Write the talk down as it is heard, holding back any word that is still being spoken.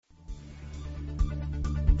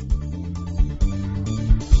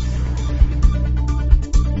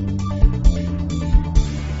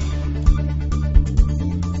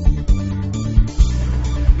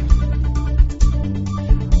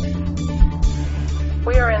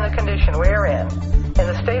the condition we are in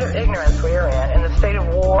the state of ignorance we are in the state of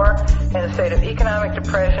war, in the state of economic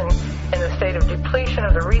depression, in the state of depletion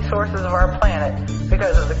of the resources of our planet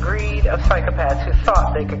because of the greed of psychopaths who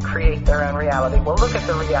thought they could create their own reality. Well, look at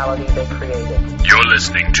the reality they created. You're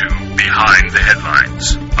listening to Behind the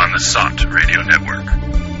Headlines on the SOT Radio Network.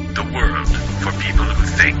 The world for people who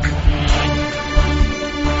think.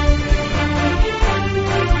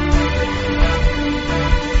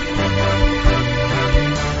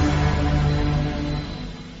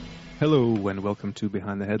 Hello and welcome to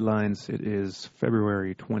Behind the Headlines. It is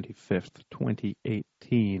February 25th,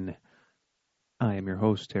 2018. I am your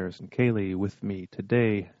host, Harrison Cayley. With me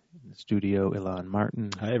today in the studio, Ilan Martin.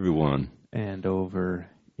 Hi, everyone. And over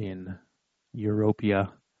in Europia,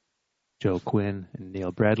 Joe Quinn and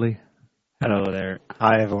Neil Bradley. Hello there.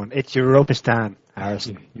 Hi, everyone. It's Europistan,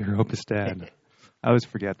 Harrison. Europistan. I always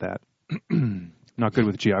forget that. Not good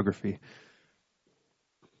with geography.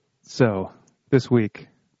 So, this week,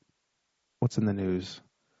 what's in the news?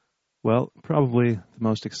 Well, probably the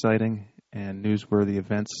most exciting and newsworthy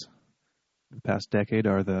events of the past decade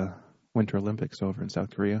are the Winter Olympics over in South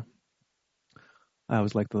Korea. I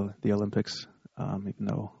always like the Olympics, even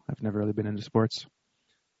though I've never really been into sports.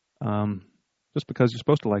 Just because you're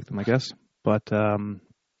supposed to like them, I guess. But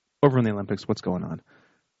over in the Olympics, what's going on?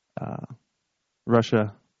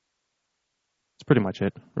 Russia, that's pretty much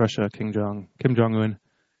it. Russia, Kim Jong-un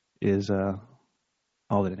is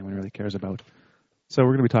all that anyone really cares about. So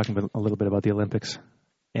we're going to be talking a little bit about the Olympics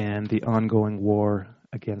and the ongoing war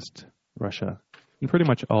against Russia in pretty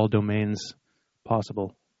much all domains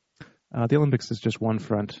possible. The Olympics is just one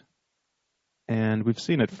front, and we've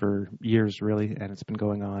seen it for years, really, and it's been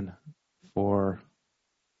going on for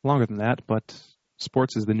longer than that, but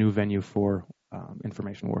sports is the new venue for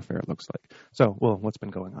information warfare, it looks like. So, well, what's been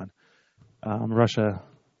going on? Russia,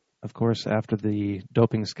 of course, after the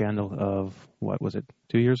doping scandal of, what was it,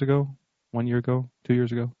 2 years ago? 1 year ago? 2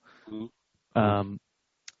 years ago?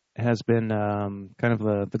 Has been kind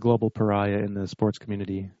of the global pariah in the sports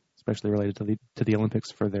community, especially related to the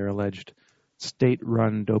Olympics for their alleged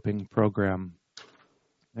state-run doping program,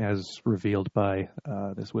 as revealed by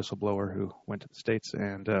this whistleblower who went to the States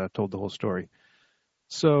and told the whole story.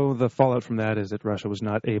 So the fallout from that is that Russia was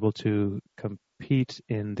not able to compete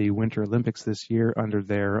in the Winter Olympics this year under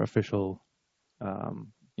their official,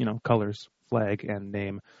 colors, flag, and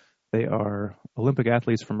name. They are Olympic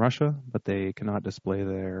athletes from Russia, but they cannot display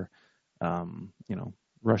their,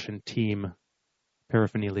 Russian team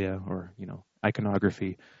paraphernalia or,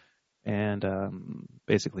 iconography, and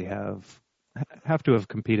basically have to have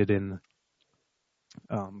competed in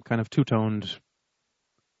kind of two-toned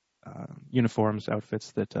uniforms,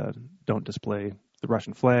 outfits that don't display the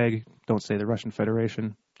Russian flag, don't say the Russian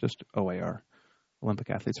Federation, just OAR, Olympic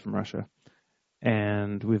athletes from Russia.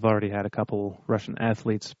 And we've already had a couple Russian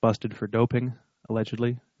athletes busted for doping,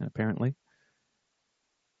 allegedly and apparently.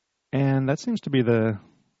 And that seems to be it's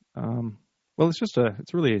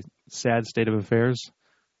really a sad state of affairs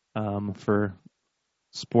for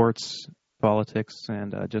sports, politics,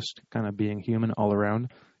 and just kind of being human all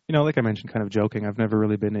around. Like I mentioned, kind of joking, I've never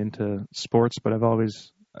really been into sports, but I've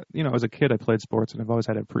always, as a kid, I played sports, and I've always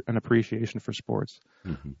had an appreciation for sports.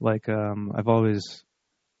 Mm-hmm. Like, I've always,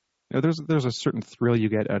 there's a certain thrill you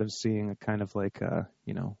get out of seeing a kind of like,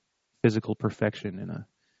 physical perfection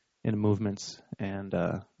in movements and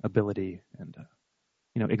ability and,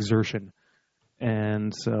 exertion.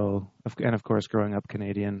 And so, of course, growing up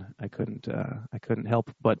Canadian, I couldn't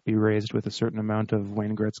help but be raised with a certain amount of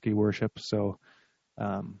Wayne Gretzky worship. So,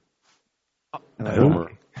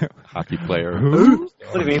 former hockey player. Who?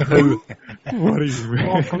 What do you mean, who? What do you mean?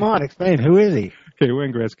 Oh, come on, explain. Who is he? Okay,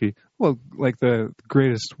 Wayne Gretzky. Well, like the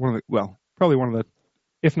greatest, probably one of the,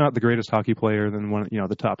 if not the greatest hockey player, then one,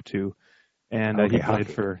 the top two. And he played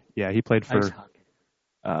for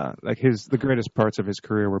the greatest parts of his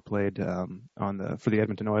career were played for the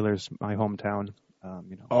Edmonton Oilers, my hometown.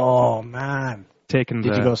 Oh man! Did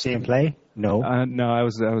you go see him play? No. No, I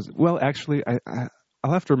was. Well, actually,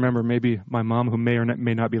 I'll have to remember. Maybe my mom, who may or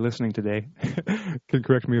may not be listening today, can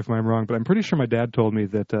correct me if I'm wrong. But I'm pretty sure my dad told me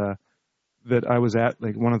that I was at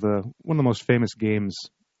like one of the most famous games.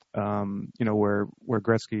 Where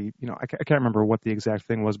Gretzky, I can't remember what the exact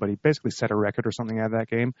thing was, but he basically set a record or something at that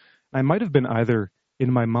game. I might have been either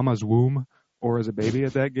in my mama's womb or as a baby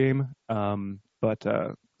at that game.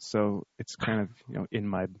 So it's kind of, in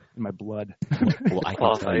my blood. Well, I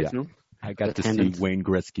can tell you, I got to see Wayne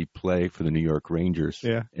Gretzky play for the New York Rangers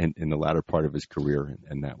in the latter part of his career,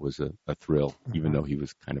 and that was a thrill, even though he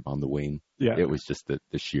was kind of on the wane. Yeah. It was just the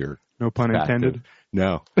sheer no pun intended.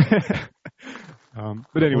 No.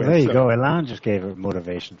 But anyway, there you go. Elan just gave a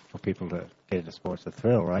motivation for people to get into sports, a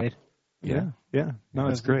thrill, right? Yeah. No,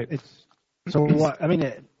 it's great. So what? I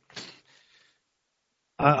mean,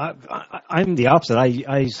 I'm the opposite.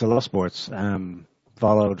 I used to love sports.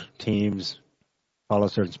 Followed teams,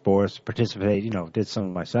 followed certain sports, participated. Did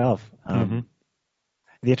some myself.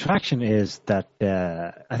 The attraction is that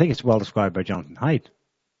I think it's well described by Jonathan Haidt,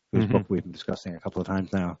 whose book we've been discussing a couple of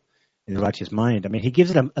times now, In the Righteous Mind. I mean, he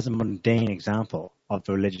gives it as a mundane example of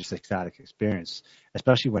the religious ecstatic experience,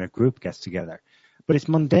 especially when a group gets together. But it's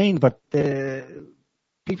mundane, but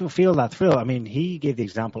people feel that thrill. I mean, he gave the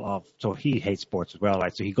example of, so he hates sports as well,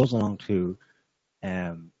 right? So he goes along to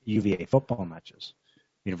UVA football matches,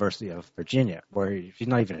 University of Virginia, where he's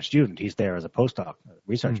not even a student. He's there as a postdoc,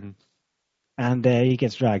 researcher. And he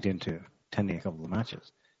gets dragged into attending a couple of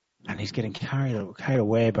matches. And he's getting carried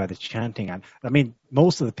away by the chanting. And I mean,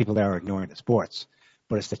 most of the people there are ignoring the sports,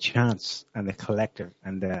 but it's the chants and the collective,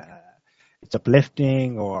 and it's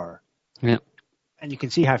uplifting, and you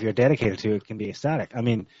can see how if you're dedicated to it, can be ecstatic. I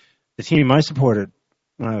mean, the team I supported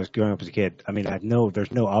when I was growing up as a kid, I mean,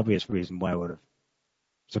 there's no obvious reason why I would have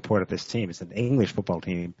supported this team. It's an English football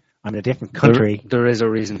team. I'm in a different country. There is a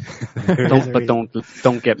reason.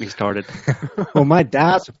 Don't get me started. Well, my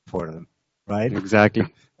dad supported them, right? Exactly.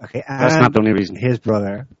 Okay, that's not the only reason. His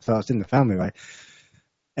brother, so it's in the family, right?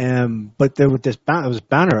 But there was a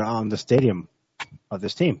banner on the stadium of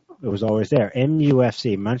this team. It was always there.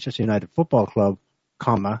 MUFC, Manchester United Football Club,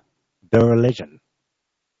 the religion.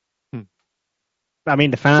 I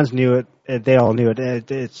mean, the fans knew it. They all knew it.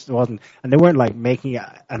 It wasn't, and they weren't like making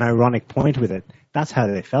an ironic point with it. That's how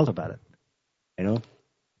they felt about it,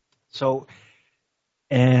 So,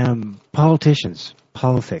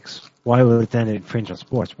 politics. Why would it then infringe on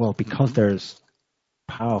sports? Well, because there's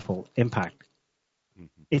powerful impact.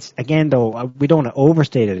 It's again, though, we don't want to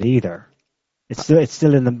overstate it either. It's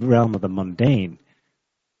still in the realm of the mundane.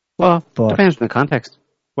 Well, depends on the context.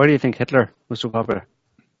 Why do you think Hitler was so popular?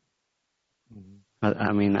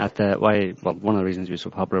 I mean, one of the reasons he was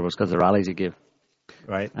so popular was because of the rallies he gave.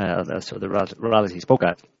 Right. So the rallies he spoke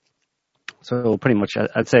at. So pretty much,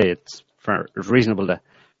 I'd say it's reasonable to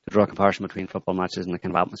draw a comparison between football matches and the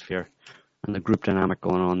kind of atmosphere and the group dynamic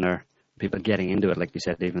going on there. People getting into it, like you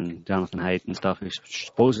said, even Jonathan Haidt and stuff, who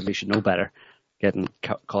supposedly should know better, getting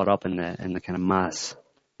caught up in the kind of mass,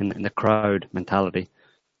 in the crowd mentality.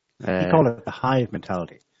 You call it the hive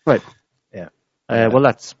mentality, right? Yeah. Well,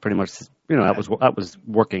 that's pretty much that was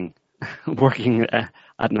working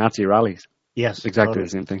at Nazi rallies. Yes, exactly totally. The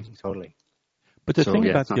same thing. Totally. But the thing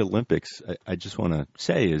about the Olympics, I just want to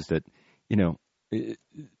say is that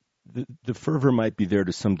the fervor might be there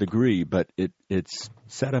to some degree, but it's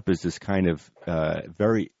set up as this kind of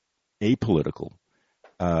very apolitical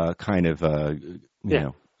kind of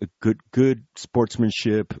good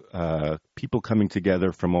sportsmanship, people coming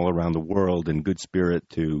together from all around the world in good spirit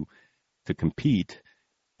to compete.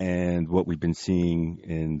 And what we've been seeing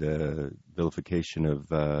in the vilification of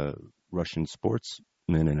Russian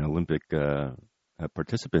sportsmen and Olympic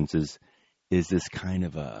participants is this kind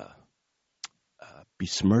of a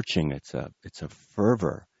besmirching. It's a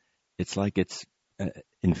fervor. It's like it's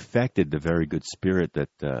infected the very good spirit that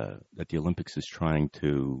the Olympics is trying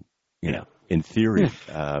to, in theory,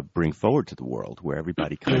 bring forward to the world, where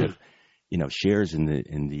everybody kind of, shares in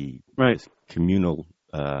the right communal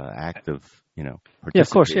act of, participating. Yeah, of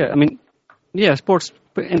course. Yeah, I mean,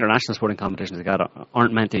 international sporting competitions like that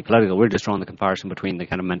aren't meant to be political. We're just drawing the comparison between the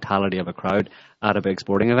kind of mentality of a crowd at a big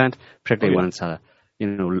sporting event, particularly when it's a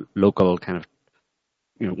local kind of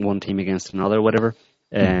one team against another, whatever.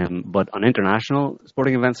 But on international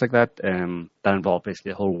sporting events like that, that involve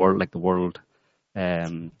basically the whole world, like the world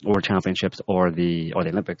championships or the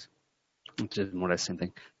Olympics, which is more or less the same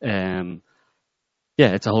thing.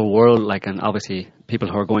 It's a whole world, and obviously people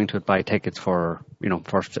who are going to it buy tickets for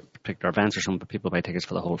particular events, or some people buy tickets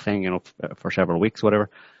for the whole thing, for several weeks, whatever.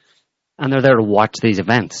 And they're there to watch these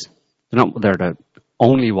events. They're not there to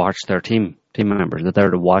only watch their team members. They're there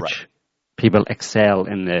to watch people excel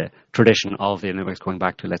in the tradition of the Olympics, going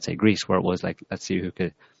back to, let's say, Greece, where it was like, let's see who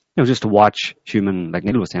could, just to watch like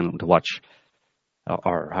Neil was saying, to watch,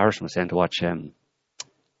 or Harrison was saying, to watch, kind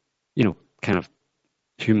of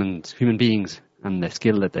human beings, and the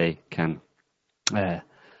skill that they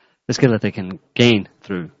can gain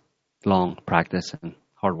through long practice and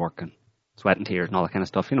hard work and sweat and tears and all that kind of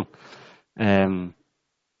stuff, So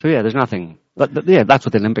there's nothing. That's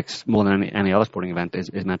what the Olympics, more than any other sporting event,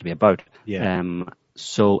 is meant to be about. Yeah.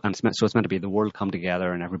 So it's meant to be the world come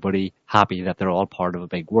together and everybody happy that they're all part of a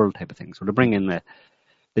big world type of thing. So to bring in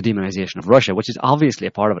the demonization of Russia, which is obviously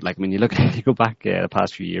a part of it. Like, I mean, you look at, you go back the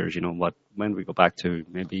past few years, you know, when we go back to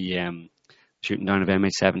maybe shooting down of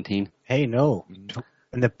MH17. Hey, no.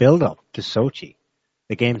 In the build-up to Sochi,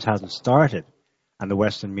 the games hasn't started, and the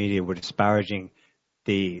Western media were disparaging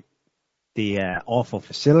the awful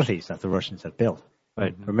facilities that the Russians had built.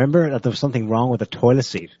 Right. Remember that there was something wrong with the toilet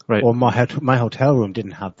seat, right? Or my hotel room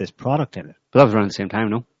didn't have this product in it. But that was around the same time,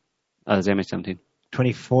 no? As MH17.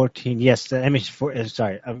 2014, yes. The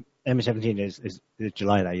MH17 is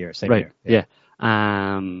July that year, same year. Yeah.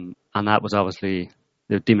 And that was obviously,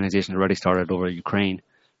 the demonization had already started over Ukraine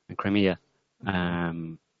and Crimea.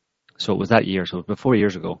 So it was that year, so it was about 4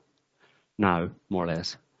 years ago now, more or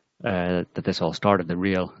less, that this all started. The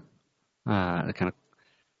real, the kind of,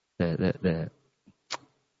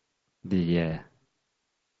 the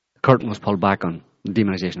curtain was pulled back on the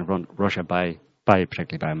demonization of Russia by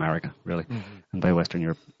particularly by America, really, and by Western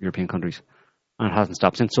European countries, and it hasn't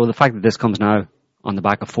stopped since. So the fact that this comes now on the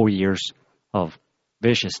back of 4 years of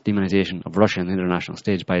vicious demonization of Russia on the international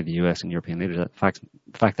stage by the US and European leaders, the fact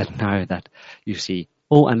that now that you see,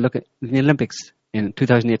 and look at the Olympics in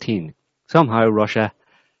 2018, somehow Russia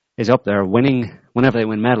is up there winning. Whenever they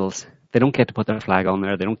win medals, they don't get to put their flag on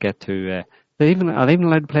there. They don't get to. Are they even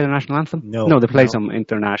allowed to play their national anthem? No, they play some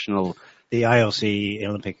international. The IOC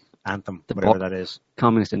Olympic anthem, whatever that is.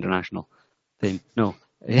 Communist International thing. No.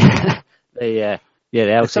 The IOC.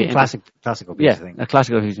 It's some classical piece, I think. A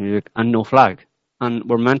classical piece of music and no flag. And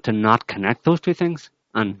we're meant to not connect those two things.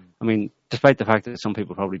 And, I mean, despite the fact that some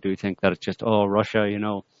people probably do think that it's just, Russia, you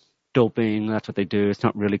know, doping, that's what they do. It's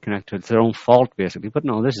not really connected. It's their own fault, basically. But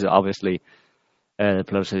no, this is obviously the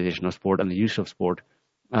politicization of sport and the use of sport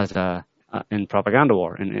as in propaganda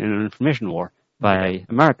war, in an information war by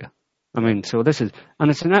America. I mean, so this is,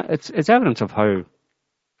 and it's evidence of how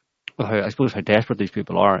I suppose how desperate these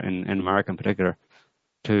people are in America in particular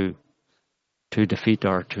to defeat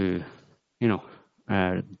or to, you know,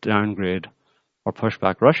 downgrade or push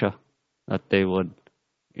back Russia, that they would,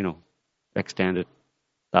 you know, extend it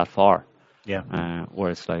that far. Yeah.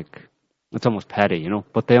 Where it's like, it's almost petty, you know,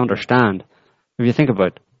 but they understand. If you think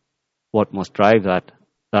about what must drive that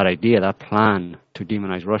idea, that plan to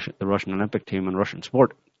demonize Russia, the Russian Olympic team and Russian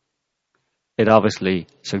sport, it obviously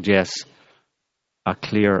suggests a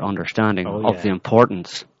clear understanding of the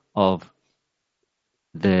importance of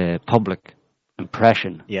the public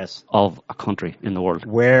impression of a country in the world.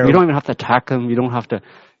 Where you don't even have to attack them, you don't have to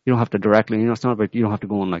directly, you know, it's not about, you don't have to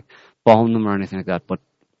go and like bomb them or anything like that, but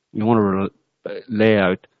you want to lay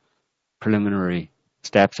out preliminary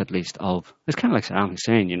steps at least of, it's kind of like Saddam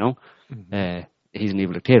Hussein, you know, he's an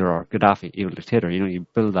evil dictator, or Gaddafi, evil dictator, you know, you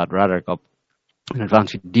build that rhetoric up in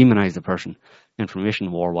advance, you demonize the person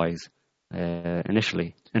information war-wise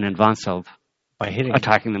initially in advance of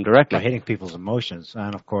attacking them directly. By hitting people's emotions.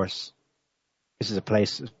 And of course, this is a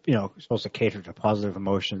place, you know, supposed to cater to positive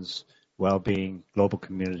emotions, well-being, global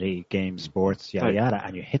community, games, sports, yada, yada,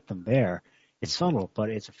 and you hit them there. It's subtle, but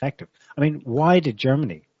it's effective. I mean, why did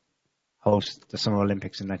Germany host the Summer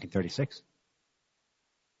Olympics in 1936?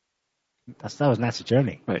 That was Nazi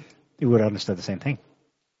Germany. Right. You would have understood the same thing.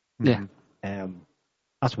 Yeah.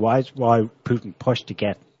 That's why Putin pushed to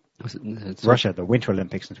get Russia the Winter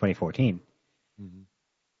Olympics in 2014.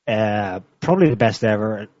 Probably the best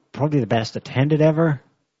ever, probably the best attended ever,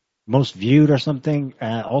 most viewed or something,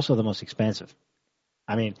 also the most expensive.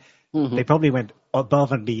 I mean, they probably went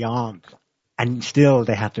above and beyond, and still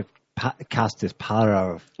they had to cast this powder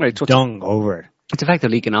of dung over it. It's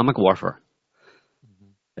effectively economic warfare,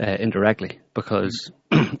 indirectly, because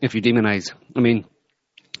if you demonize, I mean,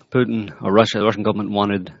 Putin or Russia, the Russian government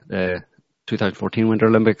wanted the 2014 Winter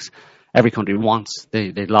Olympics. Every country wants,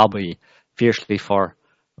 they lobby fiercely for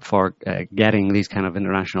getting these kind of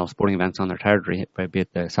international sporting events on their territory, be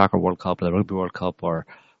it the Soccer World Cup or the Rugby World Cup or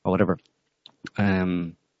whatever,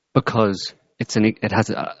 because it has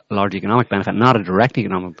a large economic benefit, not a direct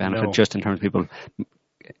economic benefit, just in terms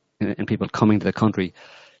of people coming to the country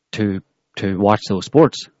to watch those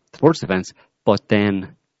sports events. But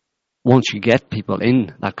then once you get people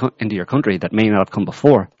into your country that may not have come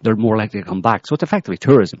before, they're more likely to come back. So it's effectively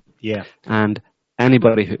tourism. Yeah. And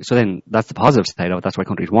anybody so then that's the positive side of it. That's why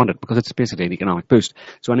countries want it, because it's basically an economic boost.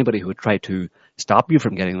 So anybody who would try to stop you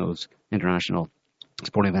from getting those international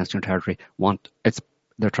sporting events in your territory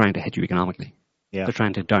they're trying to hit you economically. Yeah. They're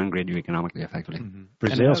trying to downgrade you economically, effectively.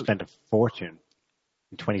 Brazil spent a fortune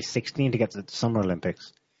in 2016 to get to the Summer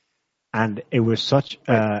Olympics. And it was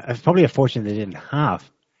probably a fortune they didn't have.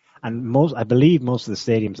 And I believe most of the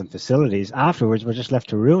stadiums and facilities afterwards were just left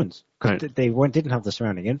to ruins because they didn't have the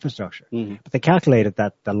surrounding infrastructure. But they calculated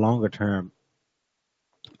that the longer term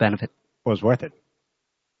benefit was worth it.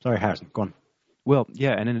 Sorry, Harrison, go on. Well,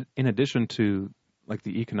 yeah, and in addition to like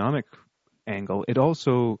the economic angle, it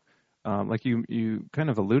also like you kind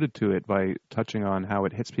of alluded to it by touching on how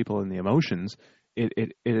it hits people in the emotions.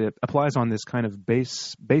 It applies on this kind of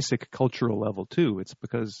basic cultural level too. It's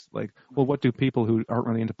because like, well, what do people who aren't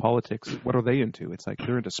really into politics, what are they into? It's like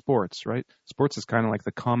they're into sports, right? Sports is kind of like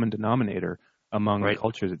the common denominator among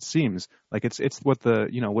cultures, it seems. Like it's what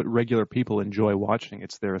what regular people enjoy watching.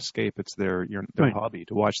 It's their escape. It's their hobby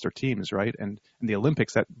to watch their teams, right? And the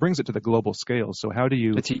Olympics, that brings it to the global scale. So how do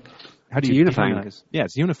you unifying? Demonize? Yeah,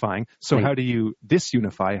 it's unifying. So how do you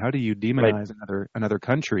disunify? How do you demonize another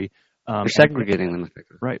country? You're segregating them,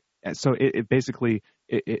 right? And so it basically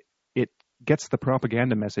it gets the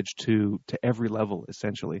propaganda message to every level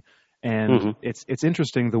essentially, and it's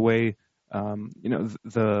interesting the way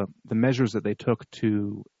the measures that they took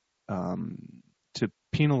to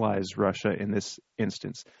penalize Russia in this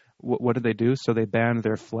instance. What did they do? So they banned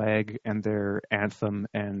their flag and their anthem,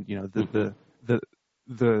 and the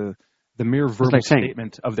mere verbal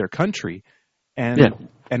statement of their country.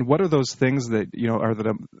 And what are those things that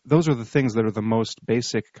those are the things that are the most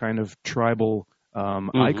basic kind of tribal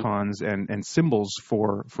icons and symbols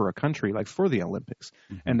for a country, like for the Olympics.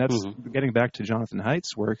 And that's getting back to Jonathan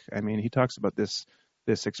Haidt's work. I mean, he talks about this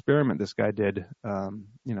experiment this guy did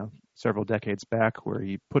several decades back, where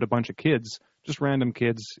he put a bunch of kids, just random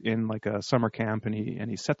kids, in like a summer camp, and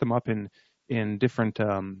he set them up in different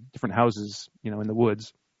houses in the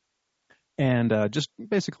woods. And just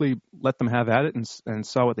basically let them have at it and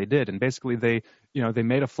saw what they did. And basically they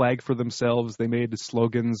made a flag for themselves. They made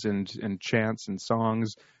slogans and chants and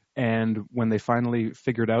songs. And when they finally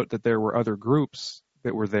figured out that there were other groups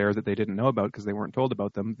that were there that they didn't know about because they weren't told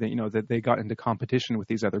about them, that they got into competition with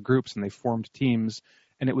these other groups and they formed teams.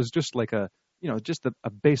 And it was just like a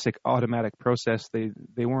basic automatic process.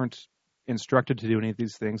 They weren't instructed to do any of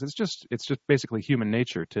these things. It's just basically human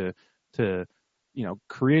nature to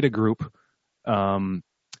create a group, and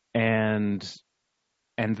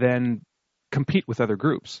then compete with other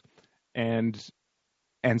groups, and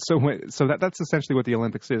so that's essentially what the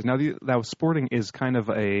Olympics is. Now sporting is kind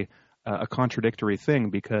of a contradictory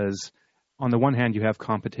thing, because on the one hand you have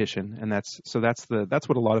competition, and that's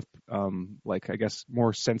what a lot of I guess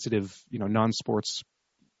more sensitive non-sports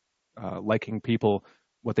liking people,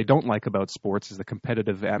 what they don't like about sports is the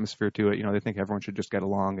competitive atmosphere to it. They think everyone should just get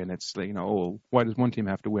along, and it's why does one team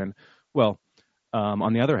have to win? Well,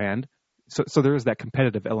 on the other hand, so there is that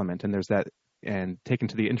competitive element, and there's that, and taken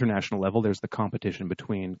to the international level, there's the competition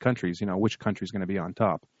between countries. Which country is going to be on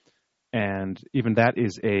top, and even that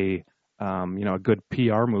is a good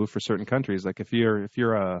PR move for certain countries. Like if you're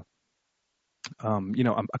a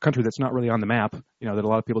country that's not really on the map, that a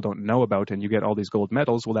lot of people don't know about, and you get all these gold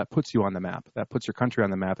medals, well, that puts you on the map. That puts your country on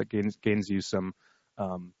the map. It gains you some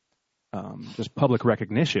just public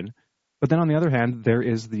recognition. But then on the other hand, there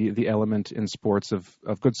is the element in sports of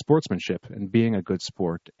good sportsmanship and being a good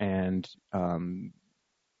sport, and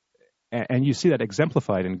you see that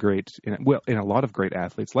exemplified in a lot of great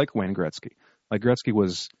athletes like Wayne Gretzky. Like Gretzky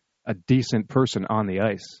was a decent person on the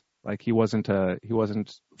ice. Like he wasn't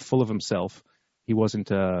full of himself. He wasn't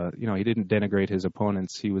he didn't denigrate his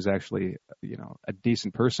opponents. He was actually a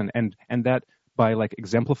decent person, and that by like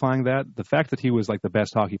exemplifying that, the fact that he was like the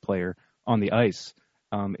best hockey player on the ice,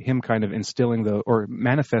 him kind of instilling or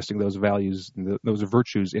manifesting those values, those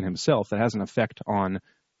virtues in himself, that has an effect on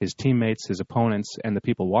his teammates, his opponents, and the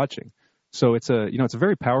people watching. So it's it's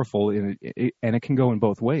very powerful, and it can go in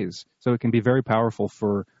both ways. So it can be very powerful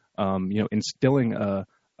for instilling a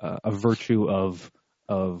virtue of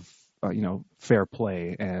fair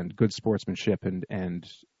play and good sportsmanship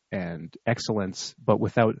and excellence, but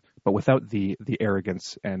without the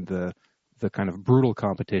arrogance and the kind of brutal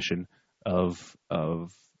competition of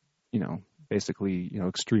basically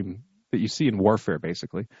extreme that you see in warfare,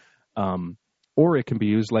 basically. Or it can be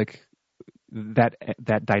used like that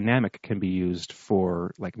dynamic can be used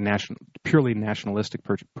for like purely nationalistic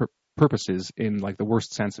purposes, in like the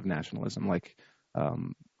worst sense of nationalism, like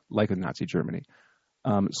in Nazi Germany.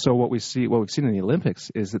 So what we've seen in the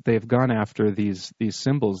Olympics is that they've gone after these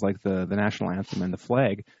symbols like the national anthem and the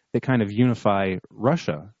flag. They kind of unify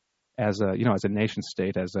Russia as a nation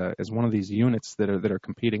state, as one of these units that are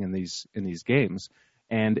competing in these games,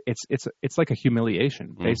 and it's like a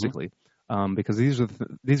humiliation basically, because these are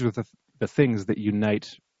the things that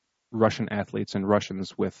unite Russian athletes and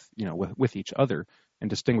Russians with each other and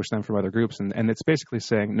distinguish them from other groups, and it's basically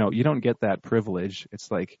saying, no, you don't get that privilege. It's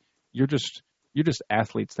like you're just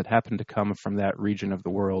athletes that happen to come from that region of the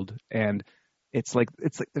world, and it's like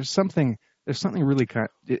there's something there's something really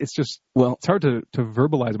it's just, Well, it's hard to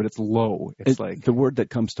verbalize, but it's low. It's like the word that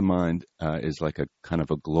comes to mind is like a kind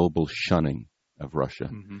of a global shunning of Russia.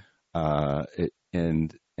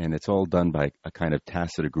 And it's all done by a kind of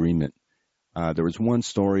tacit agreement. There was one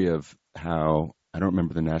story of how, I don't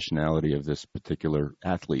remember the nationality of this particular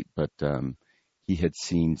athlete, but he had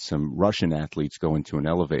seen some Russian athletes go into an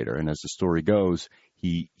elevator, and as the story goes,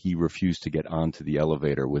 he refused to get onto the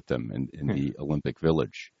elevator with them in the Olympic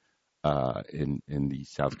Village in the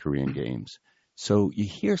South Korean Games. So you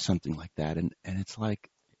hear something like that, and it's like,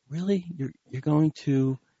 really, you're going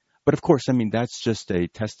to? But of course, I mean, that's just a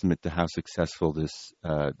testament to how successful this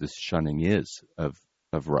shunning is of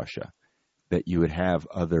Russia. That you would have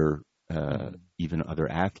other even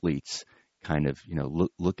other athletes kind of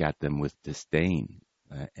look at them with disdain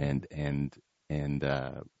and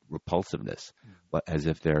repulsiveness, as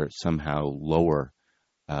if they're somehow lower,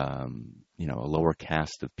 a lower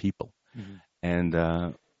caste of people. And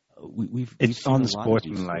we've seen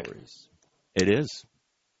unsportsmanlike. It is.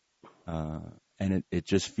 And it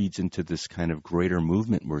just feeds into this kind of greater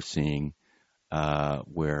movement we're seeing,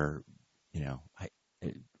 where,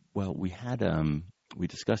 we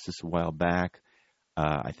discussed this a while back.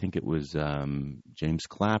 I think it was James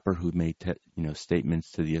Clapper who made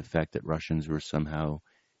statements to the effect that Russians were somehow,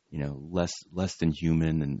 less than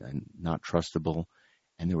human and not trustable.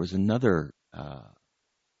 And there was another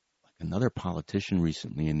politician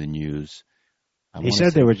recently in the news. He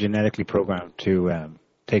said they were genetically programmed to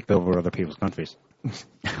take over other people's countries.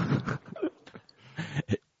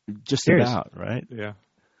 Just Serious. about, right? yeah.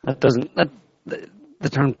 The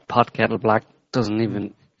term pot kettle black doesn't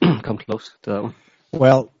even come close to that one.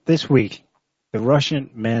 Well, this week, the Russian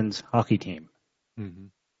men's hockey team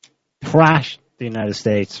thrashed the United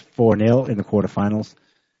States 4-0 in the quarterfinals.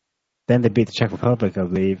 Then they beat the Czech Republic, I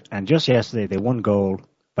believe. And just yesterday, they won gold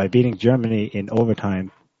by beating Germany in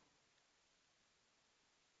overtime.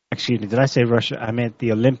 Excuse me, did I say Russia? I meant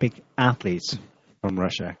the Olympic athletes from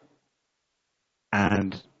Russia.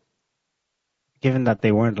 And given that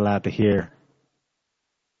they weren't allowed to hear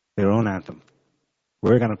their own anthem,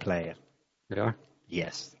 we're going to play it. They are.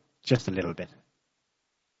 Yes, just a little bit.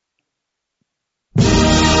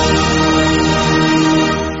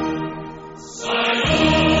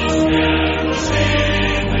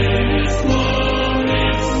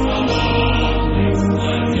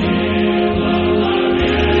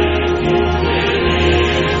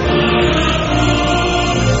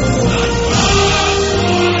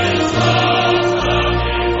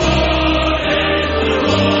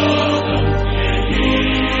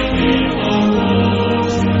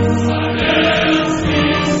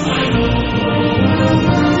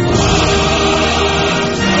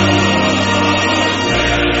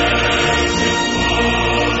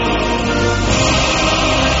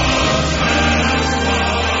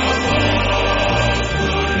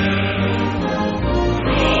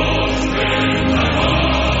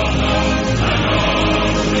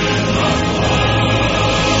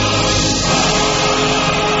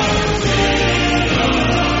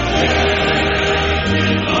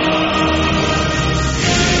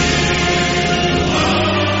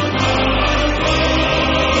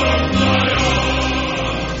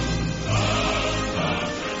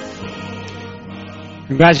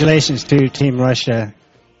 Congratulations to Team Russia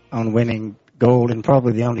on winning gold in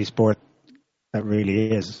probably the only sport that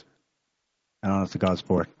really is an honest-to-God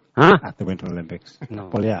sport at the Winter Olympics.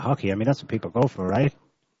 No. Well, yeah, hockey. I mean, that's what people go for, right?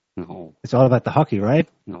 No. It's all about the hockey, right?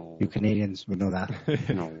 No. You Canadians would know that.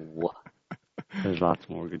 No. There's lots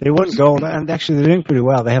more good. They won gold, and actually they're doing pretty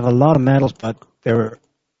well. They have a lot of medals, but they're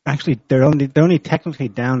only technically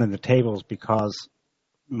down in the tables because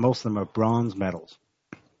most of them are bronze medals.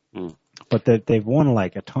 But they've won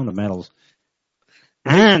like a ton of medals.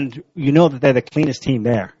 And you know that they're the cleanest team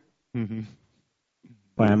there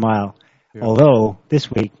by a mile. Yeah. Although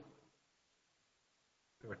this week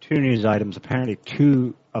there were 2 news items. Apparently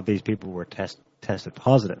 2 of these people were tested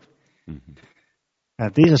positive.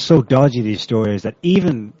 These are so dodgy, these stories, that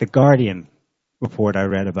even the Guardian report I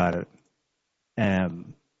read about it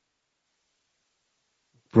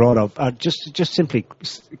brought up, just simply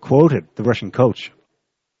quoted the Russian coach.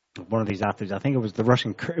 One of these athletes, I think it was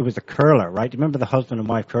the curler, right? Do you remember the husband and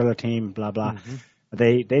wife curler team, blah, blah?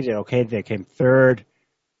 They did okay. They came 3rd.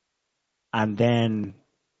 And then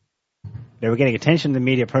they were getting attention in the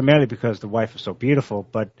media primarily because the wife was so beautiful,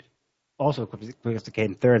 but also because they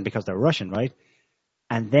came 3rd because they're Russian, right?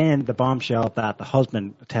 And then the bombshell that the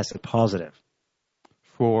husband tested positive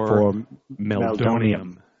for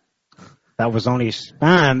meldonium. That was only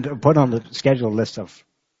put on the scheduled list of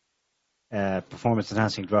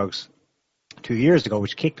performance-enhancing drugs 2 years ago,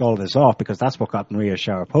 which kicked all this off because that's what got Maria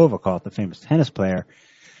Sharapova caught, the famous tennis player,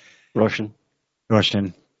 Russian,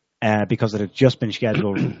 because it had just been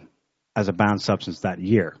scheduled as a banned substance that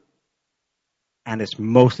year. And it's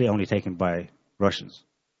mostly only taken by Russians.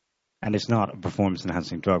 And it's not a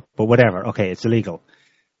performance-enhancing drug. But whatever, okay, it's illegal.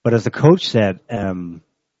 But as the coach said,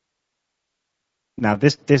 now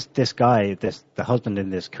this guy, the husband in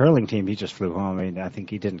this curling team, he just flew home. I mean, I think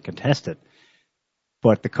he didn't contest it.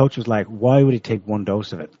 But the coach was like, why would he take one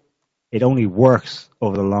dose of it? It only works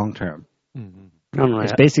over the long term. Mm-hmm.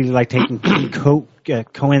 It's basically like taking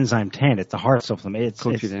coenzyme 10. It's a heart supplement.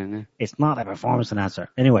 It's not a performance enhancer.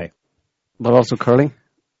 Anyway. But also curling?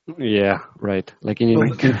 Yeah, right. Like you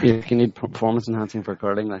need performance enhancing for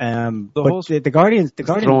curling. Like. The Guardian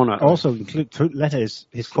also let his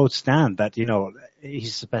quote stand that,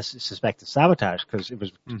 he's suspected sabotage because it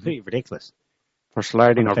was completely ridiculous. For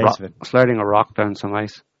sliding a rock down some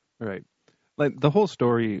ice. Right. Like the whole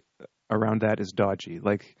story around that is dodgy.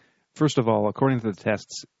 Like, first of all, according to the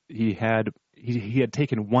tests, he had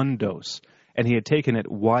taken one dose, and he had taken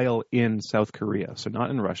it while in South Korea, so not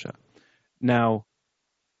in Russia. Now,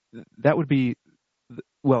 that would be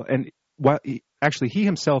he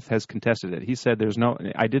himself has contested it. He said,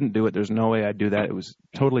 I didn't do it. There's no way I'd do that. It was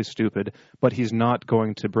totally stupid. But he's not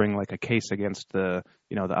going to bring like a case against the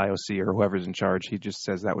IOC or whoever's in charge. He just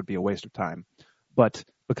says that would be a waste of time. But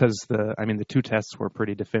because the two tests were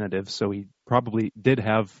pretty definitive, so he probably did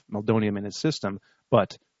have meldonium in his system.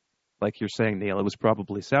 But like you're saying, Neil, it was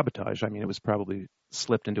probably sabotage. I mean, it was probably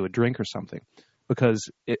slipped into a drink or something. Because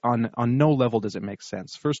on no level does it make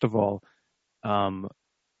sense. First of all, it's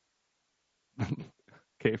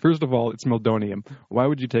meldonium. Why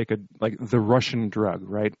would you take the Russian drug,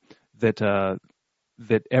 right? That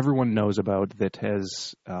everyone knows about, that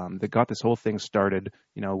has that got this whole thing started.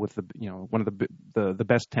 With one of the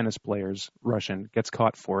best tennis players, Russian, gets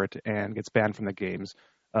caught for it and gets banned from the games.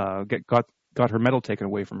 Got her medal taken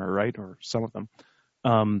away from her, right, or some of them.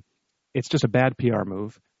 It's just a bad PR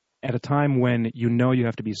move. At a time when you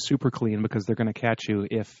have to be super clean because they're going to catch you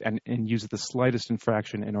and use the slightest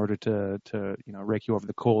infraction in order to rake you over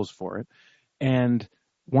the coals for it. And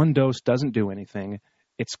one dose doesn't do anything.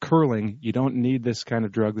 It's curling. You don't need this kind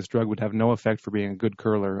of drug. This drug would have no effect for being a good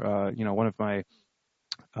curler. One of my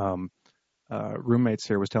roommates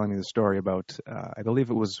here was telling me the story about, I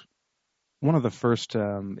believe it was one of the first,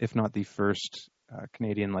 if not the first,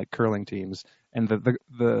 Canadian curling teams, and the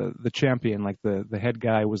champion, the head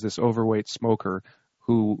guy, was this overweight smoker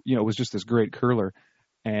who was just this great curler,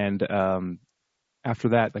 and after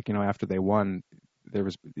that, after they won, they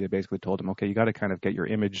basically told him, okay, you got to kind of get your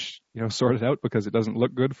image sorted out because it doesn't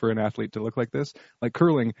look good for an athlete to look like this. Like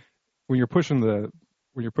curling, when you're pushing the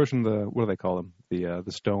what do they call them, the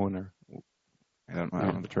stone, or I don't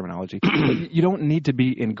know the terminology. You don't need to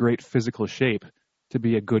be in great physical shape to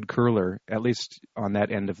be a good curler, at least on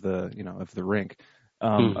that end of the of the rink,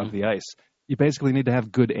 of the ice. You basically need to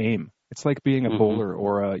have good aim. It's like being a bowler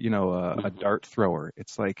or a dart thrower.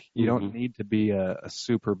 It's like you don't need to be a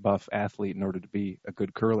super buff athlete in order to be a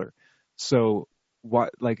good curler. So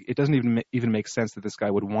it doesn't even make sense that this guy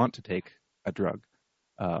would want to take a drug,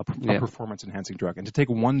 a performance enhancing drug, and to take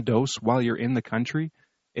one dose while you're in the country.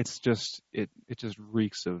 It's just it just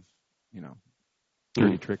reeks of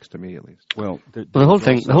dirty tricks to me, at least. Well, the whole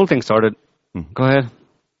thing started. Go ahead.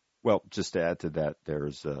 Well, just to add to that,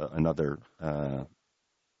 there's another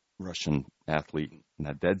Russian athlete,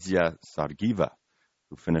 Nadezhda Sargieva,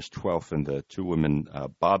 who finished 12th in the two-women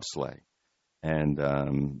bobsleigh,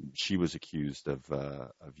 and she was accused of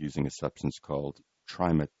using a substance called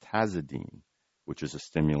trimetazidine, which is a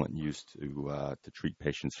stimulant used to treat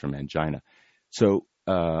patients from angina. So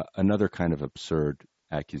another kind of absurd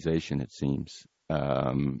accusation, it seems.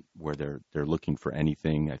 Where they're looking for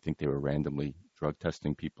anything. I think they were randomly drug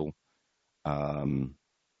testing people. And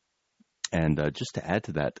just to add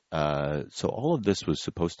to that, so all of this was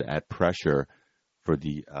supposed to add pressure for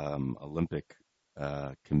the Olympic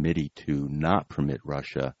Committee to not permit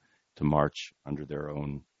Russia to march under their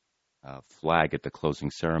own flag at the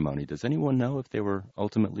closing ceremony. Does anyone know if they were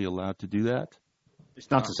ultimately allowed to do that?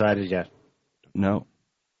 It's not decided yet. No.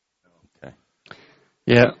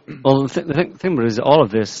 Yeah, well, the thing is, all of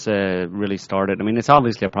this really started. I mean, it's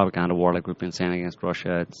obviously a propaganda war, like we've been saying, against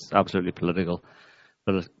Russia. It's absolutely political,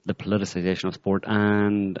 but the politicization of sport.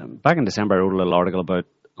 And back in December, I wrote a little article about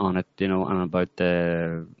and about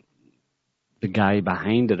the guy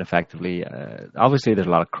behind it. Effectively, obviously, there's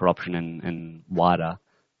a lot of corruption in WADA,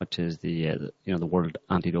 which is the World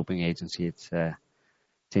Anti-Doping Agency. It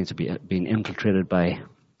seems to be being infiltrated by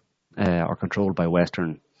or controlled by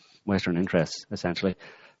Western interests, essentially.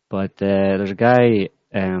 But there's a guy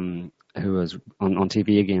who was on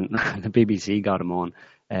TV again. The BBC got him on.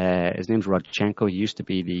 His name's Rodchenko. He used to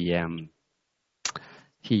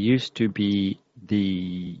be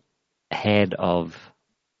the head of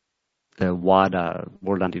the WADA,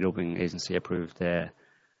 World Anti-Doping Agency approved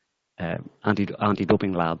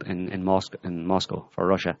anti-doping lab in Moscow for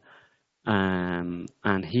Russia. And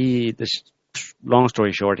long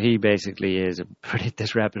story short, he basically is a pretty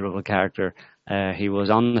disreputable character. He was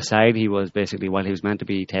on the side. He was basically, while he was meant to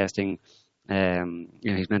be testing,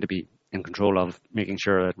 he's meant to be in control of making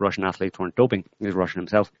sure that Russian athletes weren't doping. He was Russian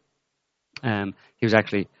himself. He was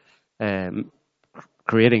actually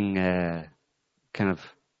creating kind of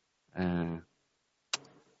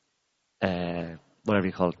whatever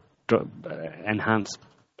you call it,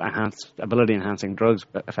 ability enhancing drugs,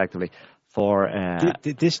 effectively, for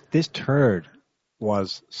this turd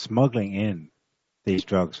was smuggling in these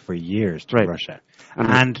drugs for years to Russia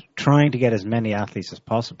and trying to get as many athletes as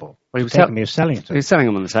possible. Well, he was selling it. He was selling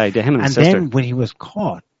them on the side. Yeah, him and his sister. Then when he was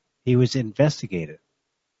caught, he was investigated,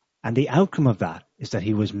 and the outcome of that is that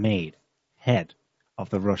he was made head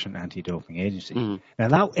of the Russian anti-doping agency. Mm-hmm. Now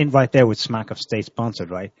that right there would smack of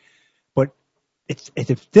state-sponsored, right? But it's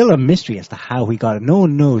still a mystery as to how he got it. No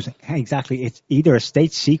one knows exactly. It's either a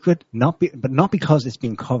state secret, but not because it's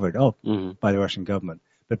being covered up by the Russian government,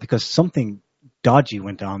 but because something dodgy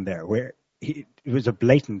went on there, where it was a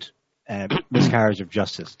blatant miscarriage of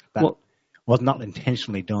justice that was not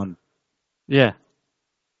intentionally done. Yeah.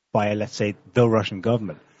 By, let's say, the Russian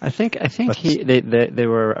government. I think they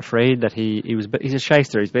were afraid that he's a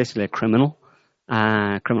shyster. He's basically a criminal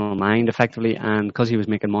mind, effectively, and because he was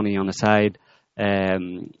making money on the side,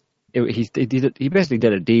 he basically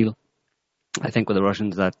did a deal, I think, with the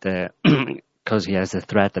Russians that because he has a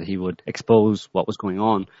threat that he would expose what was going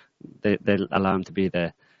on, they'll allow him to be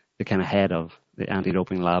the kind of head of the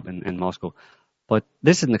anti-doping lab in Moscow. But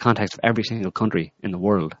this is in the context of every single country in the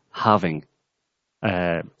world having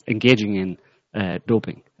engaging in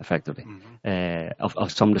doping, effectively,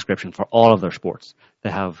 of some description for all of their sports.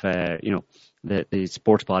 They have, the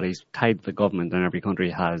sports bodies tied to the government in every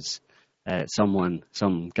country has some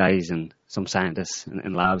guys and some scientists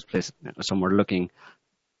in labs placed somewhere looking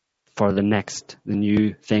for the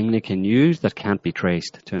new thing they can use that can't be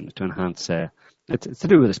traced to enhance. It's to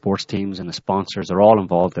do with the sports teams and the sponsors. They're all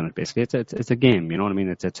involved in it. Basically, it's a game. You know what I mean?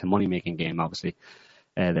 It's a money making game. Obviously,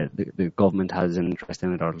 the government has an interest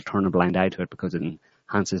in it, or will turn a blind eye to it because it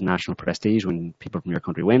enhances national prestige when people from your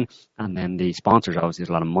country win. And then the sponsors, obviously, there's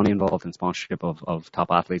a lot of money involved in sponsorship of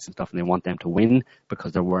top athletes and stuff, and they want them to win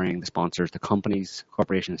because they're wearing the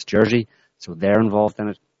corporation's jersey, so they're involved in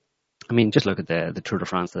it. I mean, just look at the Tour de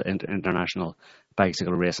France, the international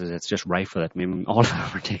bicycle races. It's just rife with it. I mean, all of them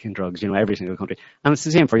are taking drugs, every single country. And it's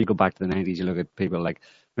the same for, you go back to the 90s, you look at people like,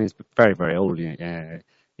 it's very, very old,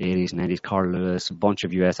 80s, 90s, Carl Lewis, a bunch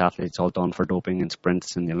of US athletes all done for doping and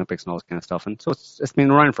sprints and the Olympics and all this kind of stuff. And so it's been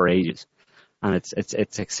around for ages. And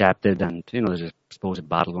it's accepted, and, there's a supposed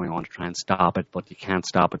battle going on to try and stop it, but you can't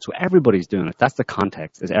stop it. So everybody's doing it. That's the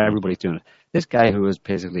context, is everybody's doing it. This guy who was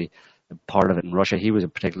basically part of it in Russia, he was a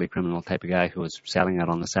particularly criminal type of guy who was selling it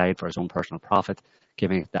on the side for his own personal profit,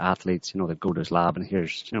 giving it to athletes, that go to his lab, and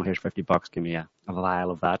here's $50, give me a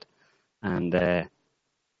vial of that.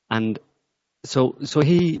 And so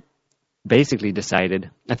he basically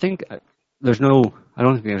decided, I don't think there's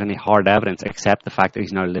any hard evidence except the fact that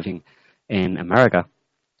he's now living in America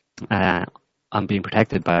and being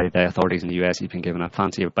protected by the authorities in the US. He's been given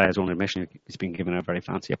by his own admission, he's been given a very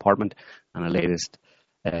fancy apartment and the latest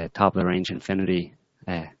top of the range Infiniti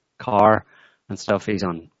car and stuff. He's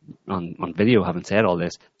on video having said all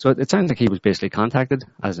this. So it sounds like he was basically contacted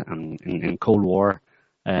as in Cold War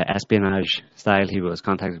espionage style. He was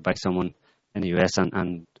contacted by someone in the US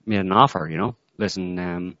and made an offer, listen,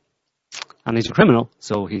 and he's a criminal,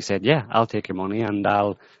 so he said, yeah, I'll take your money and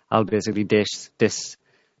I'll basically dish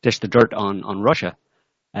the dirt on Russia.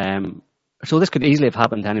 So this could easily have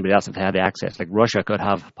happened to anybody else if they had the access. Like Russia could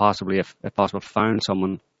have possibly, if possible, found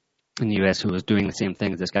someone in the US who was doing the same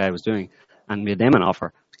thing as this guy was doing and made them an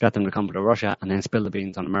offer, got them to come to Russia and then spill the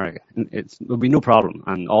beans on America. It would be no problem.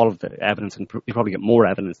 And all of the evidence, and you probably get more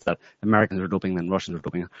evidence that Americans are doping than Russians are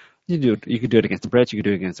doping. You could do it against the Brits, you could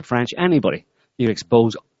do it against the French, anybody. You could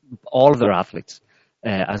expose all of their athletes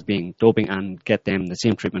as being doping and get them the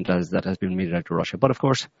same treatment as that has been meted out to Russia. But of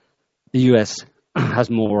course, the US has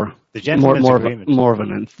more of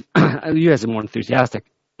an the US is more enthusiastic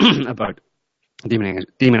about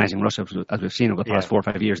demonizing Russia, as we've seen over the past 4 or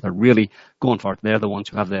 5 years. They're really going for it. They're the ones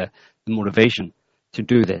who have the motivation to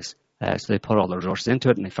do this. So they put all their resources into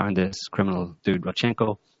it, and they found this criminal dude,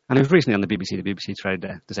 Rodchenko, And it was recently on the BBC. The BBC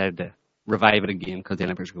decided to revive it again because the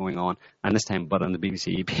Olympics were going on. And this time, but on the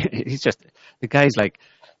BBC, the guy's like,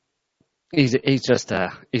 he's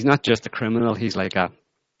not just a criminal. He's like a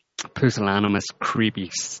pusillanimous,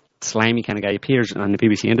 creepy, slimy kind of guy. He appears on the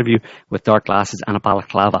BBC interview with dark glasses and a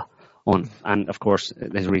balaclava on. And of course,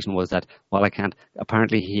 his reason was that,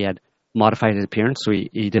 apparently he had modified his appearance, so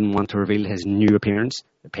he didn't want to reveal his new appearance,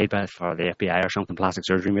 paid by for the FBI or something, plastic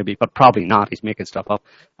surgery maybe, but probably not. He's making stuff up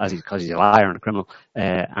because he's a liar and a criminal,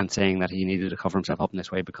 and saying that he needed to cover himself up in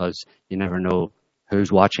this way because you never know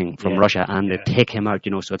who's watching from Russia, and they take him out,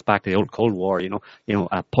 so it's back to the old Cold War,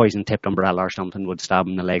 a poison-tipped umbrella or something would stab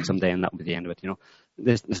him in the leg someday, and that would be the end of it,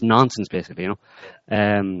 This nonsense, basically,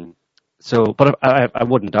 So, but I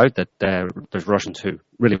wouldn't doubt that there's Russians who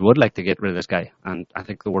really would like to get rid of this guy, and I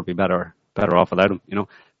think the world would be better off without him,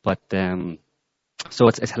 But so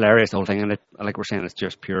it's hilarious, the whole thing, and like we're saying, it's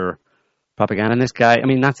just pure propaganda. And this guy,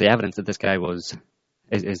 that's the evidence that this guy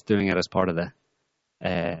is doing it as part of the.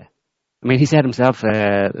 He said himself.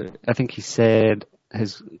 I think he said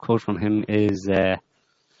his quote from him is in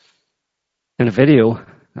a video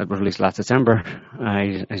that was released last December.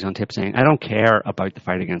 He's on tape saying, "I don't care about the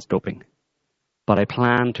fight against doping, but I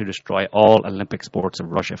plan to destroy all Olympic sports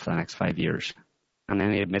of Russia for the next 5 years." And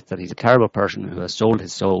then he admits that he's a terrible person who has sold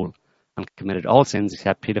his soul and committed all sins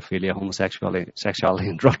except pedophilia, homosexuality, sexuality,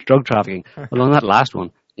 and drug trafficking. Although on that last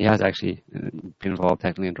one, he has actually been involved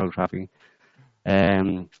technically in drug trafficking.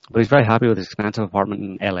 But he's very happy with his expensive apartment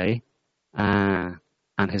in LA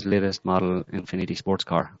and his latest model Infiniti sports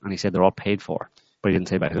car. And he said they're all paid for, but he didn't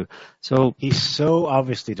say by who. So he's so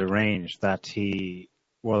obviously deranged that he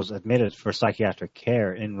was admitted for psychiatric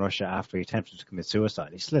care in Russia after he attempted to commit suicide.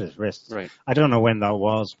 He slit his wrists. Right. I don't know when that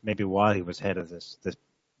was, maybe while he was head of this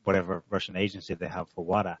whatever Russian agency they have for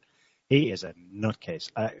WADA. He is a nutcase.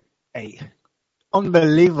 A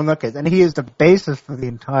unbelievable nutcase. And he is the basis for the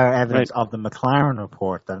entire evidence of the McLaren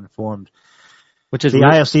report that informed the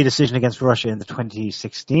IOC decision against Russia in the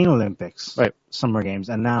 2016 Olympics, Summer Games,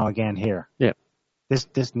 and now again here. Yeah. This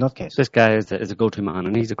nutcase. This guy is a go-to man,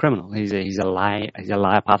 and he's a criminal. He's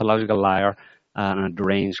a pathological liar, and a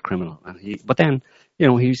deranged criminal. But then,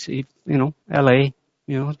 he's LA, it's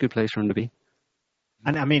a good place for him to be.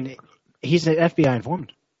 And he's an FBI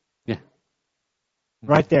informant. Yeah.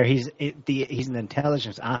 Right there, he's an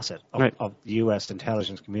intelligence asset of the U.S.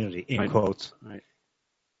 intelligence community, in quotes. Right.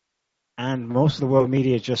 And most of the world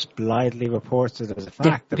media just blithely reports it as a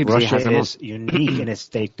fact that Russia is unique in its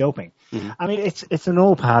state doping. Mm-hmm. It's an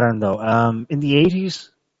old pattern, though. In the 80s,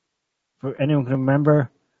 for anyone can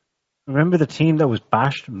remember the team that was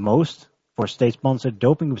bashed most for state-sponsored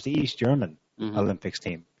doping was the East German Olympics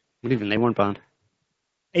team. But even they weren't banned.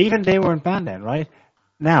 Even they weren't banned then, right?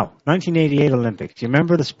 Now, 1988 Olympics. Do you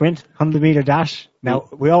remember the sprint, 100-meter dash? Now,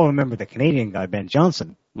 we all remember the Canadian guy, Ben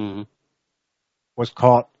Johnson, was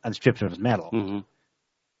caught and stripped of his medal. Mm-hmm.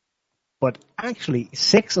 But actually,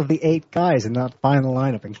 6 of the 8 guys in that final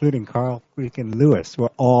lineup, including Carl freaking Lewis,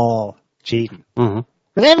 were all cheating. Mm-hmm.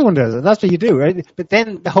 But everyone does it. That's what you do, right? But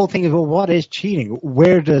then the whole thing is, well, what is cheating?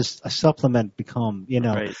 Where does a supplement become,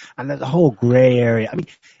 Right. And there's a whole gray area.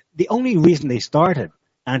 The only reason they started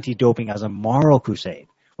anti-doping as a moral crusade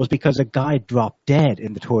was because a guy dropped dead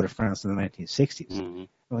in the Tour de France in the 1960s. Mm-hmm.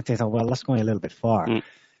 And they thought, well, that's going a little bit far.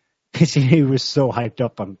 Because he was so hyped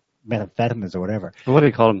up on methamphetamines or whatever. Well, what do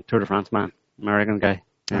you call him? Tour de France man. American guy.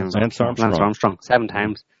 Lance Armstrong. 7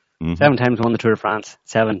 times. Mm-hmm. 7 times won the Tour de France.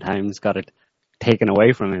 7 times got it taken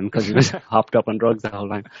away from him because he was hopped up on drugs the whole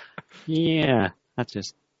time. Yeah, that's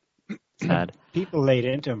just sad. People laid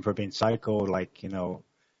into him for being psycho,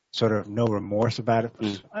 sort of no remorse about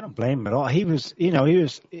it. I don't blame him at all. He was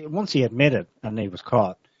once he admitted and he was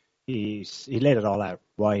caught, he laid it all out,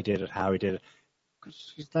 why he did it, how he did it.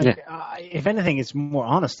 He's if anything, it's more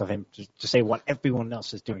honest of him to say what everyone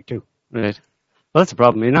else is doing too. Right. Well, that's the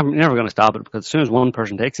problem. You're never going to stop it because as soon as one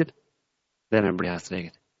person takes it, then everybody has to take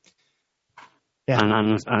it. Yeah.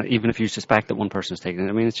 And even if you suspect that one person is taking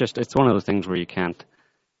it, it's one of those things where you can't.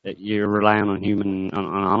 You're relying on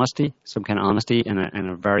honesty, some kind of honesty in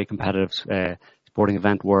a very competitive sporting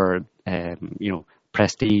event where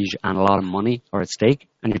prestige and a lot of money are at stake,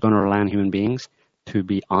 and you're going to rely on human beings to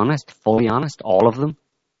be honest, fully honest, all of them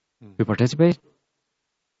who participate.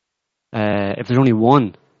 If there's only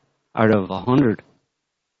 1 out of 100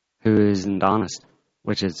 who isn't honest,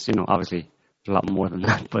 which is obviously a lot more than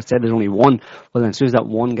that, but say there's only 1, well then as soon as that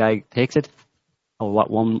one guy takes it, or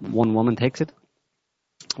one woman takes it,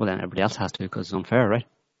 well, then everybody else has to because it's unfair, right?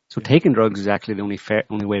 So taking drugs is actually the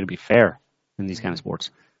only way to be fair in these kind of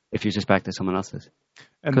sports. If you suspect that someone else is,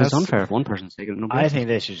 because it's unfair if one person's taking it. I think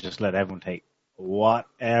they should just let everyone take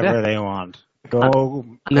whatever they want. Go.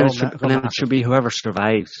 And then it should be whoever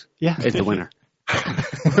survives is the winner.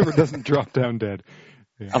 Whoever doesn't drop down dead.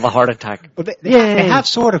 Of a heart attack. But they have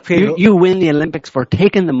sort of created... You win the Olympics for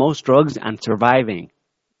taking the most drugs and surviving.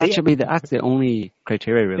 That's the only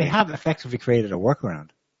criteria, really. They have effectively created a workaround.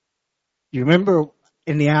 You remember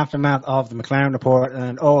in the aftermath of the McLaren report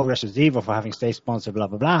and, Russia's evil for having state-sponsored blah,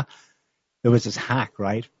 blah, blah, there was this hack,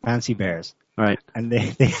 right? Fancy Bears. Right. And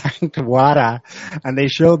they hacked WADA, and they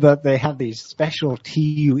showed that they have these special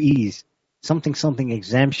TUEs, something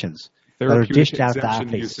exemptions, that are dished out to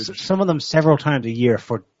athletes. Usage. Some of them several times a year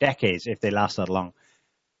for decades, if they last that long.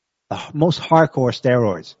 The most hardcore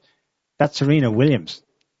steroids. That's Serena Williams.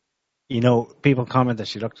 People comment that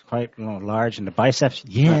she looked quite large in the biceps.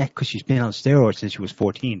 Yeah, because she's been on steroids since she was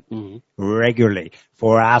 14, regularly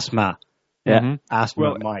for asthma. Yeah,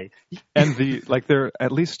 asthma. And there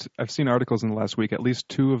at least I've seen articles in the last week. At least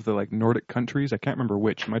two of the Nordic countries. I can't remember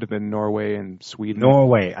which. Might have been Norway and Sweden.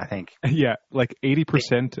 Norway, I think. Yeah,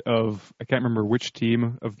 80% of I can't remember which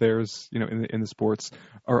team of theirs. In the sports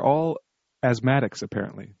are all asthmatics.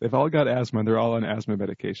 Apparently, they've all got asthma. They're all on asthma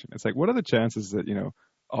medication. It's what are the chances that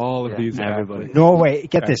all of these athletes? Norway,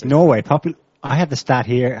 get this. Norway. I have the stat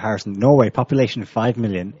here, Harrison. Norway, population of 5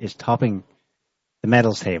 million, is topping the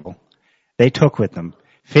medals table. They took with them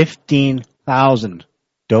 15,000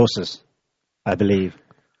 doses, I believe,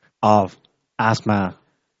 of asthma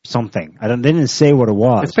something. They didn't say what it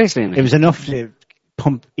was. It's basically it was enough to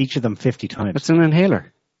pump each of them 50 times. It's an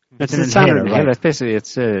inhaler. It's an standard inhaler. Right.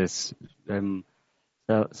 It's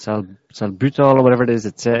salbutamol or whatever it is.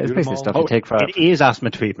 It's basically stuff you take for. It is asthma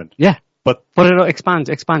treatment. Yeah, but it expands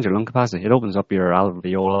your lung capacity. It opens up your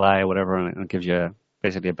alveoli or whatever, and it gives you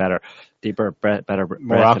basically a better, deeper, better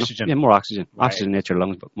more oxygen. Yeah, more oxygen. Right. Oxygenate your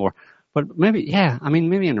lungs, but more. But maybe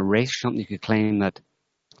in a race or something, you could claim that,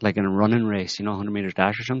 like in a running race, 100 meters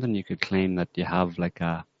dash or something, you could claim that you have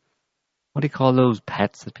what do you call those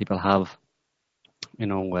pets that people have?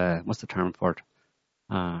 What's the term for it?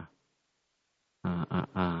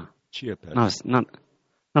 Chia pets. No, it's not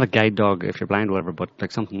a guide dog if you're blind or whatever, but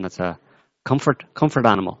something that's a comfort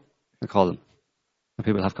animal, they call them. When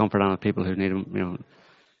people have comfort animals, people who need them,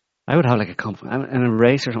 I would have a comfort, in a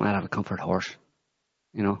race or something, I'd have a comfort horse,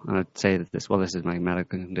 and I'd say that this is my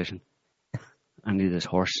medical condition. I need this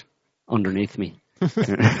horse underneath me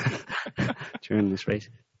during this race.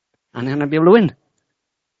 And then I'd be able to win.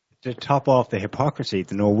 To top off the hypocrisy,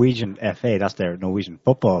 the Norwegian FA, that's their Norwegian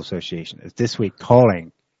Football Association, is this week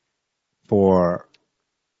calling for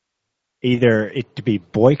either it to be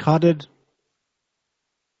boycotted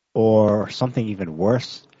or something even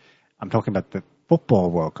worse. I'm talking about the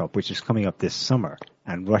Football World Cup, which is coming up this summer,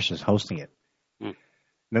 and Russia's hosting it.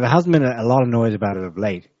 Now, there hasn't been a lot of noise about it of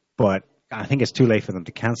late, but I think it's too late for them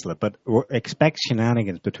to cancel it. But expect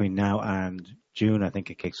shenanigans between now and June, I think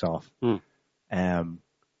it kicks off.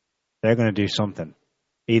 They're going to do something,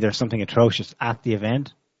 either something atrocious at the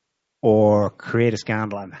event or create a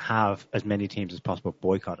scandal and have as many teams as possible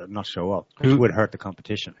boycott it and not show up, which would hurt the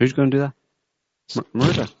competition. Who's going to do that?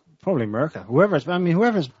 Merca. Probably Merca.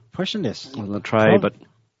 Whoever's pushing this. Well, they'll try, but...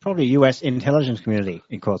 Probably U.S. intelligence community,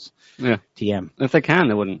 in quotes. Yeah. TM. If they can,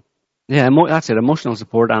 they wouldn't. Yeah, that's it. Emotional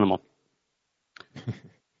support animal.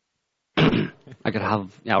 I could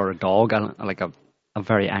have, or a dog, like a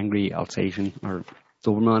very angry Alsatian or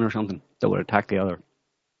Doberman or something that would attack the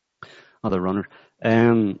other runner.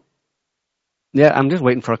 Yeah, I'm just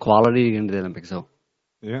waiting for equality into the Olympics, though.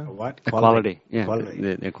 Yeah. What? Equality. Yeah. Equality.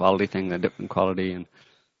 The equality thing, the different equality and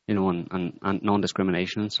and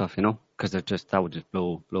non-discrimination and stuff, because that would just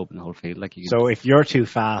blow up in the whole field. So if you're too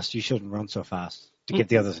fast, you shouldn't run so fast to give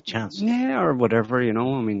the others a chance. Yeah, or whatever, I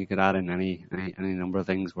mean, you could add in any number of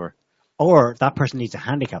things where. Or that person needs a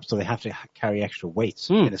handicap, so they have to carry extra weights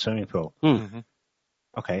in the swimming pool. Mm-hmm.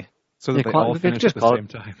 Okay. So that they all finish at the same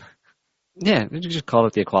time. Yeah, we could just call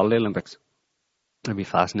it the Equality Olympics. That'd be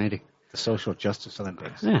fascinating. The Social Justice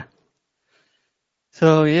Olympics. Yeah.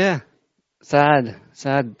 So, yeah. Sad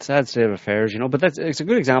state of affairs, but it's a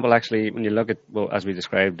good example, actually, when you look at, as we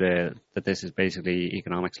described, that this is basically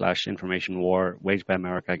economic / information war waged by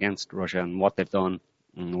America against Russia, and what they've done,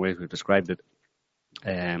 and the way we've described it,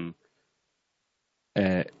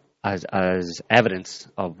 as evidence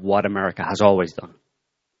of what America has always done.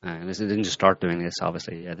 They didn't just start doing this,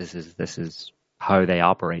 obviously. This is how they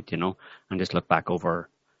operate, and just look back over,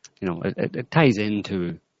 it ties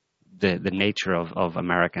into the nature of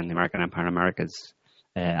America and the American Empire and America's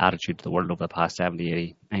attitude to the world over the past 70,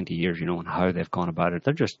 80, 90 years, and how they've gone about it.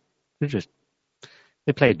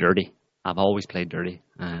 They play dirty. I've always played dirty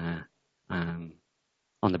on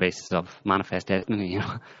the basis of manifest destiny,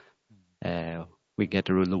 we get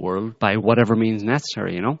to rule the world by whatever means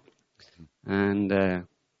necessary, you know. And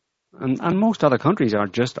most other countries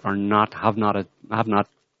have not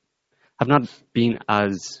been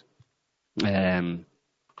as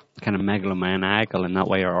kind of megalomaniacal in that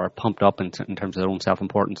way, or pumped up in terms of their own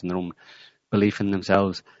self-importance and their own belief in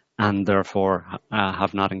themselves, and therefore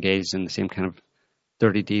have not engaged in the same kind of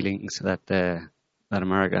dirty dealings that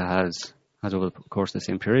America has over the course of the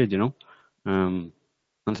same period, you know. And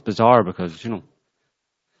it's bizarre because, you know,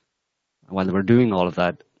 while they were doing all of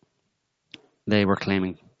that, they were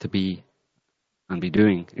claiming to be and be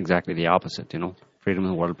doing exactly the opposite, you know. Freedom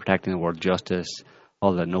of the world, protecting the world, justice,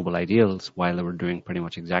 all the noble ideals, while they were doing pretty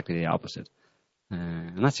much exactly the opposite.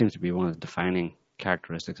 And that seems to be one of the defining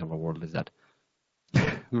characteristics of our world, is that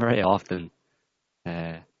very often,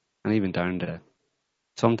 and even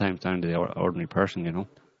sometimes down to the ordinary person, you know,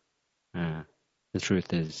 the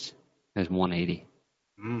truth is 180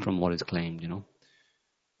 from what is claimed, you know.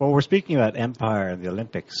 Well, we're speaking about empire and the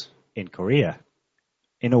Olympics in Korea.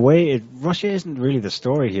 In a way, Russia isn't really the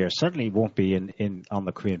story here. Certainly won't be on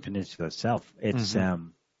the Korean Peninsula itself. It's the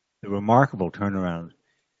remarkable turnaround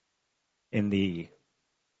in the,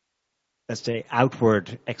 let's say,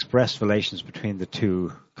 outward expressed relations between the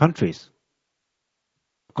two countries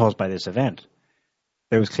caused by this event.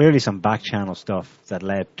 There was clearly some back-channel stuff that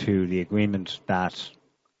led to the agreement that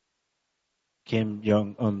Kim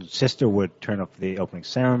Jong-un's sister would turn up for the opening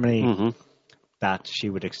ceremony, that she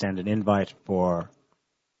would extend an invite for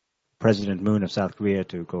President Moon of South Korea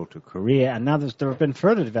to go to Korea. And now there have been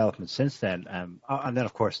further developments since then. And then,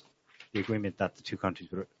 of course, the agreement that the two countries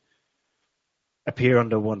would appear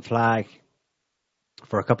under one flag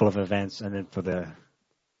for a couple of events and then for the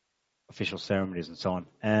official ceremonies and so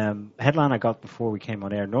on. Headline I got before we came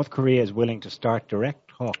on air: North Korea is willing to start direct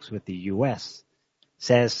talks with the U.S.,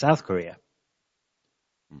 says South Korea.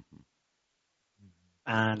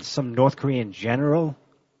 And some North Korean general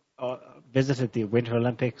visited the Winter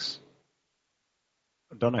Olympics.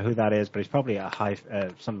 I don't know who that is, but he's probably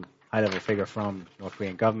some high-level figure from North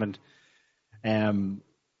Korean government.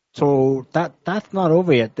 So that's not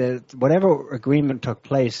over yet. Whatever agreement took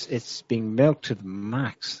place, it's being milked to the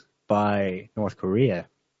max by North Korea,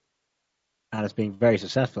 and it's being very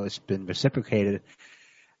successful. It's been reciprocated,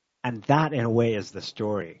 and that, in a way, is the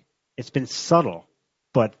story. It's been subtle,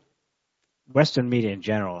 but Western media in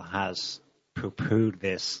general has poo-pooed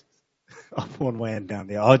this up one way and down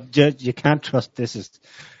the other. You can't trust this.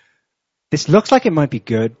 This looks like it might be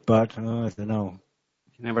good, but I don't know.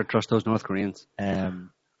 You never trust those North Koreans,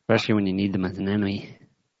 especially when you need them as an enemy.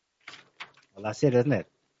 Well, that's it, isn't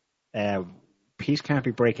it? Peace can't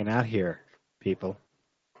be breaking out here, people.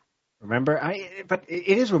 Remember, but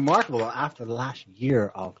it is remarkable after the last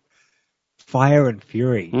year of fire and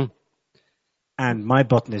fury, and my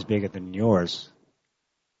button is bigger than yours.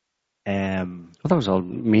 Well, that was all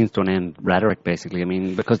means to an end rhetoric, basically. I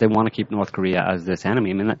mean, because they want to keep North Korea as this enemy.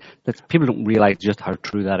 I mean, that people don't realize just how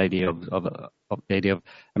true that idea of the idea of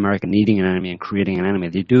America needing an enemy and creating an enemy.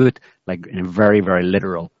 They do it like in a very, very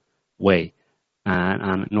literal way.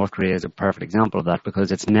 And North Korea is a perfect example of that, because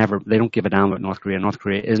they don't give a damn about North Korea. North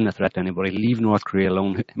Korea isn't a threat to anybody. Leave North Korea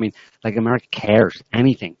alone. I mean, like, America cares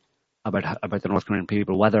anything about the North Korean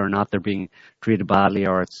people, whether or not they're being treated badly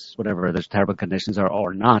or it's whatever, there's terrible conditions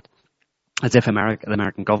or not. As if the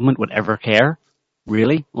American government would ever care,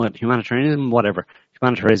 really. What, humanitarianism, whatever.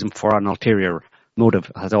 Humanitarianism for an ulterior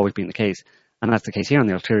motive has always been the case. And that's the case here. And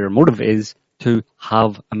the ulterior motive is to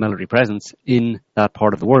have a military presence in that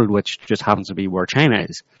part of the world, which just happens to be where China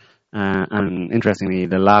is. And interestingly,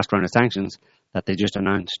 the last round of sanctions that they just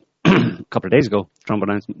announced a couple of days ago, Trump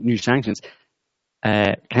announced new sanctions,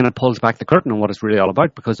 kind of pulls back the curtain on what it's really all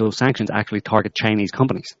about, because those sanctions actually target Chinese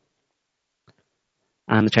companies.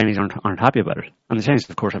 And the Chinese aren't happy about it. And the Chinese,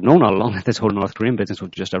 of course, have known all along that this whole North Korean business was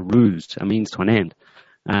just a ruse, a means to an end.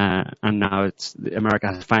 And now America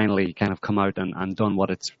has finally kind of come out and done what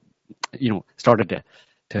it's, started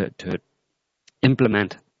to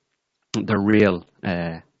implement the real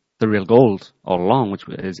goals all along, which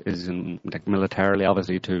is like militarily,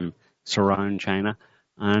 obviously, to surround China,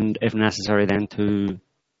 and if necessary, then to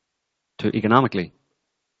economically.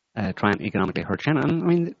 Try and economically hurt China. And I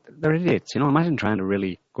mean, they're idiots, Imagine trying to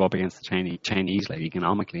really go up against the Chinese, like,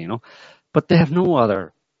 economically, But they have no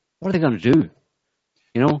other. What are they going to do?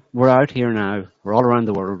 We're out here now. We're all around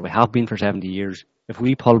the world. We have been for 70 years. If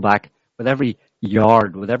we pull back with every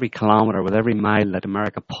yard, with every kilometer, with every mile that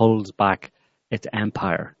America pulls back its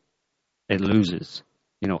empire, it loses,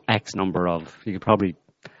 X number of. You could probably,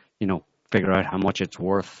 figure out how much it's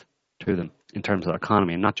worth to them in terms of the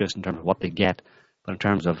economy, and not just in terms of what they get, but in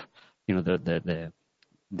terms of, the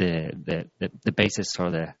the basis or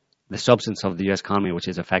the substance of the U.S. economy, which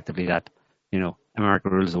is effectively that, America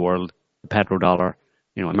rules the world, the petrodollar,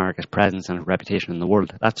 America's presence and reputation in the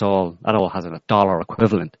world. That all has a dollar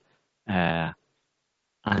equivalent, and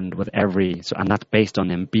that's based on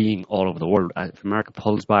them being all over the world. If America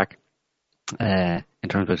pulls back in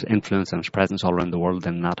terms of its influence and its presence all around the world,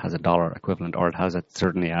 then that has a dollar equivalent, or it has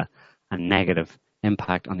certainly a negative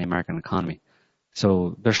impact on the American economy.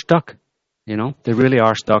 So they're stuck. They really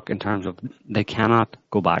are stuck in terms of they cannot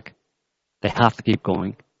go back. They have to keep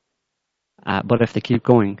going. But if they keep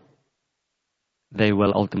going, they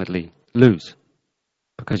will ultimately lose,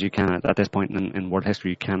 because you cannot, at this point in world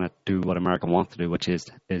history, you cannot do what America wants to do, which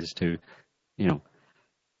is to,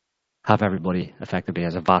 have everybody effectively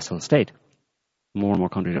as a vassal state. More and more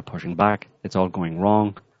countries are pushing back. It's all going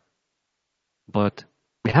wrong. But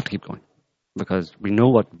we have to keep going, because we know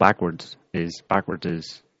what backwards is. Backwards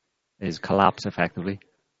is collapse, effectively.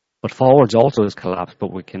 But forwards also is collapse,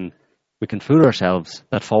 but we can fool ourselves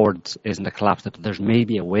that forwards isn't a collapse, that there's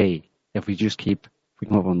maybe a way if we just if we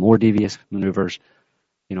come up with more devious maneuvers,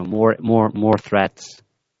 more threats,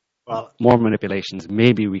 more manipulations,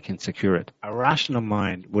 maybe we can secure it. A rational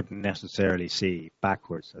mind wouldn't necessarily see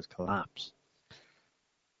backwards as collapse.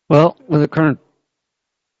 Well, with the current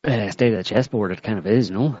state of the chessboard, it kind of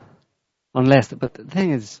is, but the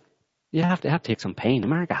thing is, you have to take some pain.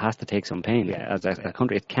 America has to take some pain as a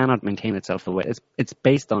country. It cannot maintain itself the way it's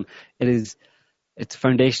based on. Its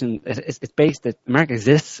foundation. It's based that America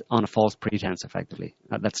exists on a false pretense, effectively.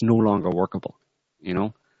 That's no longer workable. There's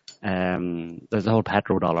the whole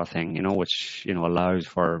petrodollar thing, which allows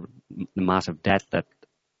for the massive debt that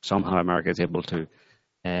somehow America is able to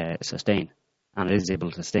sustain, and it is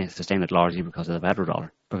able to sustain it largely because of the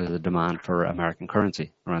petrodollar, because of the demand for American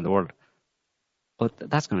currency around the world. But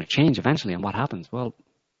that's going to change eventually, and what happens? Well,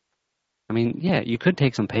 you could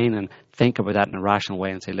take some pain and think about that in a rational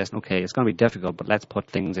way and say, listen, okay, it's going to be difficult, but let's put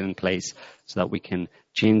things in place so that we can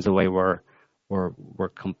change the way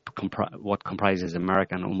what comprises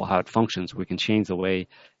America and how it functions. We can change the way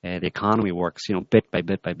the economy works, bit by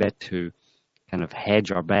bit to kind of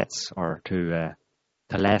hedge our bets, or to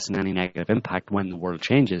lessen any negative impact when the world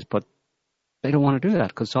changes. But they don't want to do that,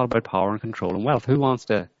 because it's all about power and control and wealth. Who wants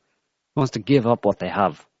to give up what they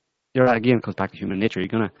have? Again, it comes back to human nature. You're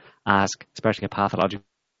going to ask, especially a pathological.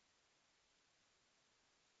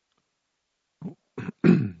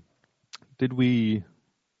 Did we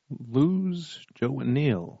lose Joe and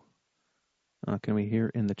Neil? Can we hear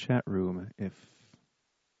in the chat room if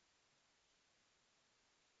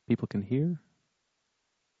people can hear?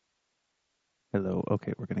 Hello.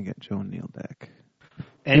 Okay, we're going to get Joe and Neil back.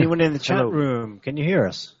 Anyone in the chat room, can you hear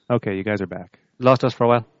us? Okay, you guys are back. Lost us for a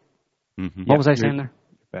while. Mm-hmm. What was I saying there?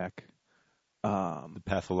 Back. The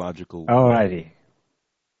pathological. Alrighty.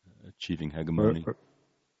 Achieving hegemony.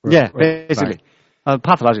 Basically.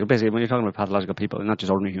 Pathological, basically, when you're talking about pathological people, not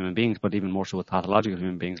just ordinary human beings, but even more so with pathological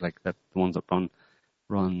human beings, like the ones that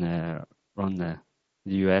run the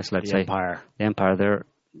US, let's say. The Empire, they're,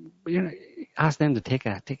 ask them to take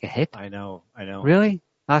a hit. I know. Really?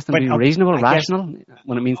 Ask them to be reasonable, rational,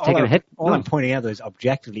 when it means taking a hit? All I'm pointing out is,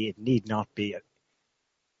 objectively, it need not be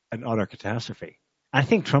an utter catastrophe. I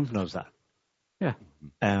think Trump knows that. Yeah.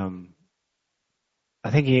 I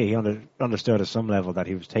think he understood at some level that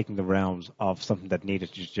he was taking the realms of something that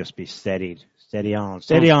needed to just be steady on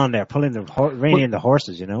there, pulling reining in the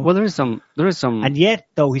horses, Well, there is some, and yet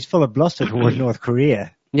though he's full of bluster toward North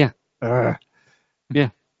Korea. Yeah. Yeah,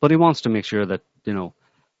 but he wants to make sure that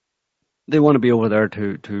they want to be over there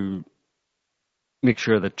to make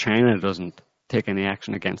sure that China doesn't take any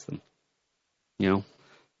action against them.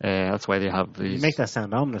 That's why they have these. You make that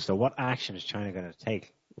sound ominous, though. What action is China going to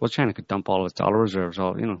take? Well, China could dump all of its dollar reserves,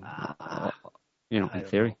 in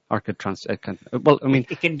theory, or could it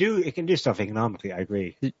can do stuff economically. I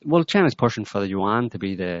agree. Well, China's pushing for the yuan to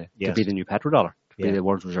be the new petrodollar, to be the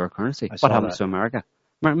world's reserve currency. What happens to America?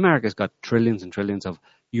 America's got trillions and trillions of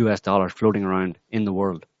US dollars floating around in the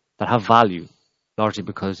world that have value, largely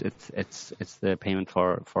because it's the payment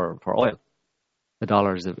for oil. The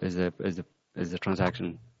dollar is the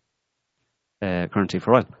transaction currency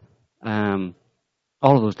for oil.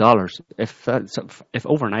 All of those dollars, if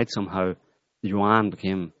overnight somehow the yuan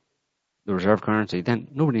became the reserve currency, then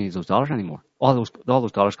nobody needs those dollars anymore. All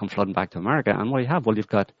those dollars come flooding back to America, and what do you have? Well, you've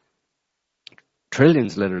got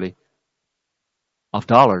trillions, literally, of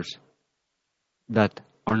dollars that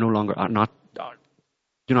are no longer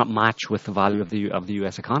do not match with the value of the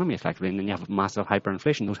U.S. economy, effectively, and then you have massive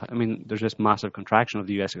hyperinflation. There's just massive contraction of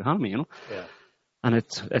the U.S. economy, Yeah. And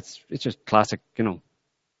it's just classic,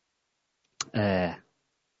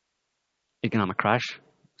 economic crash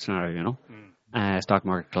scenario, you know. Stock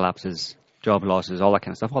market collapses, job losses, all that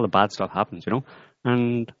kind of stuff. All the bad stuff happens, you know.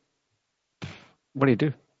 And what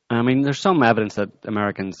do? I mean, there's some evidence that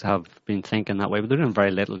Americans have been thinking that way, but they're doing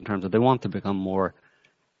very little in terms of they want to become more.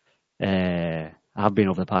 Have been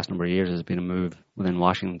over the past number of years. There's been a move within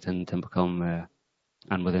Washington to become,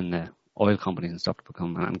 and within the oil companies and stuff to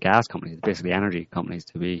become, and gas companies, basically energy companies,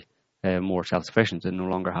 to be more self-sufficient and no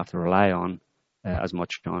longer have to rely on as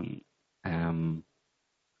much on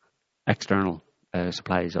external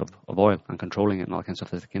supplies of oil and controlling it and all that kind of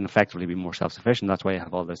stuff. That they can effectively be more self-sufficient. That's why you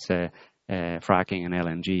have all this fracking and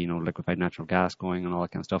LNG, you know, liquefied natural gas going and all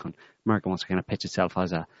that kind of stuff. And America wants to kind of pitch itself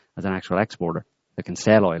as an actual exporter that can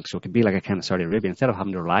sell oil. So it can be like a kind of Saudi Arabia. Instead of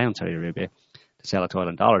having to rely on Saudi Arabia to sell its oil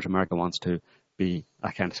in dollars, America wants to be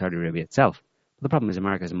a kind of Saudi Arabia itself. But the problem is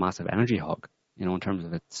America is a massive energy hog, you know, in terms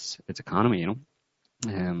of its economy, you know.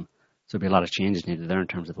 So there'll be a lot of changes needed there in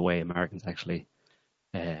terms of the way Americans actually,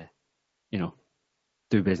 you know,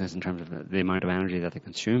 do business in terms of the amount of energy that they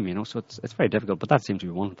consume, you know. So it's very difficult, but that seems to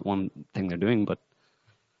be one thing they're doing. But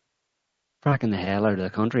fracking the hell out of the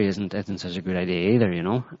country isn't such a good idea either, you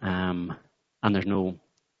know. And there's no,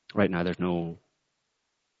 right now there's no,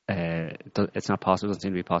 it's not possible, it doesn't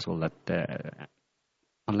seem to be possible that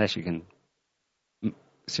unless you can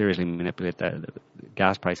seriously manipulate the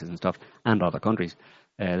gas prices and stuff and other countries,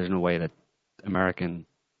 there's no way that American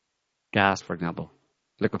gas, for example,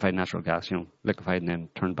 liquefied natural gas, you know, liquefied and then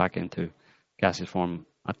turned back into gaseous form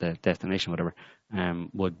at the destination, whatever,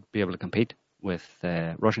 would be able to compete with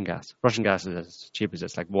Russian gas. Russian gas is as cheap as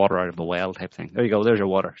it's like water out of a well type thing. There you go, there's your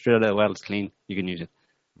water. Straight out of the well, it's clean, you can use it.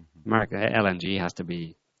 America, LNG has to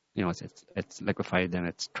be, you know, it's liquefied, then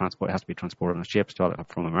it has to be transported on ships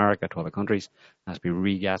from America to other countries. It has to be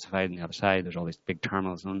regasified on the other side. There's all these big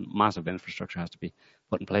terminals and massive infrastructure has to be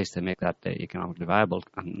put in place to make that economically viable.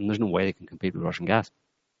 And there's no way they can compete with Russian gas,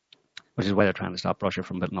 which is why they're trying to stop Russia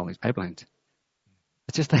from building all these pipelines.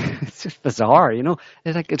 It's just like, it's just bizarre, you know.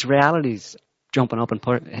 It's like it's reality's jumping up and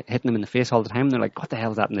hitting them in the face all the time. They're like, "What the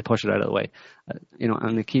hell is that?" And they push it out of the way, you know.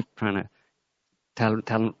 And they keep trying to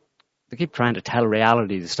tell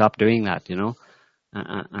reality to stop doing that, you know,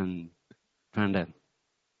 and trying to,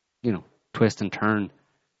 you know, twist and turn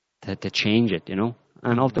to change it, you know.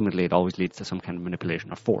 And ultimately, it always leads to some kind of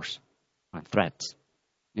manipulation or force or threats,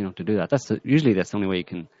 you know, to do that. Usually that's the only way you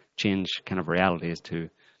can change kind of reality is to.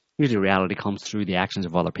 Usually reality comes through the actions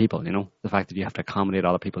of other people, you know, the fact that you have to accommodate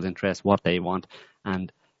other people's interests, what they want.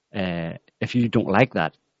 And if you don't like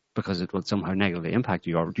that because it will somehow negatively impact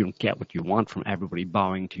you or you don't get what you want from everybody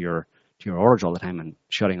bowing to your orders all the time and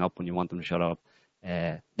shutting up when you want them to shut up,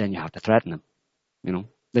 then you have to threaten them, you know.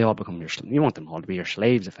 They all become you want them all to be your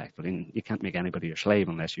slaves effectively. And you can't make anybody your slave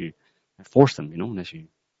unless you force them, you know, unless you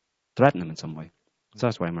threaten them in some way. So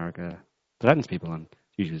that's why America threatens people and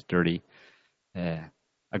uses dirty,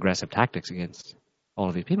 aggressive tactics against all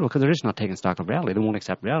of these people because they're just not taking stock of reality. They won't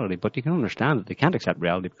accept reality, but you can understand that they can't accept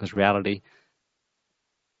reality because reality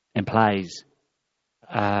implies,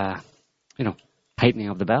 you know, tightening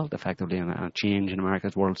of the belt effectively and a change in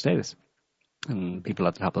America's world status. And people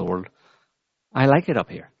at the top of the world, I like it up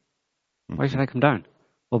here. Why should I come down?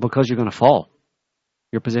 Well, because you're going to fall.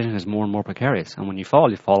 Your position is more and more precarious. And when you fall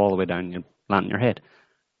all the way down and you land on your head.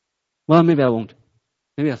 Well, maybe I won't.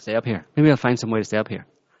 Maybe I'll stay up here. Maybe I'll find some way to stay up here.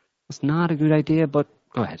 It's not a good idea, but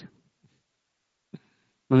go ahead.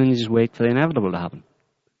 And then you just wait for the inevitable to happen.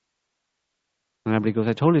 And everybody goes,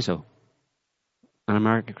 I told you so. And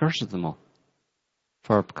America curses them all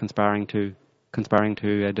for conspiring to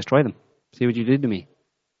destroy them. See what you did to me.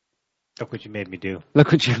 Look what you made me do.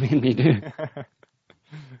 Look what you made me do.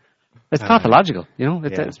 It's pathological, you know.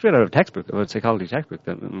 It's straight out of a textbook, of a psychology textbook.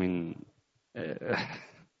 I mean,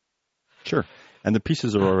 sure. And the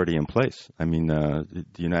pieces are already in place. I mean, the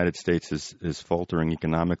United States is faltering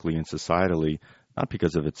economically and societally, not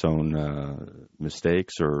because of its own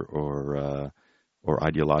mistakes or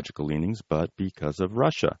ideological leanings, but because of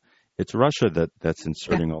Russia. It's Russia that's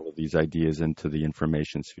inserting all of these ideas into the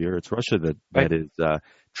information sphere. It's Russia that is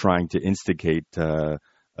trying to instigate a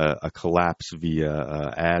collapse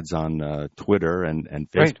via ads on Twitter and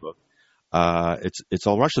Facebook. It's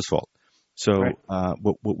all Russia's fault. So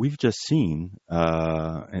what we've just seen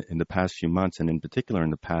in the past few months, and in particular in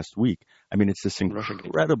the past week, I mean, it's this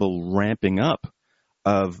incredible ramping up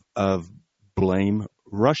of blame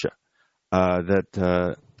Russia.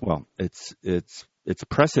 It's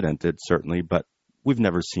precedented certainly, but we've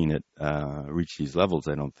never seen it reach these levels.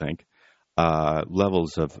 I don't think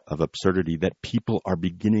levels of absurdity that people are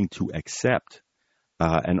beginning to accept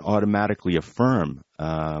and automatically affirm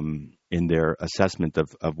in their assessment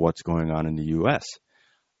of what's going on in the U.S.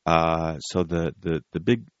 So the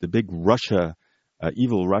big Russia,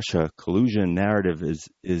 evil Russia collusion narrative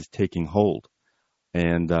is taking hold,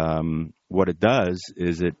 and what it does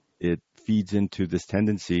is it feeds into this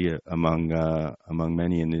tendency among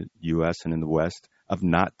many in the U.S. and in the West of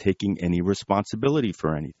not taking any responsibility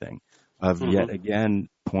for anything, of yet again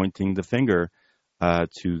pointing the finger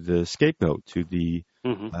to the scapegoat, to the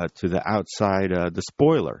outside, the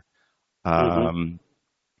spoiler. And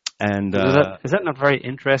is that not very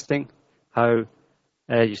interesting? How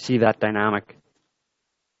you see that dynamic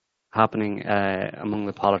happening among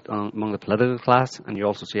the political class, and you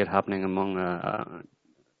also see it happening among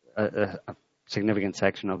a significant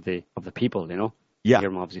section of the people. You know, Yeah. Here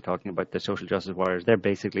I'm obviously talking about the social justice warriors. They're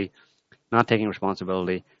basically not taking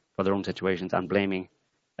responsibility for their own situations and blaming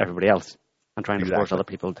everybody else and trying to force other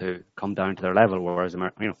people to come down to their level, whereas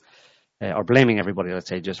or blaming everybody, let's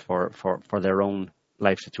say, just for their own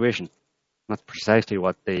life situation. That's precisely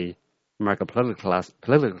what the American political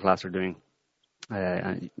class are doing,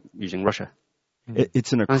 using Russia.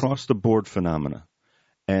 It's an across-the-board phenomena,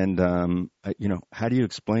 and how do you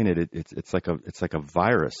explain it? It's like a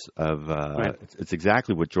virus of. Right. It's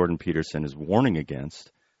exactly what Jordan Peterson is warning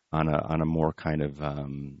against on a more kind of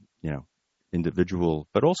individual,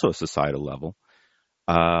 but also a societal level.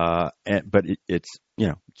 But it's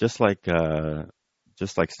just like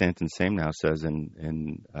Stanton Samenow says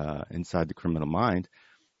in Inside the Criminal Mind,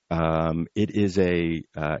 it is a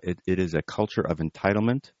culture of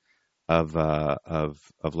entitlement, of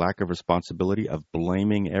lack of responsibility, of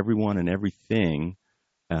blaming everyone and everything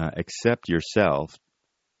except yourself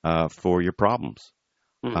for your problems.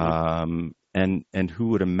 And who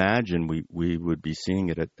would imagine we would be seeing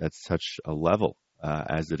it at such a level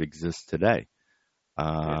as it exists today?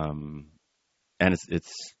 And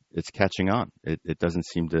it's catching on. It doesn't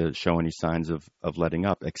seem to show any signs of letting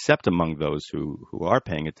up, except among those who are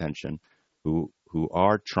paying attention, who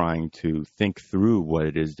are trying to think through what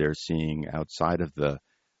it is they're seeing outside of the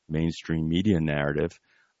mainstream media narrative,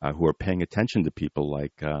 who are paying attention to people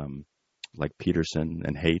like Peterson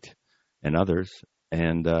and Haidt and others.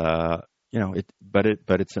 And but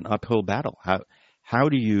it's an uphill battle. How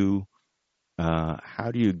do you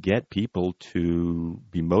get people to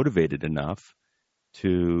be motivated enough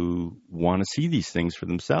to want to see these things for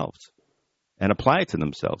themselves and apply it to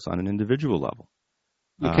themselves on an individual level?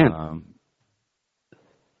 You can't.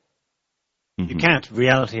 You can't.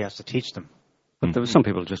 Reality has to teach them. But there some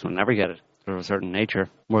people just will never get it. They're of a certain nature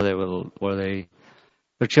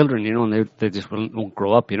they're children, and they just won't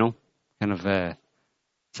grow up, kind of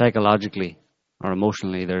psychologically or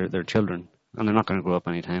emotionally they're children, and they're not going to grow up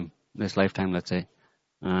anytime this lifetime, let's say.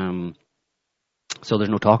 So there's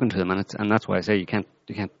no talking to them, and that's why I say you can't.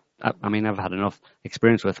 I mean, I've had enough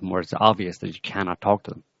experience with them where it's obvious that you cannot talk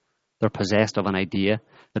to them. They're possessed of an idea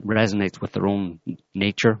that resonates with their own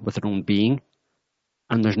nature, with their own being,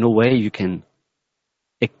 and there's no way you can,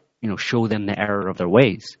 show them the error of their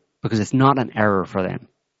ways, because it's not an error for them.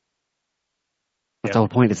 That's the whole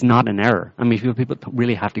point. It's not an error. I mean, people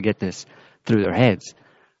really have to get this through their heads.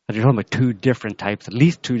 That you're talking about at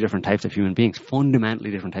least two different types of human beings,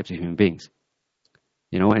 fundamentally different types of human beings.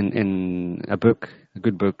 In a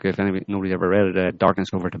good book, if nobody's ever read it,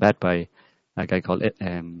 Darkness Over Tibet by a guy called, I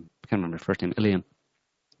can't remember his first name, Ilian.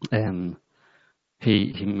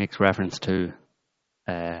 He makes reference to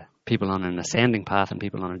people on an ascending path and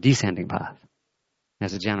people on a descending path.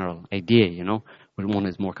 As a general idea, where one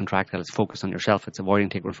is more contractile, it's focused on yourself, it's avoiding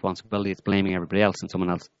taking responsibility, it's blaming everybody else and someone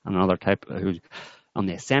else, and another type who's on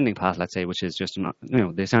the ascending path, let's say, which is just,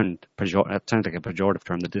 it sounds like a pejorative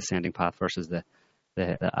term, the descending path versus the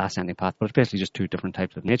ascending path, but it's basically just two different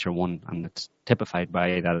types of nature. One, and it's typified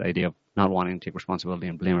by that idea of not wanting to take responsibility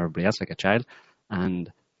and blame everybody else like a child,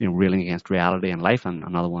 and reeling against reality and life, and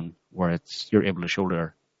another one where you're able to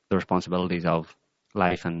shoulder the responsibilities of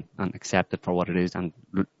life and accept it for what it is and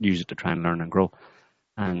use it to try and learn and grow.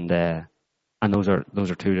 And those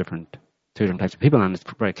are two different types of people, and it's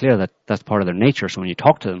very clear that that's part of their nature. So when you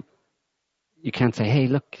talk to them, you can't say, "Hey,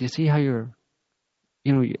 look, you see how you're,"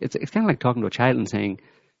 it's kind of like talking to a child and saying,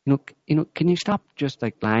 can you stop just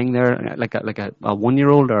like lying there like a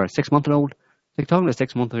 1-year-old or a 6-month-old? It's like talking to a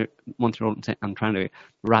 6-month-old and trying to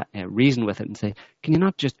reason with it and say, "Can you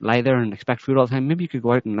not just lie there and expect food all the time? Maybe you could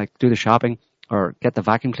go out and like do the shopping or get the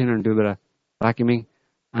vacuum cleaner and do a bit of vacuuming,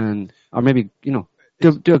 or maybe do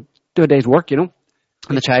a day's work, And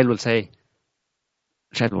the child will say.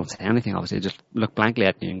 The child won't say anything, obviously. Just look blankly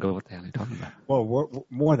at you and go, "What the hell are you talking about?" Well,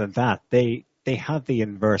 more than that, they have the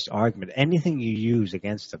inverse argument. Anything you use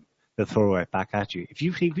against them, they'll throw it back at you. If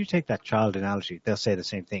you take that child analogy, they'll say the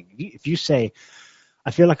same thing. If you say,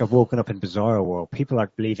 I feel like I've woken up in Bizarro world. People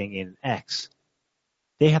are believing in X.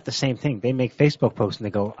 They have the same thing. They make Facebook posts and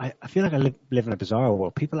they go, I feel like I live in a Bizarro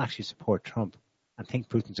world. People actually support Trump and think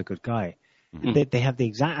Putin's a good guy. Mm-hmm. They have the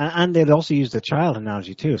exact, and they'd also use the child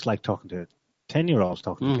analogy too. It's like talking to 10-year-olds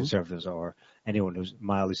talking to conservatives or anyone who's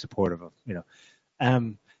mildly supportive of,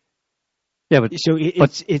 Yeah, but so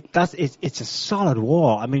it's a solid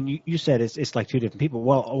wall. I mean, you said it's like two different people.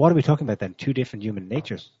 Well, what are we talking about then? Two different human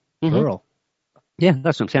natures, plural. Yeah,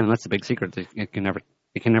 that's what I'm saying. That's the big secret. You can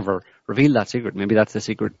never reveal that secret. Maybe that's the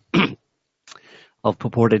secret of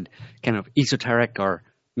purported kind of esoteric or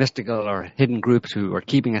mystical or hidden groups who are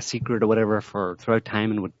keeping a secret or whatever for throughout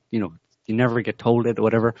time and would, you never get told it or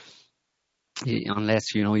whatever,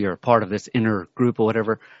 unless you're part of this inner group or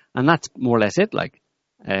whatever. And that's more or less it.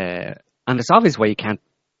 And it's obvious why you can't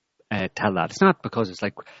tell that. It's not because it's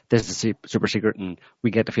like this is a super secret and we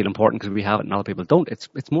get to feel important because we have it and other people don't.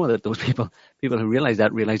 It's more that those people who realize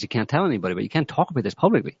you can't tell anybody, but you can't talk about this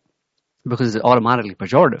publicly because it's automatically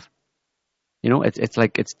pejorative. It's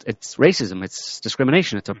like it's racism, it's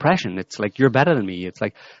discrimination, it's oppression. It's like you're better than me. It's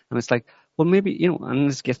like well maybe and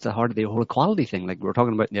this gets to the heart of the whole equality thing. Like we were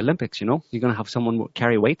talking about in the Olympics. You're going to have someone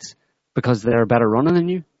carry weights because they're a better runner than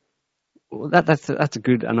you. Well, that's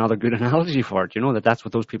another good analogy for it. That's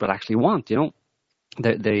what those people actually want.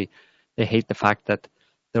 They hate the fact that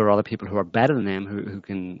there are other people who are better than them who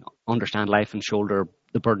can understand life and shoulder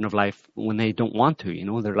the burden of life when they don't want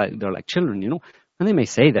to. They're like children. And they may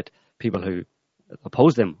say that people who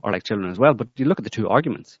oppose them are like children as well. But you look at the two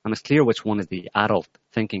arguments, and it's clear which one is the adult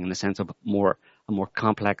thinking in the sense of a more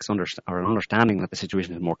complex understanding that the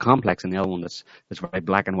situation is more complex, and the other one that's very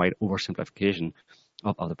black and white oversimplification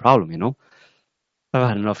of the problem. I've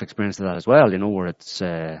had enough experience of that as well. Where it's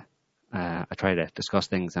I try to discuss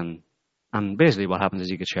things and basically what happens is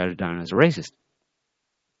you get shouted down as a racist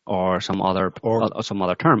or some other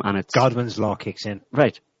term, and it's Godwin's law kicks in,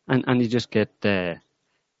 right? And you just get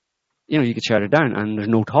you get shouted down, and there's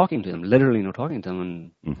no talking to them, literally no talking to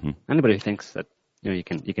them. And anybody who thinks that you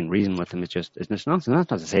can reason with them, it's just nonsense. That's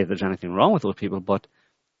not to say that there's anything wrong with those people, but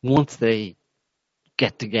once they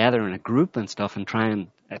get together in a group and stuff and try and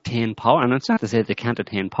attain power, and it's not to say that they can't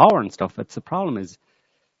attain power and stuff. It's the problem is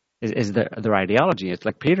their ideology. It's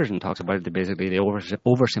like Peterson talks about basically the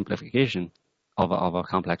oversimplification of a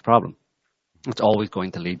complex problem. It's always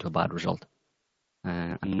going to lead to a bad result.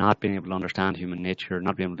 And not being able to understand human nature,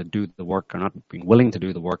 not being able to do the work, or not being willing to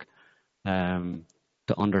do the work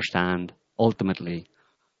to understand ultimately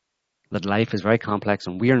that life is very complex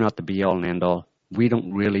and we are not the be-all and end-all. We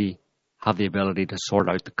don't really have the ability to sort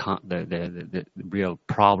out the real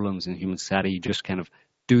problems in human society. You just kind of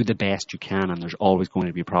do the best you can, and there's always going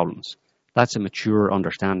to be problems. That's a mature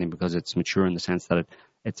understanding because it's mature in the sense that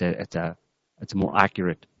it's a more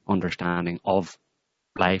accurate understanding of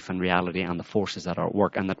life and reality and the forces that are at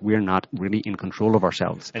work, and that we're not really in control of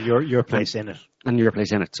ourselves. And your place in it. And your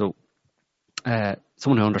place in it. So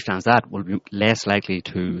someone who understands that will be less likely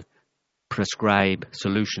to prescribe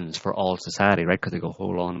solutions for all society, right? Because they go,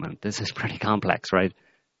 hold on a minute, this is pretty complex, right?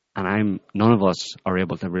 And none of us are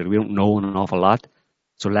able to we don't know an awful lot,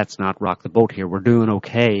 so let's not rock the boat here. We're doing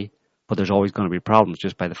okay, but there's always going to be problems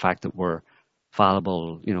just by the fact that we're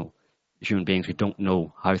fallible, human beings who don't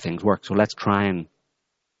know how things work. So let's try and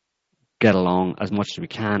get along as much as we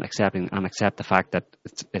can, accept the fact that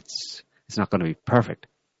it's not going to be perfect.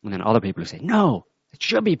 And then other people who say, no, it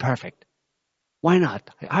should be perfect. Why not?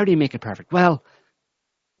 How do you make it perfect? Well,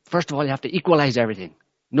 first of all, you have to equalize everything.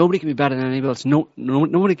 Nobody can be better than anybody else.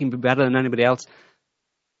 Nobody can be better than anybody else.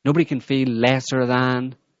 Nobody can feel lesser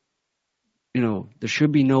than. There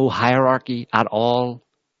should be no hierarchy at all.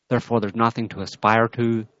 Therefore, there's nothing to aspire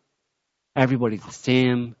to. Everybody's the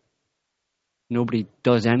same. Nobody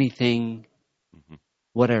does anything.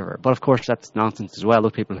 Whatever. But of course, that's nonsense as well.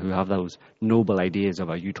 Those people who have those noble ideas of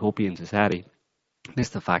a utopian society miss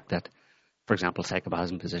the fact that, for example,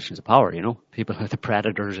 psychopathism positions of power, people who are the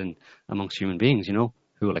predators amongst human beings, who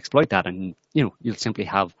will exploit that. And, you'll simply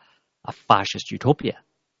have a fascist utopia.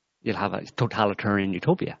 You'll have a totalitarian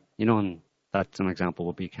utopia, and that's an example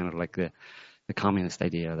would be kind of like the communist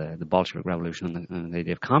idea, the Bolshevik revolution and the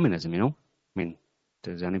idea of communism, I mean,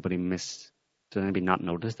 does anybody not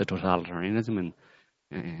notice the totalitarianism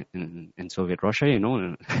in Soviet Russia,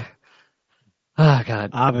 Oh,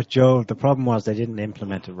 God. But Joe, the problem was they didn't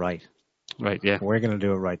implement it right. Right, yeah. We're going to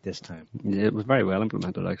do it right this time. Yeah, it was very well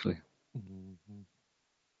implemented, actually.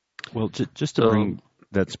 Well, just to bring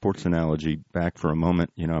that sports analogy back for a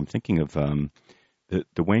moment, I'm thinking of the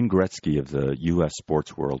Wayne Gretzky of the U.S.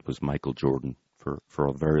 sports world was Michael Jordan for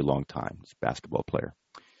a very long time. He's a basketball player.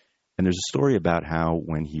 And there's a story about how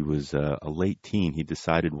when he was a late teen, he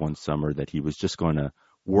decided one summer that he was just going to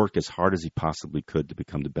work as hard as he possibly could to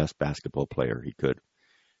become the best basketball player he could.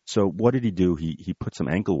 So what did he do? He put some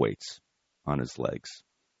ankle weights on his legs.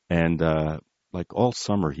 And like all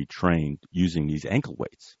summer, he trained using these ankle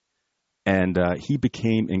weights. And he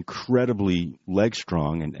became incredibly leg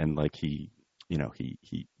strong, and like he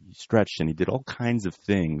stretched and he did all kinds of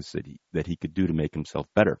things that he could do to make himself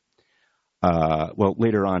better. Well,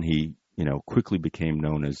 later on, he quickly became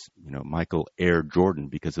known as Michael Air Jordan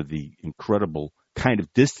because of the incredible kind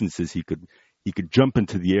of distances he could jump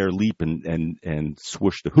into the air, leap, and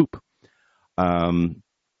swoosh the hoop.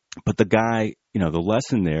 But the guy, the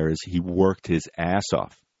lesson there is he worked his ass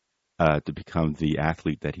off to become the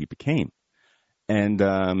athlete that he became. And,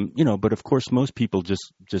 but of course, most people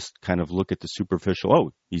just kind of look at the superficial,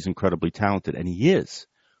 oh, he's incredibly talented, and he is.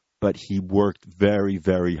 But he worked very,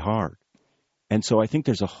 very hard. And so I think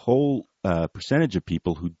there's a whole percentage of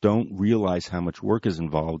people who don't realize how much work is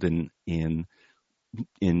involved in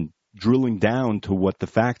drilling down to what the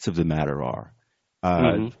facts of the matter are,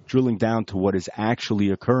 drilling down to what is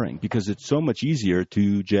actually occurring, because it's so much easier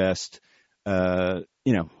to just,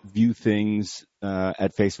 view things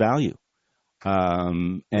at face value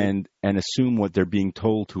and assume what they're being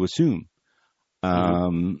told to assume.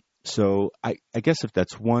 So I guess if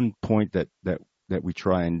that's one point that we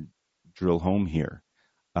try and drill home here,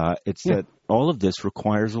 it's that all of this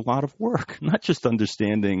requires a lot of work, not just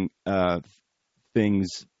understanding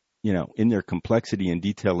things, in their complexity and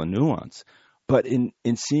detail and nuance, but in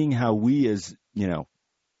seeing how we as,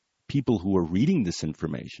 people who are reading this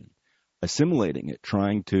information, assimilating it,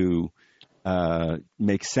 trying to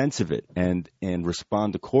make sense of it and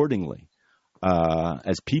respond accordingly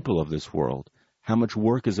as people of this world, how much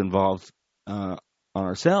work is involved on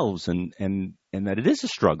ourselves and that it is a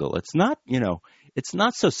struggle. It's not, it's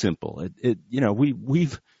not so simple.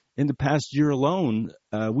 We've in the past year alone,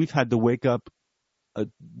 we've had to wake up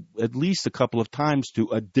at least a couple of times to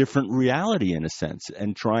a different reality in a sense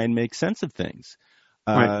and try and make sense of things.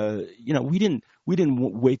 Right. We didn't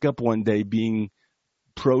wake up one day being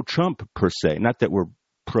pro-Trump per se. Not that we're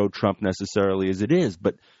pro-Trump necessarily as it is,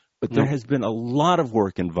 but there has been a lot of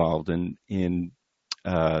work involved in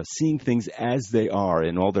seeing things as they are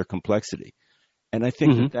in all their complexity. And I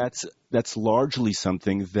think that's largely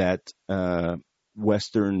something that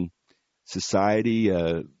Western society,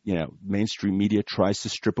 mainstream media tries to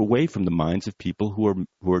strip away from the minds of people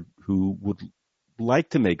who would like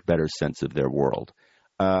to make better sense of their world,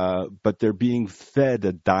 but they're being fed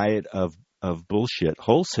a diet of bullshit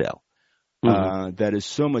wholesale that is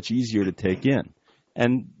so much easier to take in.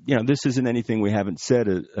 And this isn't anything we haven't said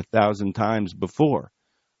a 1,000 times before,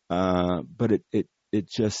 but it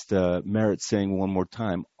just merits saying one more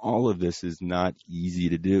time. All of this is not easy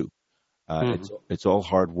to do. It's all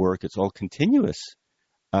hard work. It's all continuous.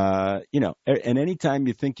 And anytime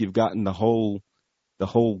you think you've gotten the whole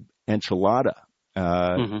enchilada,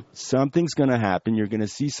 something's going to happen. You're going to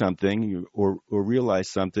see something or realize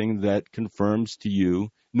something that confirms to you,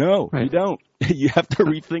 no, you don't. You have to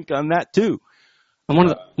rethink on that too. And one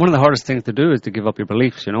of the hardest things to do is to give up your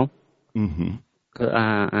beliefs. And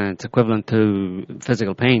it's equivalent to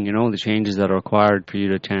physical pain. The changes that are required for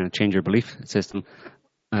you to change your belief system.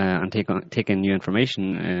 And take in new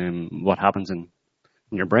information. What happens in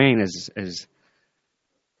your brain is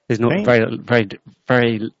no very very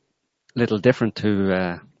very little different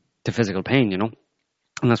to physical pain, and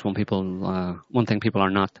that's one thing people are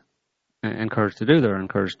not encouraged to do. They're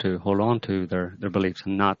encouraged to hold on to their beliefs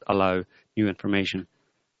and not allow new information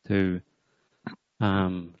to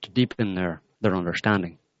deepen their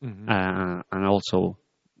understanding. And also,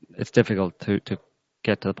 it's difficult to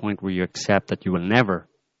get to the point where you accept that you will never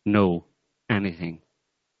know anything,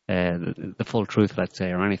 the full truth, let's say,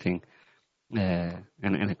 or anything in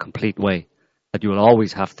a complete way, that you will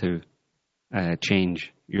always have to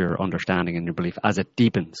change your understanding and your belief as it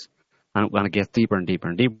deepens. And when it gets deeper and deeper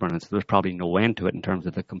and deeper, and there's probably no end to it in terms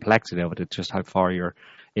of the complexity of it, it's just how far you're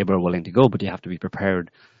able or willing to go, but you have to be prepared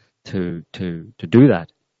to do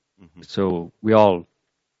that. So we all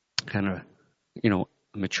kind of,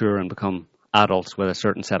 mature and become adults with a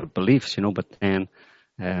certain set of beliefs, but then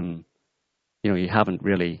you haven't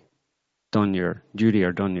really done your duty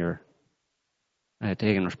or done your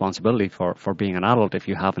taken responsibility for being an adult if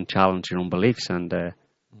you haven't challenged your own beliefs and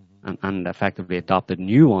effectively adopted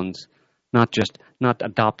new ones, not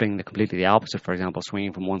adopting completely the opposite, for example,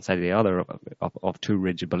 swinging from one side to the other of too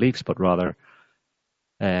rigid beliefs, but rather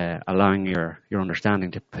allowing your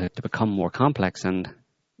understanding to become more complex. And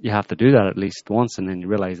you have to do that at least once, and then you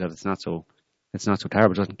realize that it's not so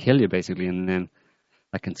terrible. It doesn't kill you, basically, and then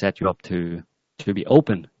that can set you up to be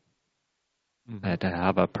open, to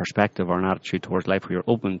have a perspective or an attitude towards life where you're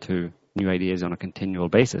open to new ideas on a continual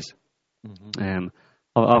basis.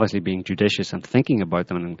 Obviously being judicious and thinking about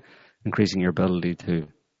them and increasing your ability to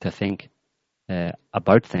think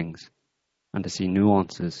about things and to see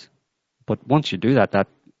nuances. But once you do that,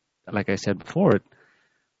 like I said before,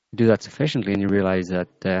 you do that sufficiently and you realize that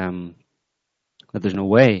there's no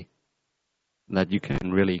way that you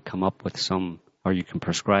can really come up with or you can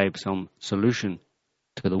prescribe some solution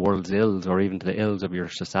to the world's ills or even to the ills of your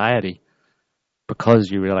society, because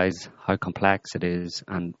you realize how complex it is,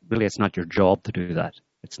 and really it's not your job to do that.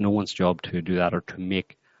 It's no one's job to do that or to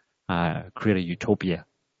create a utopia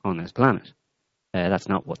on this planet. That's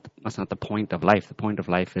not the point of life. The point of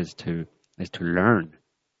life is to learn.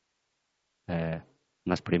 And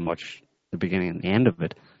that's pretty much the beginning and the end of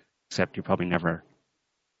it, except you probably never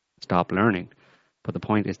stop learning. But the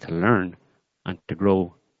point is to learn and to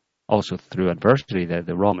grow also through adversity.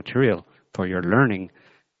 The raw material for your learning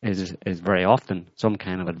is very often some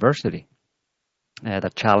kind of adversity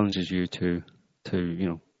that challenges you to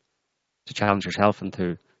challenge yourself and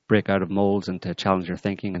to break out of molds and to challenge your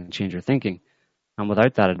thinking and change your thinking. And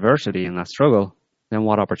without that adversity and that struggle, then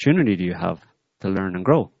what opportunity do you have to learn and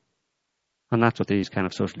grow? And that's what these kind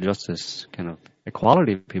of social justice, kind of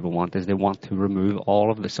equality people want, is they want to remove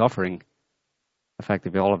all of the suffering,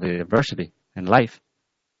 effectively all of the adversity in life,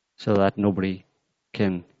 so that nobody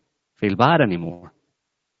can feel bad anymore.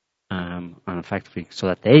 And effectively, so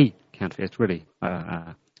that they can't feel, it's really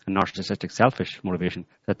a narcissistic, selfish motivation,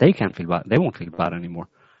 that they can't feel bad, they won't feel bad anymore.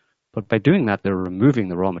 But by doing that, they're removing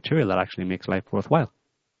the raw material that actually makes life worthwhile.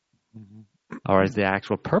 Or is the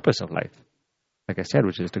actual purpose of life, like I said,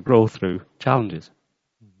 which is to grow through challenges.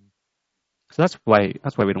 So that's why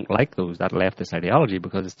we don't like that leftist ideology,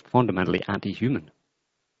 because it's fundamentally anti-human.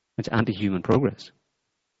 It's anti-human progress.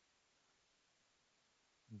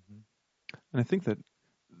 And I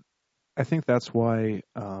think that's why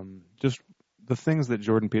just the things that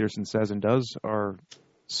Jordan Peterson says and does are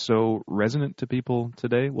so resonant to people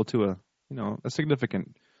today. Well, to a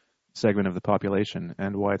significant segment of the population,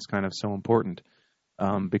 and why it's kind of so important.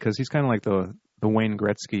 Because he's kind of like the Wayne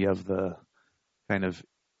Gretzky of the kind of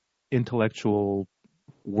intellectual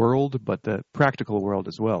world, but the practical world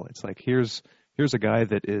as well. It's like here's a guy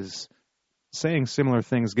that is saying similar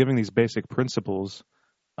things, giving these basic principles,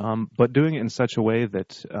 but doing it in such a way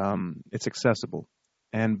that it's accessible.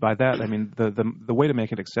 And by that, I mean the way to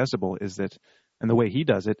make it accessible is that, and the way he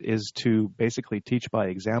does it is to basically teach by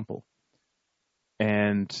example.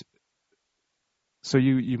 And so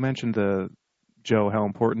you mentioned, Joe, how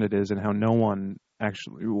important it is and how no one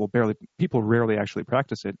actually, people rarely actually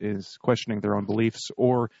practice it, is questioning their own beliefs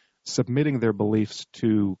or submitting their beliefs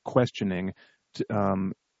to questioning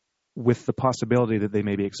with the possibility that they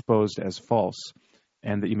may be exposed as false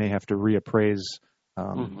and that you may have to reappraise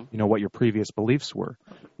what your previous beliefs were.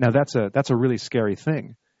 Now that's a really scary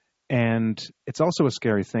thing. And it's also a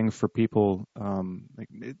scary thing for people.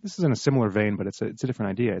 This is in a similar vein, but it's a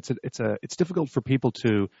different idea. It's difficult for people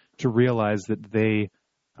to realize that they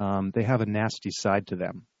have a nasty side to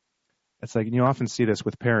them. It's like, you often see this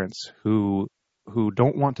with parents who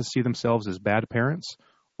don't want to see themselves as bad parents,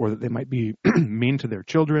 or that they might be mean to their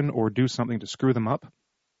children or do something to screw them up,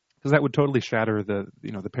 because that would totally shatter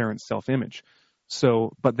the parent's self-image.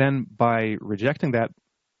 So, but then by rejecting that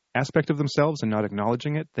aspect of themselves and not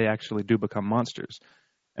acknowledging it, they actually do become monsters.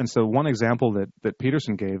 And so one example that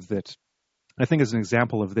Peterson gave that I think is an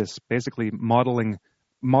example of this, basically modeling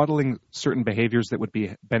certain behaviors that would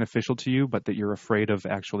be beneficial to you, but that you're afraid of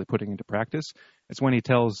actually putting into practice. It's when he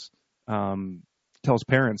tells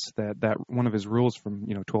parents that one of his rules from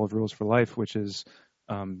 12 Rules for Life, which is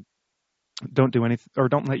don't do anything, or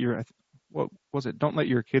don't let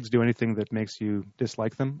your kids do anything that makes you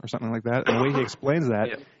dislike them, or something like that. And the way he explains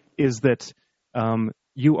that is that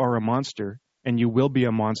you are a monster, and you will be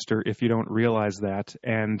a monster if you don't realize that,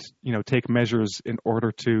 and take measures in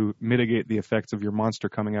order to mitigate the effects of your monster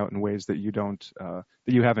coming out in ways that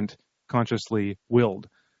you haven't consciously willed,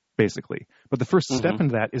 basically. But the first step in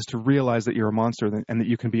that is to realize that you're a monster and that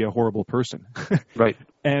you can be a horrible person. Right.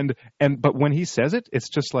 But when he says it, it's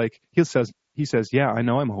just like he says, yeah, I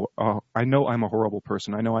know I'm a horrible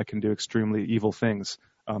person. I know I can do extremely evil things,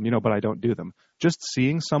 but I don't do them. Just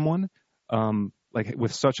seeing someone like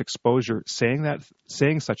with such exposure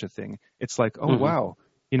saying such a thing, it's like, oh wow,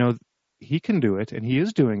 he can do it, and he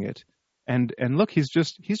is doing it, and look, he's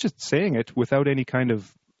just saying it without any kind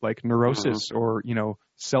of like neurosis or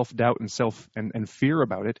self-doubt and fear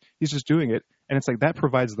about it. He's just doing it, And it's like that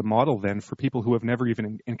provides the model then for people who have never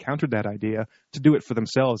even encountered that idea to do it for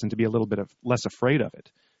themselves and to be a little bit less afraid of it.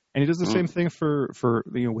 And he does the same thing for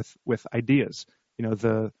with ideas.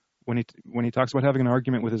 When he talks about having an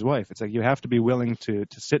argument with his wife, it's like you have to be willing to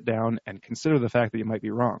sit down and consider the fact that you might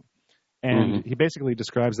be wrong. And he basically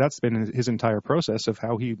describes that's been his entire process of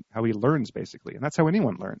how he learns, basically, and that's how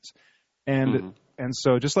anyone learns. And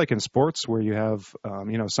so just like in sports, where you have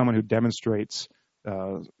someone who demonstrates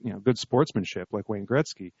good sportsmanship, like Wayne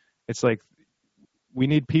Gretzky, it's like we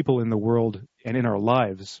need people in the world and in our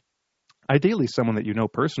lives, ideally someone that you know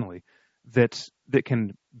personally, that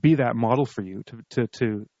can be that model for you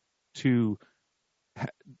to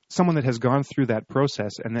someone that has gone through that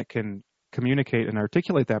process and that can communicate and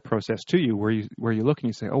articulate that process to you, where you look and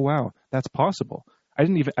you say, oh wow, that's possible. I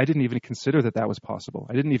didn't even consider that was possible.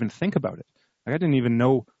 I didn't even think about it. Like, I didn't even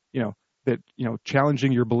know that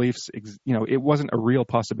challenging your beliefs, it wasn't a real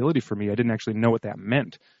possibility for me. I didn't actually know what that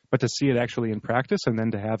meant. But to see it actually in practice and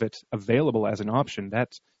then to have it available as an option,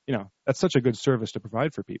 that's such a good service to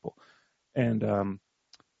provide for people. And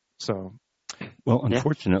well,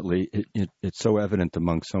 unfortunately, it's so evident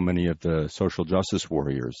among so many of the social justice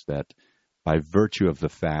warriors that by virtue of the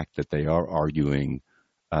fact that they are arguing,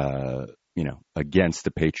 against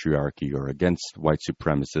the patriarchy or against white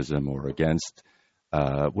supremacism or against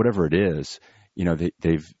whatever it is,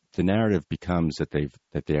 the narrative becomes that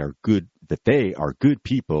they are good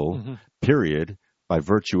people, period, by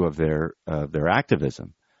virtue of their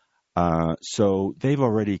activism. So they've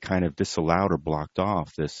already kind of disallowed or blocked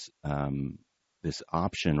off this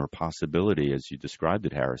option or possibility, as you described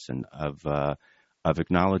it, Harrison, of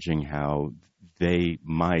acknowledging how they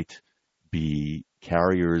might be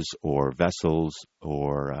carriers or vessels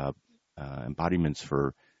or embodiments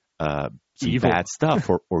for bad stuff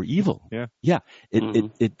or evil. Yeah.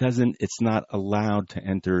 It doesn't. It's not allowed to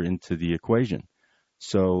enter into the equation.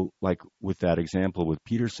 So, like with that example with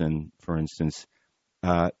Peterson, for instance,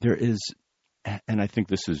 there is, and I think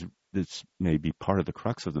this may be part of the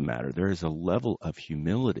crux of the matter. There is a level of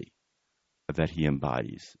humility that he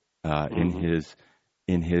embodies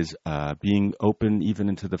in his being open even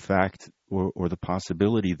into the fact or the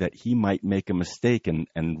possibility that he might make a mistake and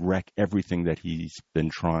wreck everything that he's been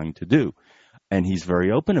trying to do. And he's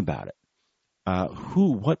very open about it.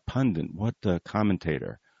 What pundit, what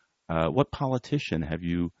commentator, what politician have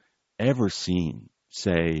you ever seen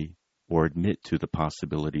say or admit to the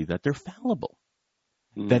possibility that they're fallible,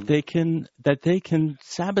 that they can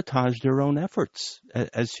sabotage their own efforts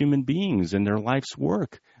as human beings in their life's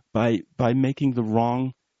work by making the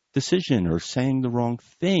wrong decision or saying the wrong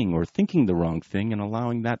thing or thinking the wrong thing and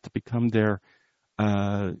allowing that to become their,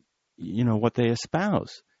 what they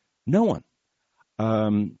espouse? No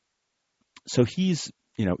one. So he's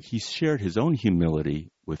shared his own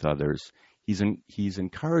humility with others. He's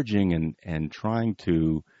encouraging and trying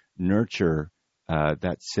to nurture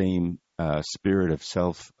that same spirit of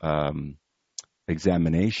self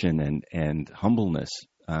examination and humbleness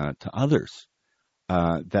to others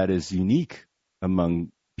that is unique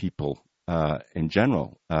among people in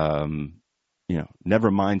general.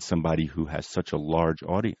 Never mind somebody who has such a large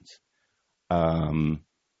audience, and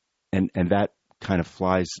that kind of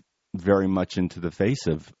flies very much into the face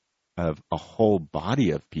of a whole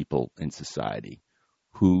body of people in society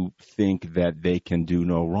who think that they can do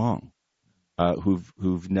no wrong,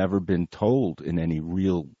 who've never been told in any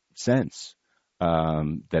real sense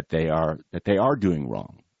that they are doing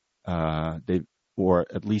wrong. Or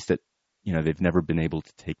at least that they've never been able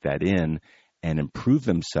to take that in and improve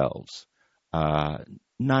themselves,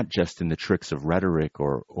 not just in the tricks of rhetoric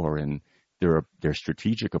or in their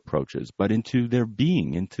strategic approaches, but into their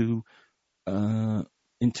being, into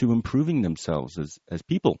improving themselves as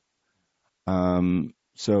people.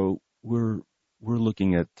 So we're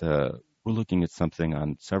looking at something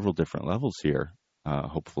on several different levels here,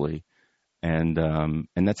 hopefully, and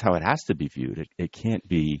that's how it has to be viewed. It can't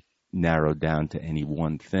be narrowed down to any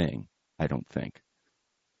one thing, I don't think.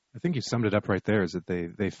 I think you summed it up right there, is that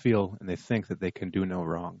they feel and they think that they can do no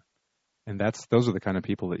wrong. And those are the kind of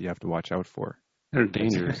people that you have to watch out for. They're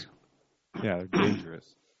dangerous. Yeah, they're dangerous.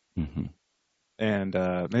 Mm-hmm. And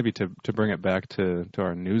maybe to bring it back to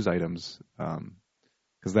our news items,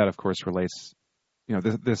 because that, of course, relates.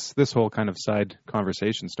 This whole kind of side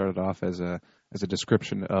conversation started off as a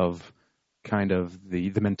description of kind of the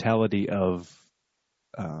mentality of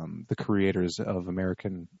the creators of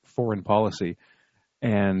American foreign policy,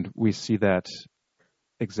 and we see that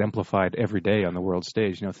exemplified every day on the world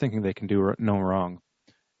stage. Thinking they can do no wrong,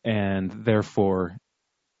 and therefore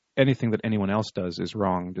anything that anyone else does is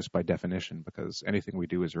wrong just by definition, because anything we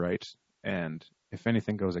do is right. And if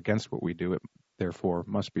anything goes against what we do, it therefore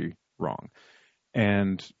must be wrong.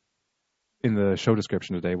 And in the show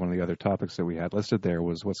description today, one of the other topics that we had listed there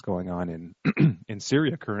was what's going on in in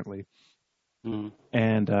Syria currently.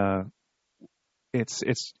 And it's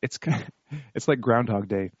like Groundhog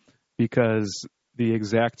Day, because the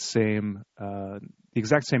exact same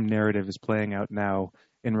narrative is playing out now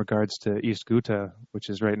in regards to East Ghouta, which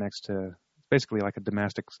is right next to, basically like a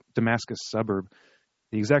Damascus suburb.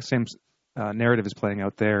 The exact same narrative is playing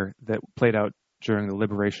out there that played out during the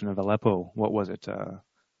liberation of Aleppo. What was it?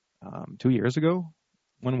 2 years ago?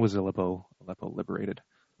 When was Aleppo liberated?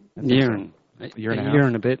 A year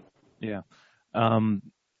and a bit. Yeah.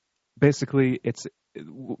 Basically, it's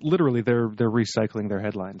literally they're recycling their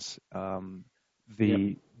headlines.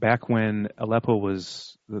 Back when Aleppo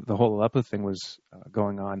was the whole Aleppo thing was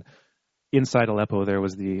going on, inside Aleppo there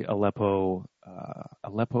was the Aleppo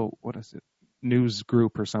what is it, news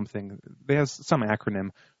group or something. They have some acronym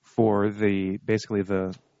for the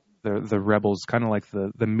rebels, kind of like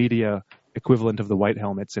the media equivalent of the White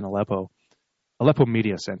Helmets in Aleppo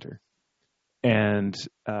Media Center. And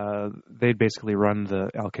they'd basically run the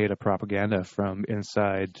Al-Qaeda propaganda from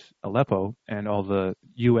inside Aleppo, and all the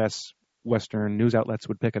U.S. Western news outlets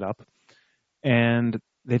would pick it up. And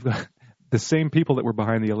they've got the same people that were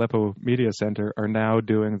behind the Aleppo Media Center are now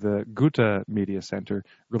doing the Ghouta Media Center,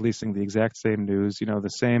 releasing the exact same news, the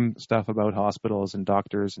same stuff about hospitals and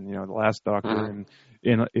doctors and, the last doctor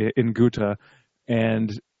in Ghouta.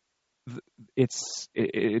 And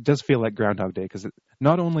it does feel like Groundhog Day, because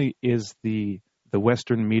not only is the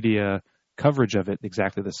Western media coverage of it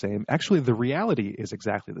exactly the same, actually the reality is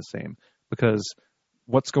exactly the same, because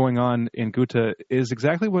what's going on in Ghouta is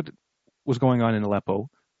exactly what was going on in Aleppo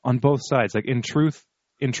on both sides, like in truth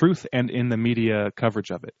and in the media coverage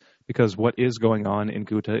of it. Because what is going on in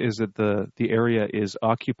Ghouta is that the area is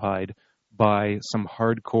occupied by some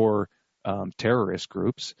hardcore terrorist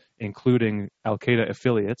groups, including Al-Qaeda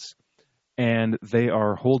affiliates, and they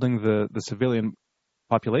are holding the civilian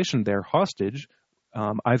population there hostage,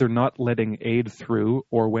 either not letting aid through,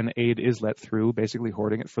 or when aid is let through, basically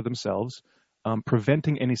hoarding it for themselves,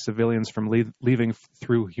 preventing any civilians from leaving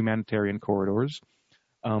through humanitarian corridors,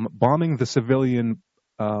 bombing the civilian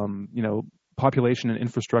population and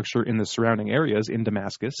infrastructure in the surrounding areas in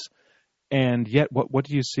Damascus. And yet what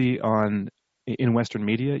do you see in Western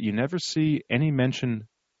media? You never see any mention,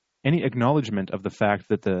 any acknowledgement of the fact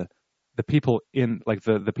that the people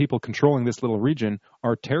the people controlling this little region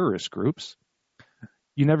are terrorist groups.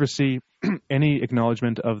 You never see any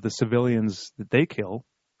acknowledgement of the civilians that they kill.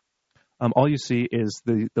 All you see is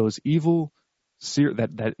those evil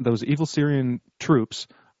Syrian troops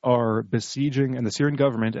are besieging, and the Syrian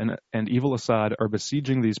government and evil Assad are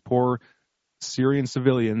besieging these poor Syrian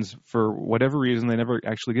civilians for whatever reason. They never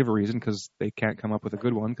actually give a reason, because they can't come up with a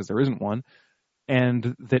good one, because there isn't one.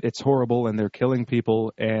 And that it's horrible, and they're killing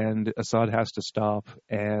people, and Assad has to stop,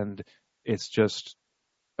 and it's just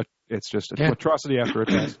atrocity after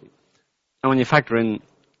atrocity. And when you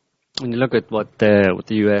look at what the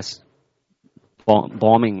U.S.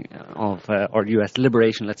 bombing of or U.S.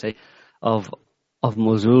 liberation, let's say, of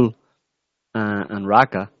Mosul and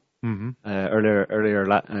Raqqa earlier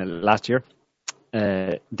last year,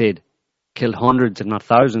 did kill hundreds, if not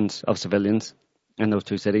thousands, of civilians in those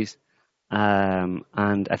two cities.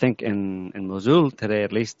 And I think in Mosul today,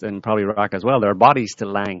 at least, and probably Raqqa as well, there are bodies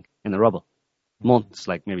still lying in the rubble, months,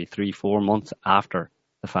 like maybe 3-4 months after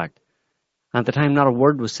the fact. And at the time, not a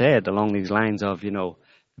word was said along these lines of, by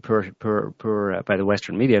the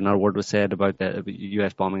Western media. Not a word was said about the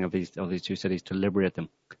U.S. bombing of these two cities to liberate them.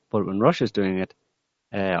 But when Russia's doing it,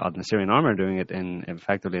 or the Syrian army are doing it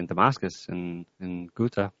effectively in Damascus, in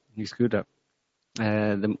Ghouta, East Ghouta,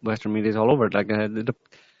 the Western media is all over it. Like the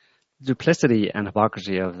duplicity and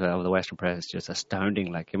hypocrisy of the Western press is just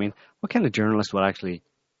astounding. Like, I mean, what kind of journalist would actually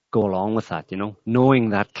go along with that? Knowing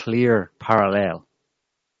that clear parallel,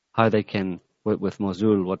 how they can with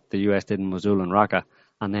Mosul, what the U.S. did in Mosul and Raqqa,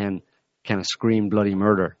 and then kind of scream bloody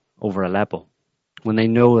murder over Aleppo, when they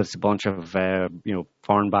know it's a bunch of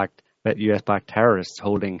foreign-backed, U.S.-backed terrorists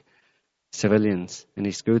holding civilians in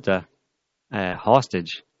East Ghouta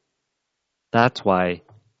hostage. That's why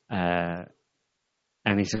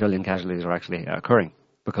any civilian casualties are actually occurring,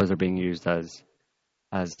 because they're being used as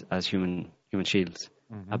human shields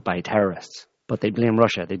by terrorists. But they blame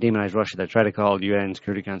Russia. They demonize Russia. They try to call the UN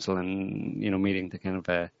Security Council and meeting to kind of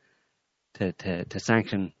to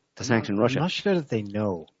sanction Russia. I'm not sure that they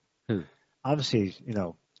know. Obviously,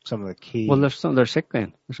 some of the key. Well, they're sick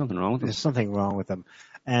then. There's something wrong with them. There's something wrong with them.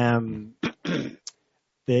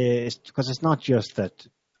 because it's not just that.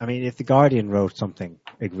 I mean, if the Guardian wrote something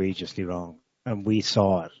egregiously wrong and we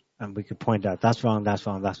saw it and we could point out that's wrong,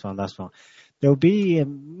 there'll be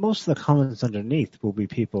most of the comments underneath will be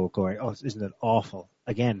people going, "Oh, isn't it awful?"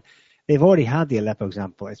 Again, they've already had the Aleppo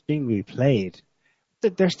example; it's being replayed.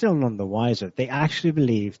 They're still none the wiser. They actually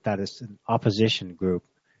believe that it's an opposition group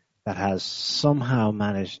that has somehow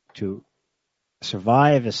managed to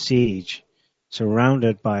survive a siege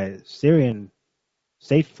surrounded by Syrian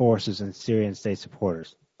state forces and Syrian state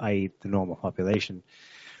supporters, i.e. the normal population,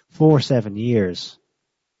 for 7 years,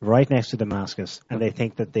 right next to Damascus, and they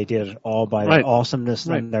think that they did it all by their awesomeness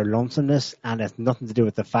and their lonesomeness, and it's nothing to do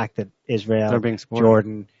with the fact that Israel,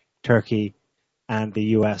 Jordan, Turkey, and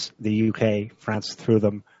the US, the UK, France through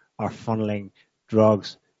them, are funneling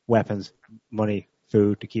drugs, weapons, money,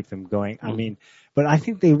 food to keep them going. I mean, but I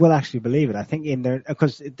think they will actually believe it. I think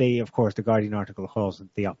because they, of course, the Guardian article calls it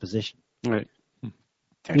the opposition. Right.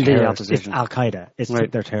 The opposition. It's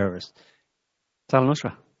Al-Qaeda. They're terrorists. It's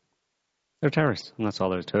Al-Nusra. They're terrorists, and that's all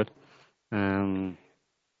there is to it. I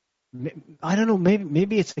don't know.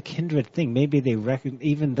 Maybe it's a kindred thing. Maybe they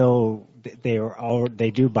even though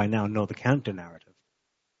they do by now know the counter narrative,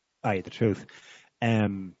 i.e. the truth.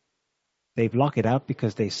 They block it out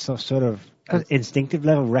because they sort of at instinctive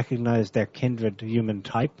level recognize their kindred human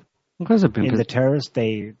type. Because in the terrorists,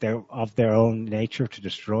 they're of their own nature to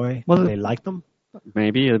destroy. Well, they like them.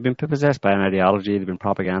 Maybe they've been possessed by an ideology. They've been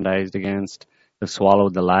propagandized against. They've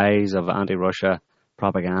swallowed the lies of anti-Russia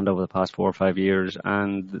propaganda over the past 4 or 5 years,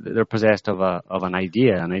 and they're possessed of an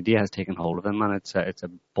idea. An idea has taken hold of them, and it's a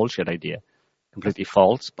bullshit idea, completely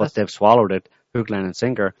false. But they've swallowed it, hook, line, and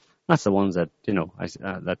sinker. That's the ones that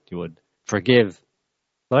that you would forgive.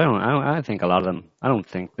 But I think a lot of them. I don't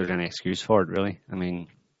think there's any excuse for it, really. I mean,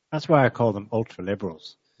 that's why I call them ultra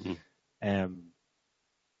liberals.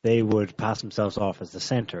 They would pass themselves off as the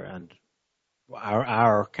center, and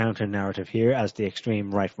our counter narrative here as the extreme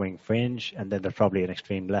right wing fringe, and then there's probably an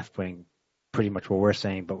extreme left wing, pretty much what we're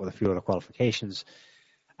saying, but with a few other qualifications.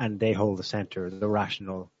 And they hold the center, the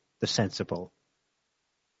rational, the sensible,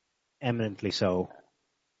 eminently so.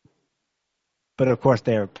 But of course,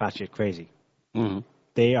 they're batshit crazy. Mm-hmm.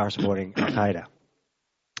 They are supporting Al Qaeda.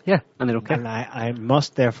 Yeah, and they don't care. And I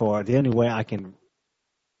must, therefore, the only way I can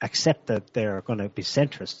accept that they're going to be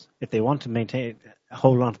centrist, if they want to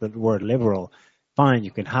hold on to the word liberal, fine, you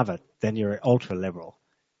can have it. Then you're ultra liberal,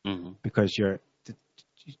 because you're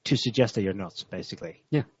to suggest that you're nuts, basically.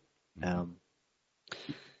 Yeah.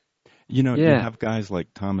 You have guys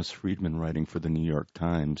like Thomas Friedman writing for the New York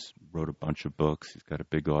Times, wrote a bunch of books. He's got a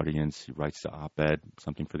big audience. He writes the op-ed,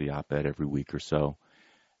 something for the op-ed every week or so.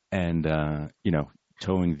 And,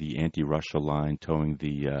 towing the anti-Russia line, towing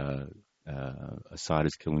the Assad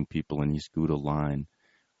is killing people in East Ghouta line.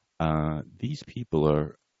 These people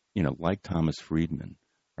are, like Thomas Friedman,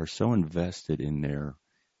 are so invested in their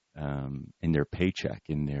paycheck,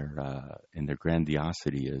 in their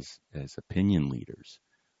grandiosity as opinion leaders.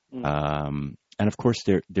 And of course,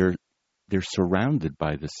 they're surrounded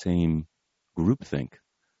by the same groupthink,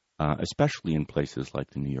 especially in places like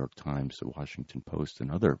the New York Times, the Washington Post,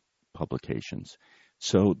 and other publications.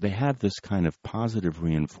 So they have this kind of positive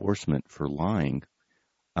reinforcement for lying,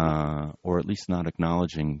 or at least not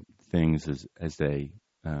acknowledging things as they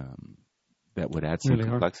that would add some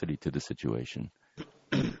complexity to the situation.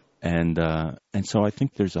 And so I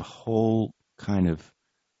think there's a whole kind of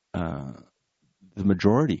the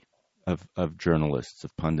majority of journalists,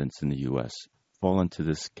 of pundits in the U.S. fall into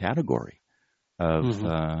this category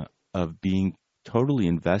of being totally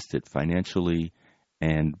invested financially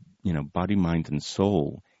and body, mind, and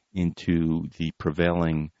soul into the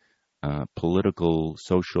prevailing political,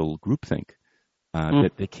 social groupthink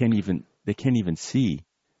that they can't even see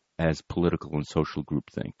as political and social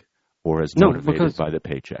groupthink or as motivated by the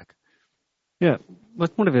paycheck. Yeah,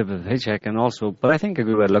 what's motivated by the paycheck, and also, but I think a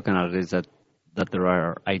good way of looking at it is that there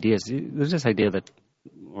are ideas. There's this idea that,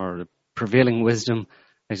 or the prevailing wisdom,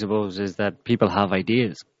 I suppose, is that people have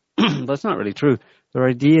ideas. That's not really true. There are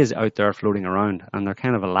ideas out there floating around, and they're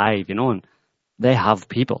kind of alive, and they have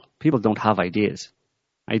people. People don't have ideas.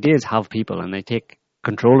 Ideas have people, and they take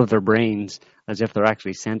control of their brains as if they're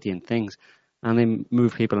actually sentient things, and they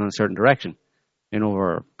move people in a certain direction,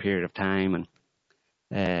 over a period of time, and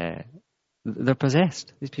they're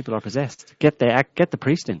possessed. These people are possessed. Get the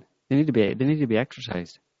priest in. They need to be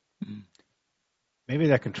exercised. Maybe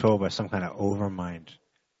they're controlled by some kind of overmind.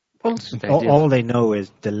 Well, all they know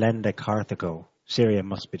is Delenda Carthago, Syria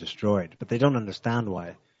must be destroyed, but they don't understand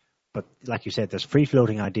why. But like you said, there's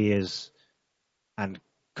free-floating ideas, and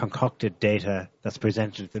concocted data that's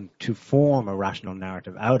presented to them to form a rational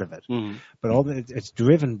narrative out of it. But it's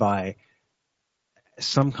driven by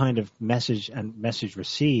some kind of message and message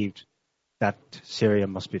received that Syria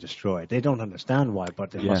must be destroyed. They don't understand why,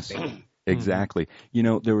 but it must be. Exactly. You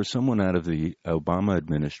know, there was someone out of the Obama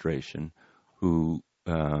administration who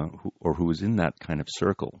was in that kind of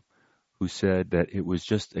circle who said that it was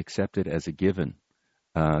just accepted as a given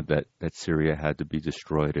that Syria had to be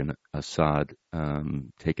destroyed and Assad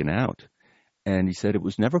taken out. And he said it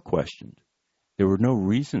was never questioned. There were no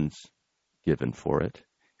reasons given for it.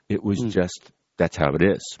 It was just, that's how it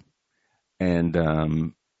is. And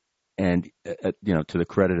you know, to the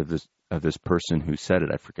credit of this person who said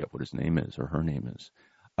it, I forget what his name is or her name is,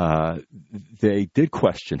 they did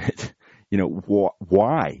question it. You know,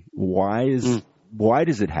 why? Why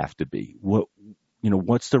does it have to be?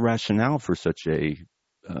 What's the rationale for such a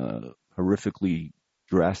horrifically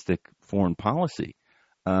drastic foreign policy?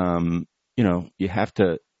 You know, you have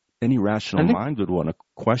to. Any rational mind would want to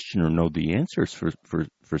question or know the answers for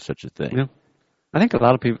such a thing. Yeah. I think there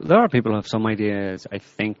are people who have some ideas, I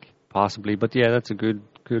think, possibly, but yeah, that's a good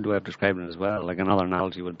way of describing it as well. Like another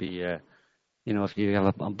analogy would be, you know, if you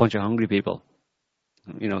have a bunch of hungry people,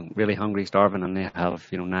 you know, really hungry, starving, and they have,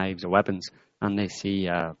 you know, knives or weapons, and they see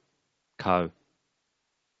a cow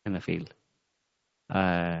in the field,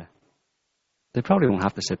 they probably won't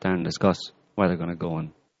have to sit down and discuss why they're going to go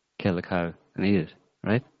and kill the cow and eat it,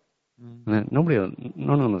 right? And then no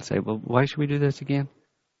one will say, well, why should we do this again?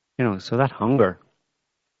 You know, so that hunger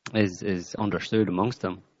is understood amongst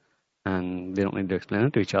them, and they don't need to explain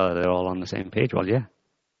it to each other. They're all on the same page. Well, yeah,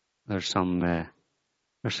 there's some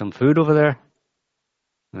food over there.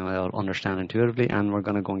 You know, they'll understand intuitively, and we're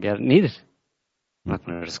going to go and get it and eat it. I'm not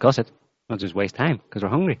going to discuss it. We'll just waste time because we're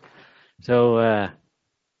hungry. So,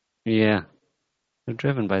 yeah, they're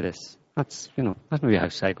driven by this. That's maybe how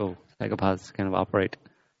psychopaths kind of operate,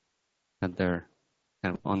 at their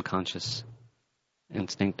kind of unconscious,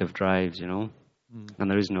 instinctive drives, you know.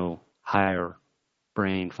 And there is no higher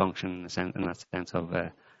brain function in that sense of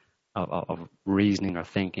reasoning or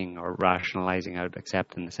thinking or rationalizing out,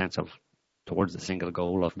 except in the sense of towards the single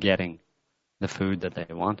goal of getting the food that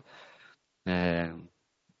they want.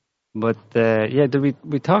 But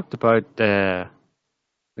we talked about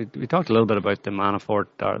we talked a little bit about the Manafort,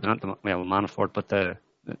 or not the Manafort, but the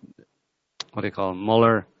what do you call them,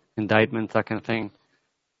 Mueller indictment, that kind of thing.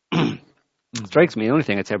 Strikes me, the only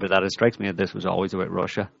thing I'd say about that is, strikes me that this was always about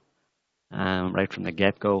Russia, right from the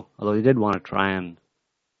get-go. Although they did want to try and,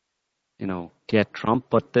 you know, get Trump.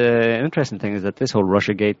 But the interesting thing is that this whole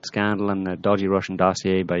Russiagate scandal and the dodgy Russian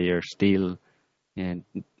dossier by your Steele,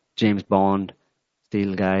 James Bond,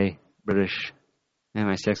 Steele guy, British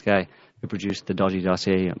MI6 guy, who produced the dodgy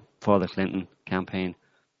dossier for the Clinton campaign.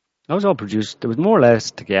 That was all produced, it was more or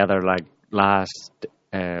less together like last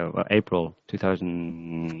April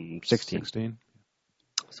 2016.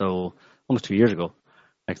 So almost 2 years ago,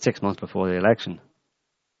 like 6 months before the election.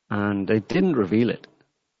 And they didn't reveal it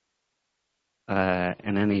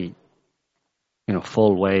in any, you know,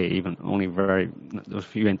 full way, even only there was a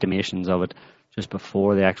few intimations of it just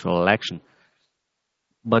before the actual election.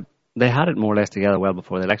 But they had it more or less together well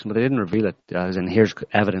before the election, but they didn't reveal it as in, here's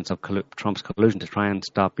evidence of Trump's collusion to try and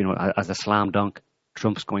stop, you know, as a slam dunk,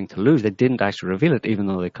 Trump's going to lose. They didn't actually reveal it, even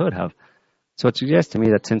though they could have. So it suggests to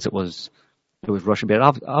me that since it was Russia, but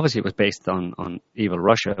obviously it was based on evil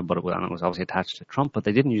Russia, but it was obviously attached to Trump, but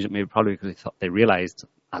they didn't use it maybe probably because they realized,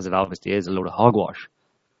 as it obviously is, a load of hogwash.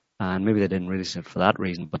 And maybe they didn't release it for that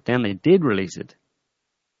reason. But then they did release it.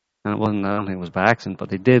 And I don't think it was by accident, but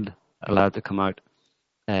they did allow it to come out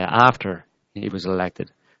after he was elected.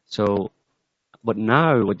 So, but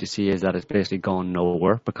now what you see is that it's basically gone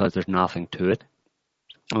nowhere because there's nothing to it.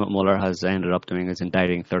 And what Mueller has ended up doing is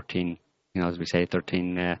indicting 13, you know, as we say,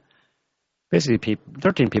 13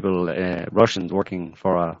 people, Russians working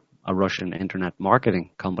for a Russian internet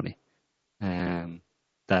marketing company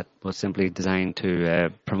that was simply designed to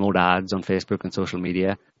promote ads on Facebook and social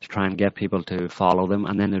media to try and get people to follow them,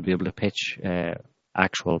 and then they'd be able to pitch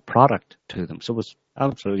actual product to them. So it was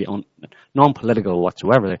absolutely non-political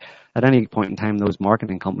whatsoever. At any point in time, those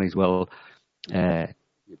marketing companies will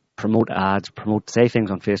promote ads, say things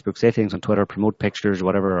on Facebook, say things on Twitter, promote pictures,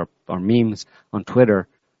 whatever, or memes on Twitter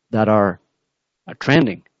that are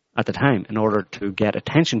trending at the time in order to get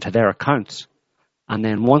attention to their accounts. And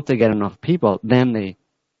then once they get enough people, then they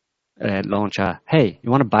launch hey, you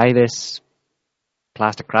want to buy this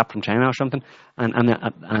plastic crap from China or something,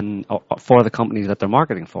 and for the companies that they're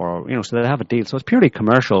marketing for, you know, so they have a deal. So it's purely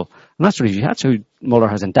commercial, and that's who Mueller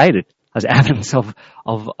has indicted as evidence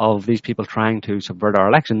of these people trying to subvert our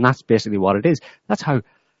election. That's basically what it is. That's how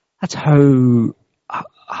That's how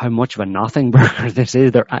much of a nothing burger this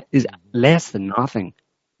is. There is less than nothing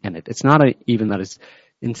in it. It's not even that it's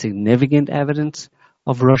insignificant evidence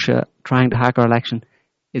of Russia trying to hack our election.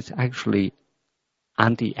 It's actually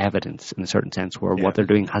anti-evidence in a certain sense, where what they're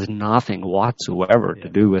doing has nothing whatsoever to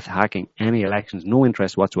do with hacking any elections, no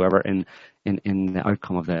interest whatsoever in the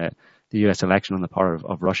outcome of the US election on the part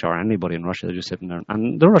of Russia or anybody in Russia. They're just sitting there.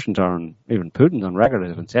 And the Russians aren't, even Putin's on record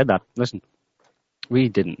has even said that. Listen, we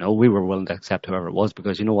didn't know. We were willing to accept whoever it was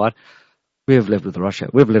because, you know what? We have lived with Russia.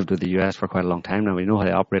 We've lived with the US for quite a long time now. We know how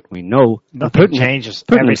they operate. We know. Nothing changes.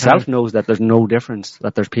 Putin himself knows that there's no difference,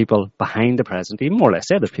 that there's people behind the president. He more or less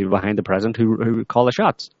said there's people behind the president who call the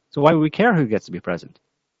shots. So why would we care who gets to be president?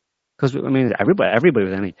 Because, I mean, everybody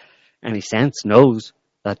with any sense knows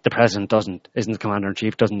that the president isn't the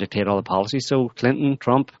commander-in-chief, doesn't dictate all the policies. So Clinton,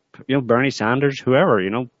 Trump, Bernie Sanders, whoever,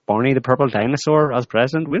 Barney the purple dinosaur as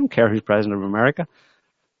president, we don't care who's president of America.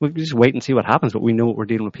 We just wait and see what happens, but we know we're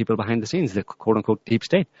dealing with people behind the scenes, the quote-unquote deep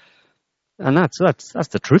state. And that's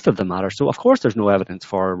the truth of the matter. So, of course, there's no evidence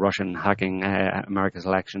for Russian hacking America's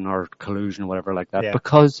election or collusion or whatever like that,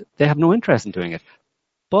 because they have no interest in doing it.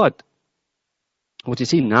 But what you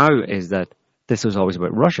see now is that this was always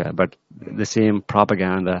about Russia, but the same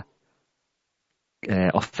propaganda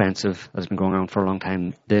offensive has been going on for a long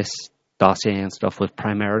time. This dossier and stuff was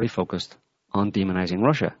primarily focused on demonizing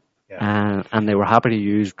Russia. And they were happy to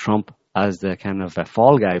use Trump as the kind of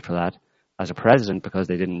fall guy for that as a president because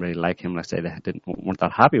they didn't really like him. Let's say they weren't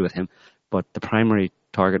that happy with him. But the primary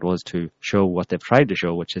target was to show what they've tried to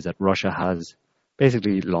show, which is that Russia has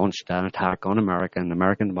basically launched an attack on America and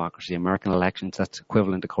American democracy, American elections. That's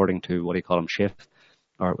equivalent, according to what do you call them, Schiff,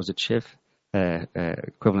 or was it Schiff?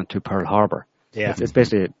 Equivalent to Pearl Harbor. Yeah. It's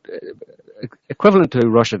basically equivalent to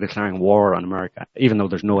Russia declaring war on America, even though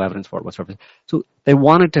there's no evidence for it whatsoever. So they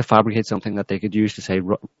wanted to fabricate something that they could use to say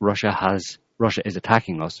Russia is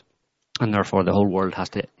attacking us, and therefore the whole world has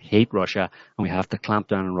to hate Russia, and we have to clamp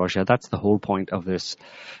down on Russia. That's the whole point of this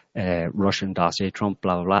Russian dossier, Trump,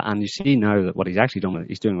 blah, blah, blah. And you see now that what he's actually done,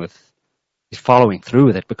 he's following through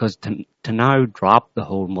with it, because to now drop the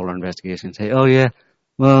whole Mueller investigation and say, oh yeah,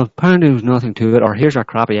 well, apparently there's nothing to it, or here's our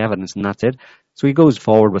crappy evidence and that's it. So he goes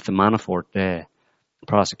forward with the Manafort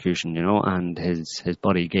prosecution, and his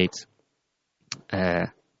buddy Gates.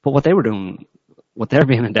 But what they were doing, what they're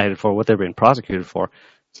being indicted for, what they're being prosecuted for,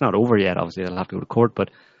 it's not over yet, obviously, they'll have to go to court,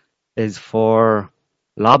 but is for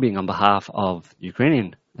lobbying on behalf of the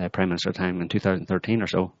Ukrainian Prime Minister at the time in 2013 or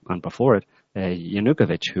so, and before it,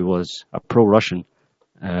 Yanukovych, who was a pro-Russian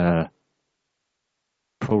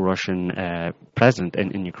president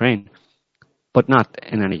in Ukraine, but not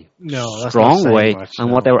in any strong way.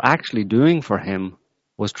 What they were actually doing for him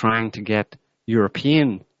was trying to get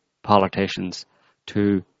European politicians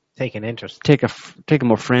to take an interest, take a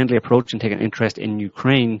more friendly approach and take an interest in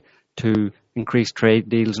Ukraine to increase trade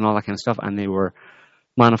deals and all that kind of stuff. And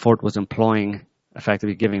Manafort was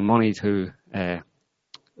effectively giving money to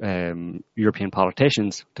European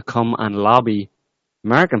politicians to come and lobby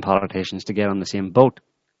American politicians to get on the same boat,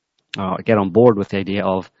 get on board with the idea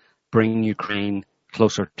of bringing Ukraine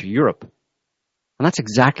closer to Europe. And that's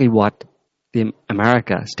exactly what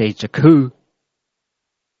America staged a coup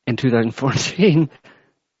in 2014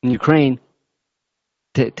 in Ukraine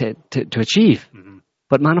to achieve. Mm-hmm.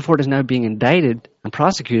 But Manafort is now being indicted and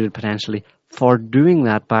prosecuted potentially for doing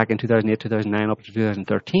that back in 2008, 2009, up to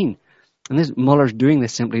 2013. And Mueller's doing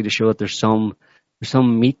this simply to show that there's some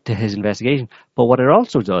meat to his investigation. But what it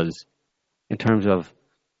also does, in terms of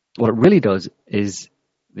what it really does, is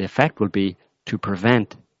the effect will be to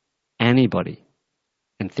prevent anybody,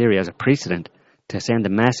 in theory as a precedent, to send a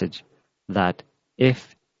message that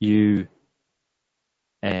if you,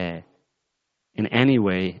 in any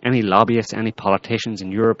way, any lobbyists, any politicians in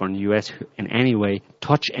Europe or in the US, in any way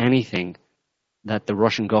touch anything that the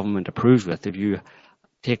Russian government approves with, if you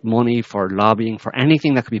take money for lobbying for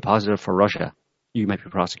anything that could be positive for Russia, you might be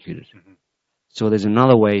prosecuted. Mm-hmm. So there's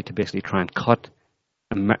another way to basically try and cut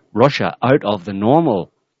Russia out of the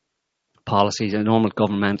normal policies and normal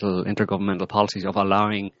intergovernmental policies of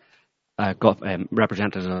allowing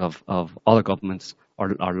representatives of other governments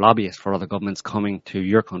or lobbyists for other governments coming to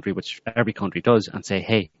your country, which every country does, and say,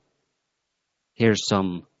 hey, here's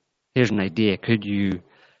an idea. Could you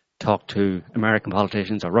talk to American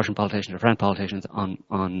politicians or Russian politicians or French politicians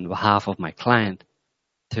on behalf of my client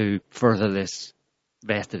to further this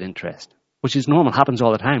vested interest? Which is normal, happens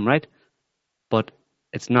all the time, right? But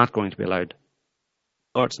it's not going to be allowed,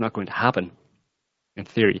 or it's not going to happen, in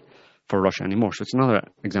theory, for Russia anymore. So it's another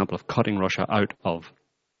example of cutting Russia out of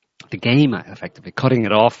the game, effectively, cutting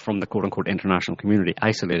it off from the quote-unquote international community,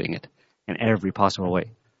 isolating it in every possible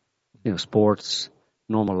way. sports,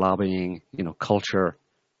 normal lobbying, culture,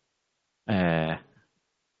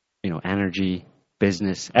 energy,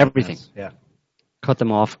 business, everything. Yeah. Cut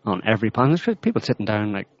them off on every possible. People sitting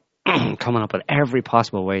down like coming up with every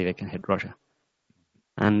possible way they can hit Russia.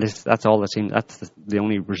 And that's all that seems. That's the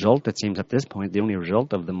only result it seems at this point. The only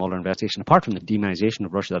result of the Mueller investigation, apart from the demonization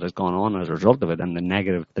of Russia that has gone on as a result of it, and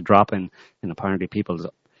the drop in apparently people's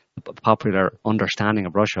popular understanding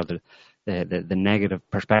of Russia, the negative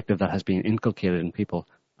perspective that has been inculcated in people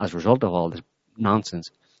as a result of all this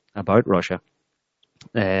nonsense about Russia.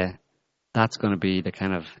 That's going to be the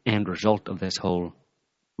kind of end result of this whole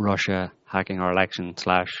Russia hacking our election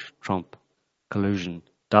 / Trump collusion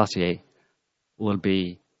dossier. Will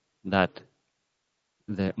be that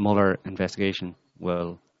the Mueller investigation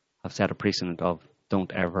will have set a precedent of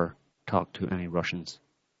don't ever talk to any Russians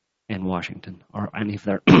in Washington, or any if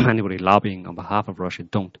there anybody lobbying on behalf of Russia,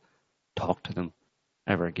 don't talk to them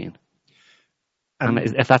ever again. And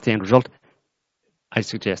if that's the end result, I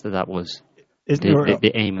suggest that was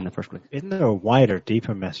the aim in the first place. Isn't there a wider,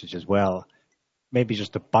 deeper message as well? Maybe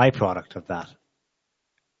just a byproduct of that.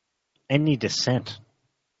 Any dissent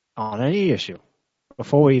on any issue,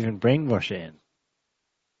 before we even bring Russia in,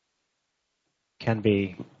 can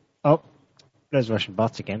be, there's Russian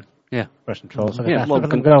bots again. Yeah. Russian trolls. Yeah, well,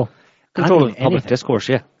 control of public discourse,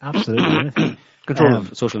 yeah. Absolutely. Control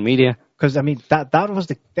of social media. Because, that was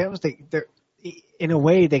the in a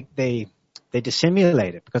way, they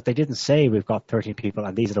dissimulated, because they didn't say we've got 13 people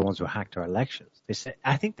and these are the ones who hacked our elections. They said,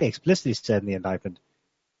 I think they explicitly said in the indictment,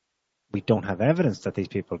 we don't have evidence that these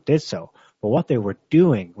people did so. But what they were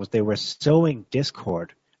doing was they were sowing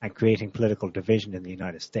discord and creating political division in the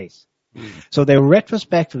United States. So they were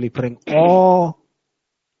retrospectively putting all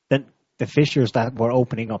the fissures that were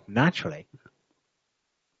opening up naturally,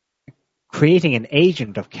 creating an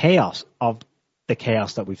agent of chaos, of the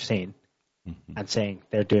chaos that we've seen, and saying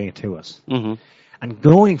they're doing it to us. Mm-hmm. And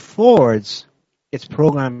going forwards, it's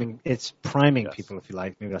priming people, if you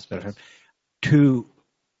like, maybe that's a better term, to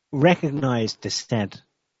recognize dissent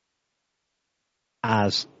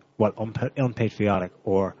as unpatriotic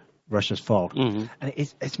or Russia's fault. Mm-hmm. And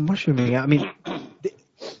it's mushrooming.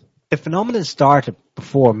 The phenomenon started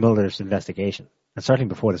before Mueller's investigation, and certainly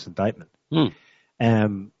before this indictment. The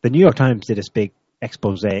New York Times did this big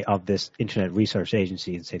expose of this Internet Research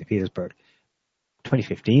Agency in St. Petersburg,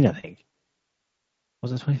 2015, I think.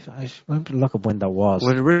 Was it 25? I remember to look up when that was.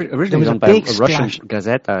 Well, originally done by a Russian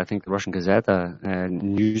Gazeta. I think the Russian Gazeta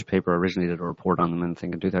newspaper originally did a report on them, I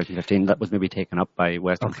think, in 2015. That was maybe taken up by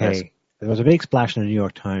Western Press. There was a big splash in the New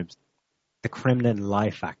York Times. The Kremlin Lie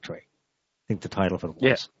Factory, I think the title of it was.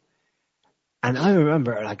 Yeah. And I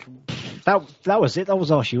remember, that was it. That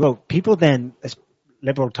was all she wrote. People then, as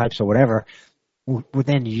liberal types or whatever, were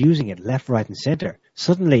then using it left, right, and center.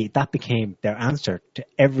 Suddenly, that became their answer to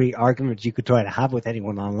every argument you could try to have with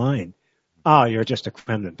anyone online. Oh, you're just a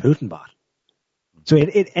Kremlin Putin bot. So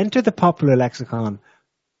it entered the popular lexicon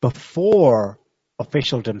before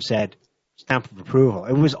officialdom said stamp of approval.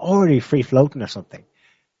 It was already free floating or something.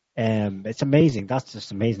 It's amazing. That's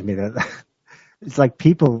just amazing to me. That it's like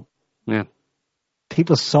people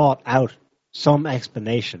sought out some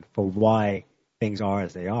explanation for why things are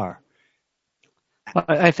as they are.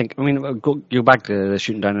 I think, go back to the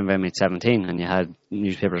shooting down of MH17, and you had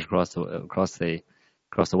newspapers across the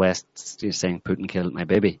West saying Putin killed my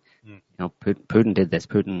baby. Putin did this.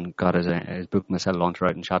 Putin got his Buk missile launcher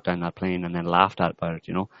out and shot down that plane, and then laughed at it.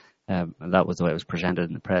 That was the way it was presented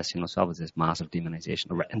in the press. So that was this massive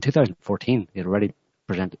demonization. In 2014, they had already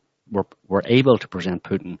were able to present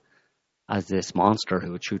Putin as this monster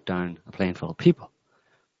who would shoot down a plane full of people,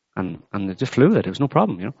 and they just flew with it. It was no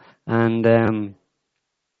problem, and.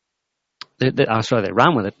 They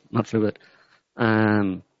ran with it, not flew with it.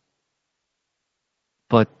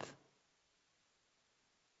 But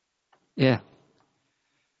yeah.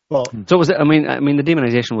 Well, so it was. The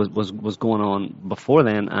demonization was going on before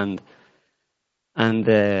then, and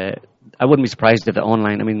I wouldn't be surprised if the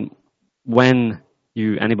online. When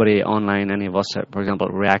anybody online, any of us, for example,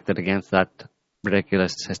 reacted against that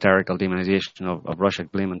ridiculous, hysterical demonization of Russia,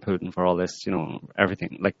 blaming Putin for all this,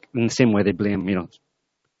 everything, like in the same way they blame,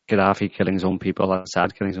 Gaddafi killing his own people,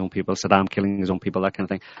 Assad killing his own people, Saddam killing his own people, that kind of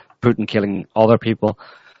thing, Putin killing other people.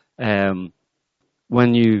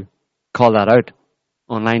 When you call that out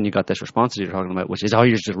online, you got this response that you're talking about, which is, you're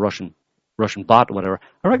just a Russian bot or whatever.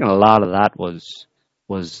 I reckon a lot of that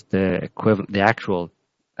was the equivalent, the actual,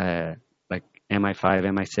 like MI5,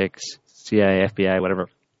 MI6, CIA, FBI, whatever,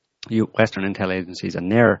 Western intel agencies,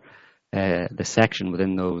 and the section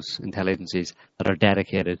within those intel agencies that are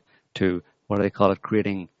dedicated to, what do they call it,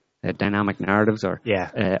 creating dynamic narratives or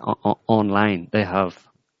Yeah. online. They have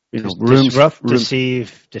rooms, disrupt,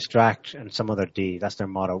 deceive, distract, and some other D. That's their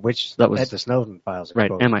motto. Which that was the Snowden files.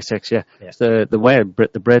 Right, MI6. Yeah. Yeah. The way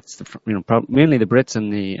the Brits, mainly the Brits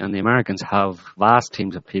and the Americans have vast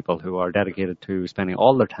teams of people who are dedicated to spending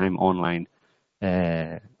all their time online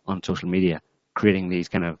on social media, creating these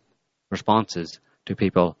kind of responses to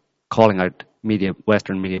people calling out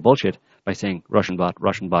Western media bullshit by saying Russian bot,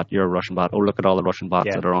 you're a Russian bot. Oh, look at all the Russian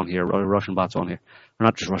bots that are on here. Russian bots on here. Or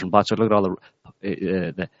not just Russian bots, but look at all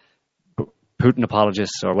the Putin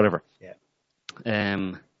apologists or whatever. Yeah.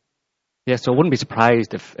 So I wouldn't be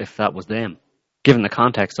surprised if that was them, given the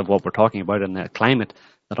context of what we're talking about and the climate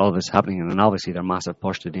that all this is happening in, and obviously their massive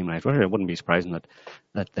push to demonize Russia. It wouldn't be surprising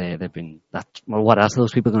that they've been that. Well, what else are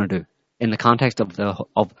those people going to do in the context of the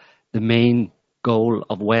main goal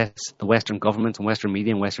of the Western governments and Western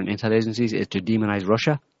media and Western intel agencies is to demonize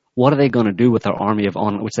Russia? What are they going to do with their army of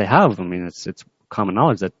which they have? I mean, it's common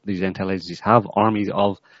knowledge that these intel agencies have armies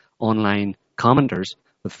of online commenters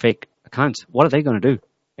with fake accounts. What are they going to do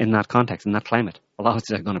in that context, in that climate? Well,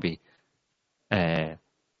 obviously they're going to be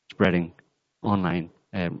spreading online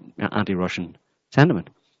anti-Russian sentiment.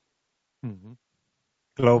 Mm-hmm.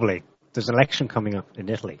 Globally, there's an election coming up in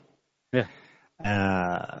Italy. Yeah.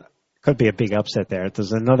 Could be a big upset there.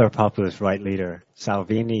 There's another populist right leader,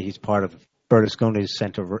 Salvini. He's part of Berlusconi's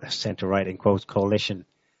centre-right, in quotes, coalition.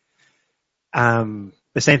 The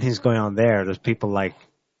same thing's going on there. There's people like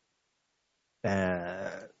trying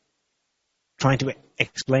to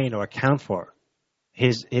explain or account for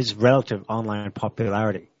his relative online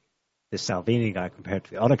popularity, this Salvini guy compared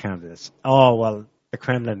to the other candidates. Oh, well, the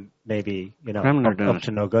Kremlin may be, up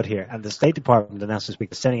to no good here. And the State Department announced this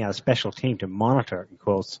week is sending out a special team to monitor, in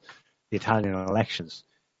quotes, the Italian elections,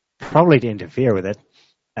 probably to interfere with it,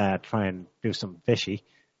 try and do something fishy.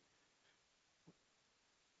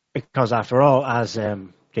 Because after all, as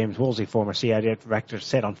James Woolsey, former CIA director,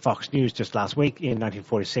 said on Fox News just last week, in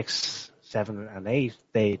 1946, 7 and 8,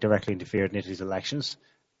 they directly interfered in Italy's elections,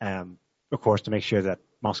 of course, to make sure that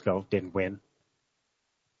Moscow didn't win.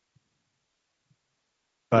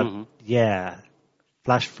 But, yeah,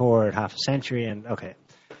 flash forward half a century, and okay.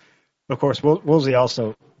 Of course, Woolsey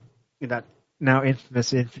also, in that now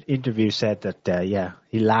infamous interview, said that,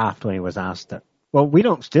 he laughed when he was asked that, well, we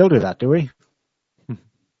don't still do that, do we?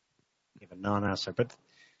 Give a non-answer. But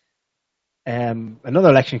another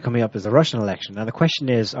election coming up is the Russian election. Now, the question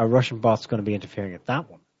is, are Russian bots going to be interfering at that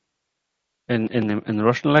one? In the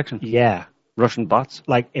Russian election? Yeah. Russian bots?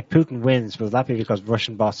 Like, if Putin wins, will that be because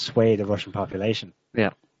Russian bots sway the Russian population?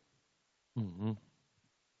 Yeah. Mm-hmm.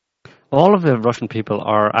 All of the Russian people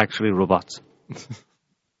are actually robots.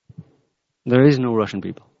 There is no Russian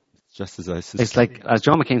people. Just as I suspected. It's like, as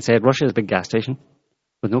John McCain said, Russia is a big gas station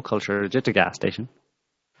with no culture, just a gas station.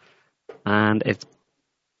 And it's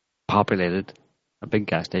populated, a big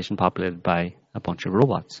gas station populated by a bunch of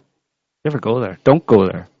robots. If you ever go there, don't go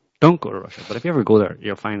there. Don't go to Russia. But if you ever go there,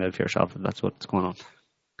 you'll find out for yourself that that's what's going on.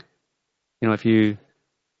 If you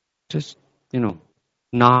just,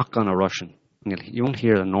 knock on a Russian, you won't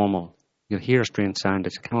hear the normal. You'll hear a strange sound.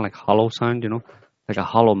 It's kind of like hollow sound, like a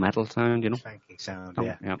hollow metal sound, Clanking sound,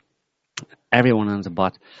 yeah. Everyone owns a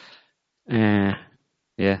bot. Yeah.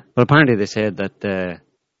 But apparently they said that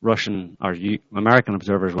Russian or American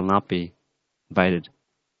observers will not be invited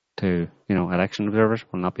to, election observers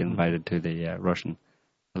will not be invited to the Russian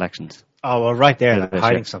elections. Oh, well, right there, they're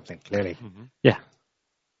hiding something, clearly. Mm-hmm. Yeah.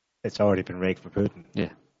 It's already been rigged for Putin.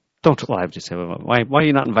 Yeah. I would just say, why are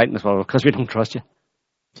you not inviting us? Well, because we don't trust you.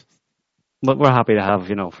 But we're happy to have,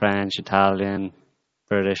 French, Italian,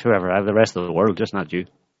 British, whoever, the rest of the world, just not you.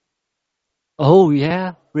 Oh,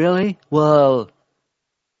 yeah? Really? Well,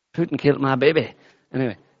 Putin killed my baby.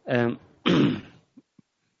 Anyway, I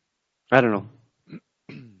don't know.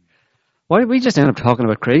 Why we just end up talking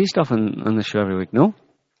about crazy stuff on the show every week, no?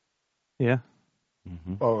 Yeah.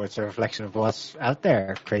 Mm-hmm. Oh, it's a reflection of what's out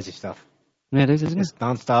there, crazy stuff. Yeah, it is, isn't it? It's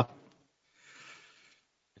non-stop.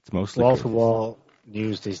 It's mostly wall-to-wall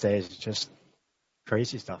news these days. It's just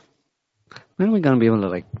crazy stuff. When are we going to be able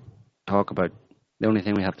to, talk about... The only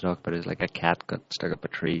thing we have to talk about is, a cat got stuck up a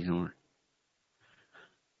tree somewhere.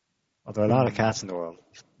 Well, there are a lot of cats in the world.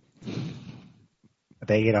 But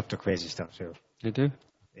they get up to crazy stuff, too. They do?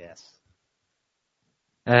 Yes.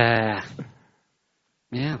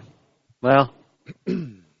 Yeah. Well...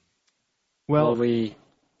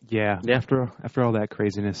 Yeah. After all that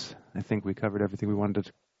craziness, I think we covered everything we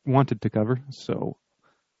wanted to cover. So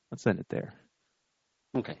let's end it there.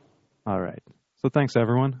 Okay. All right. So thanks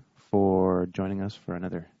everyone for joining us for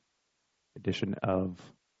another edition of.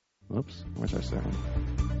 Whoops. Where's our sound?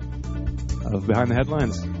 of Behind the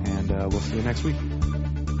Headlines, and we'll see you next week.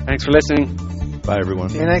 Thanks for listening. Bye, everyone.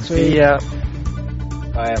 See you next week. See ya.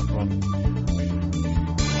 Bye, everyone.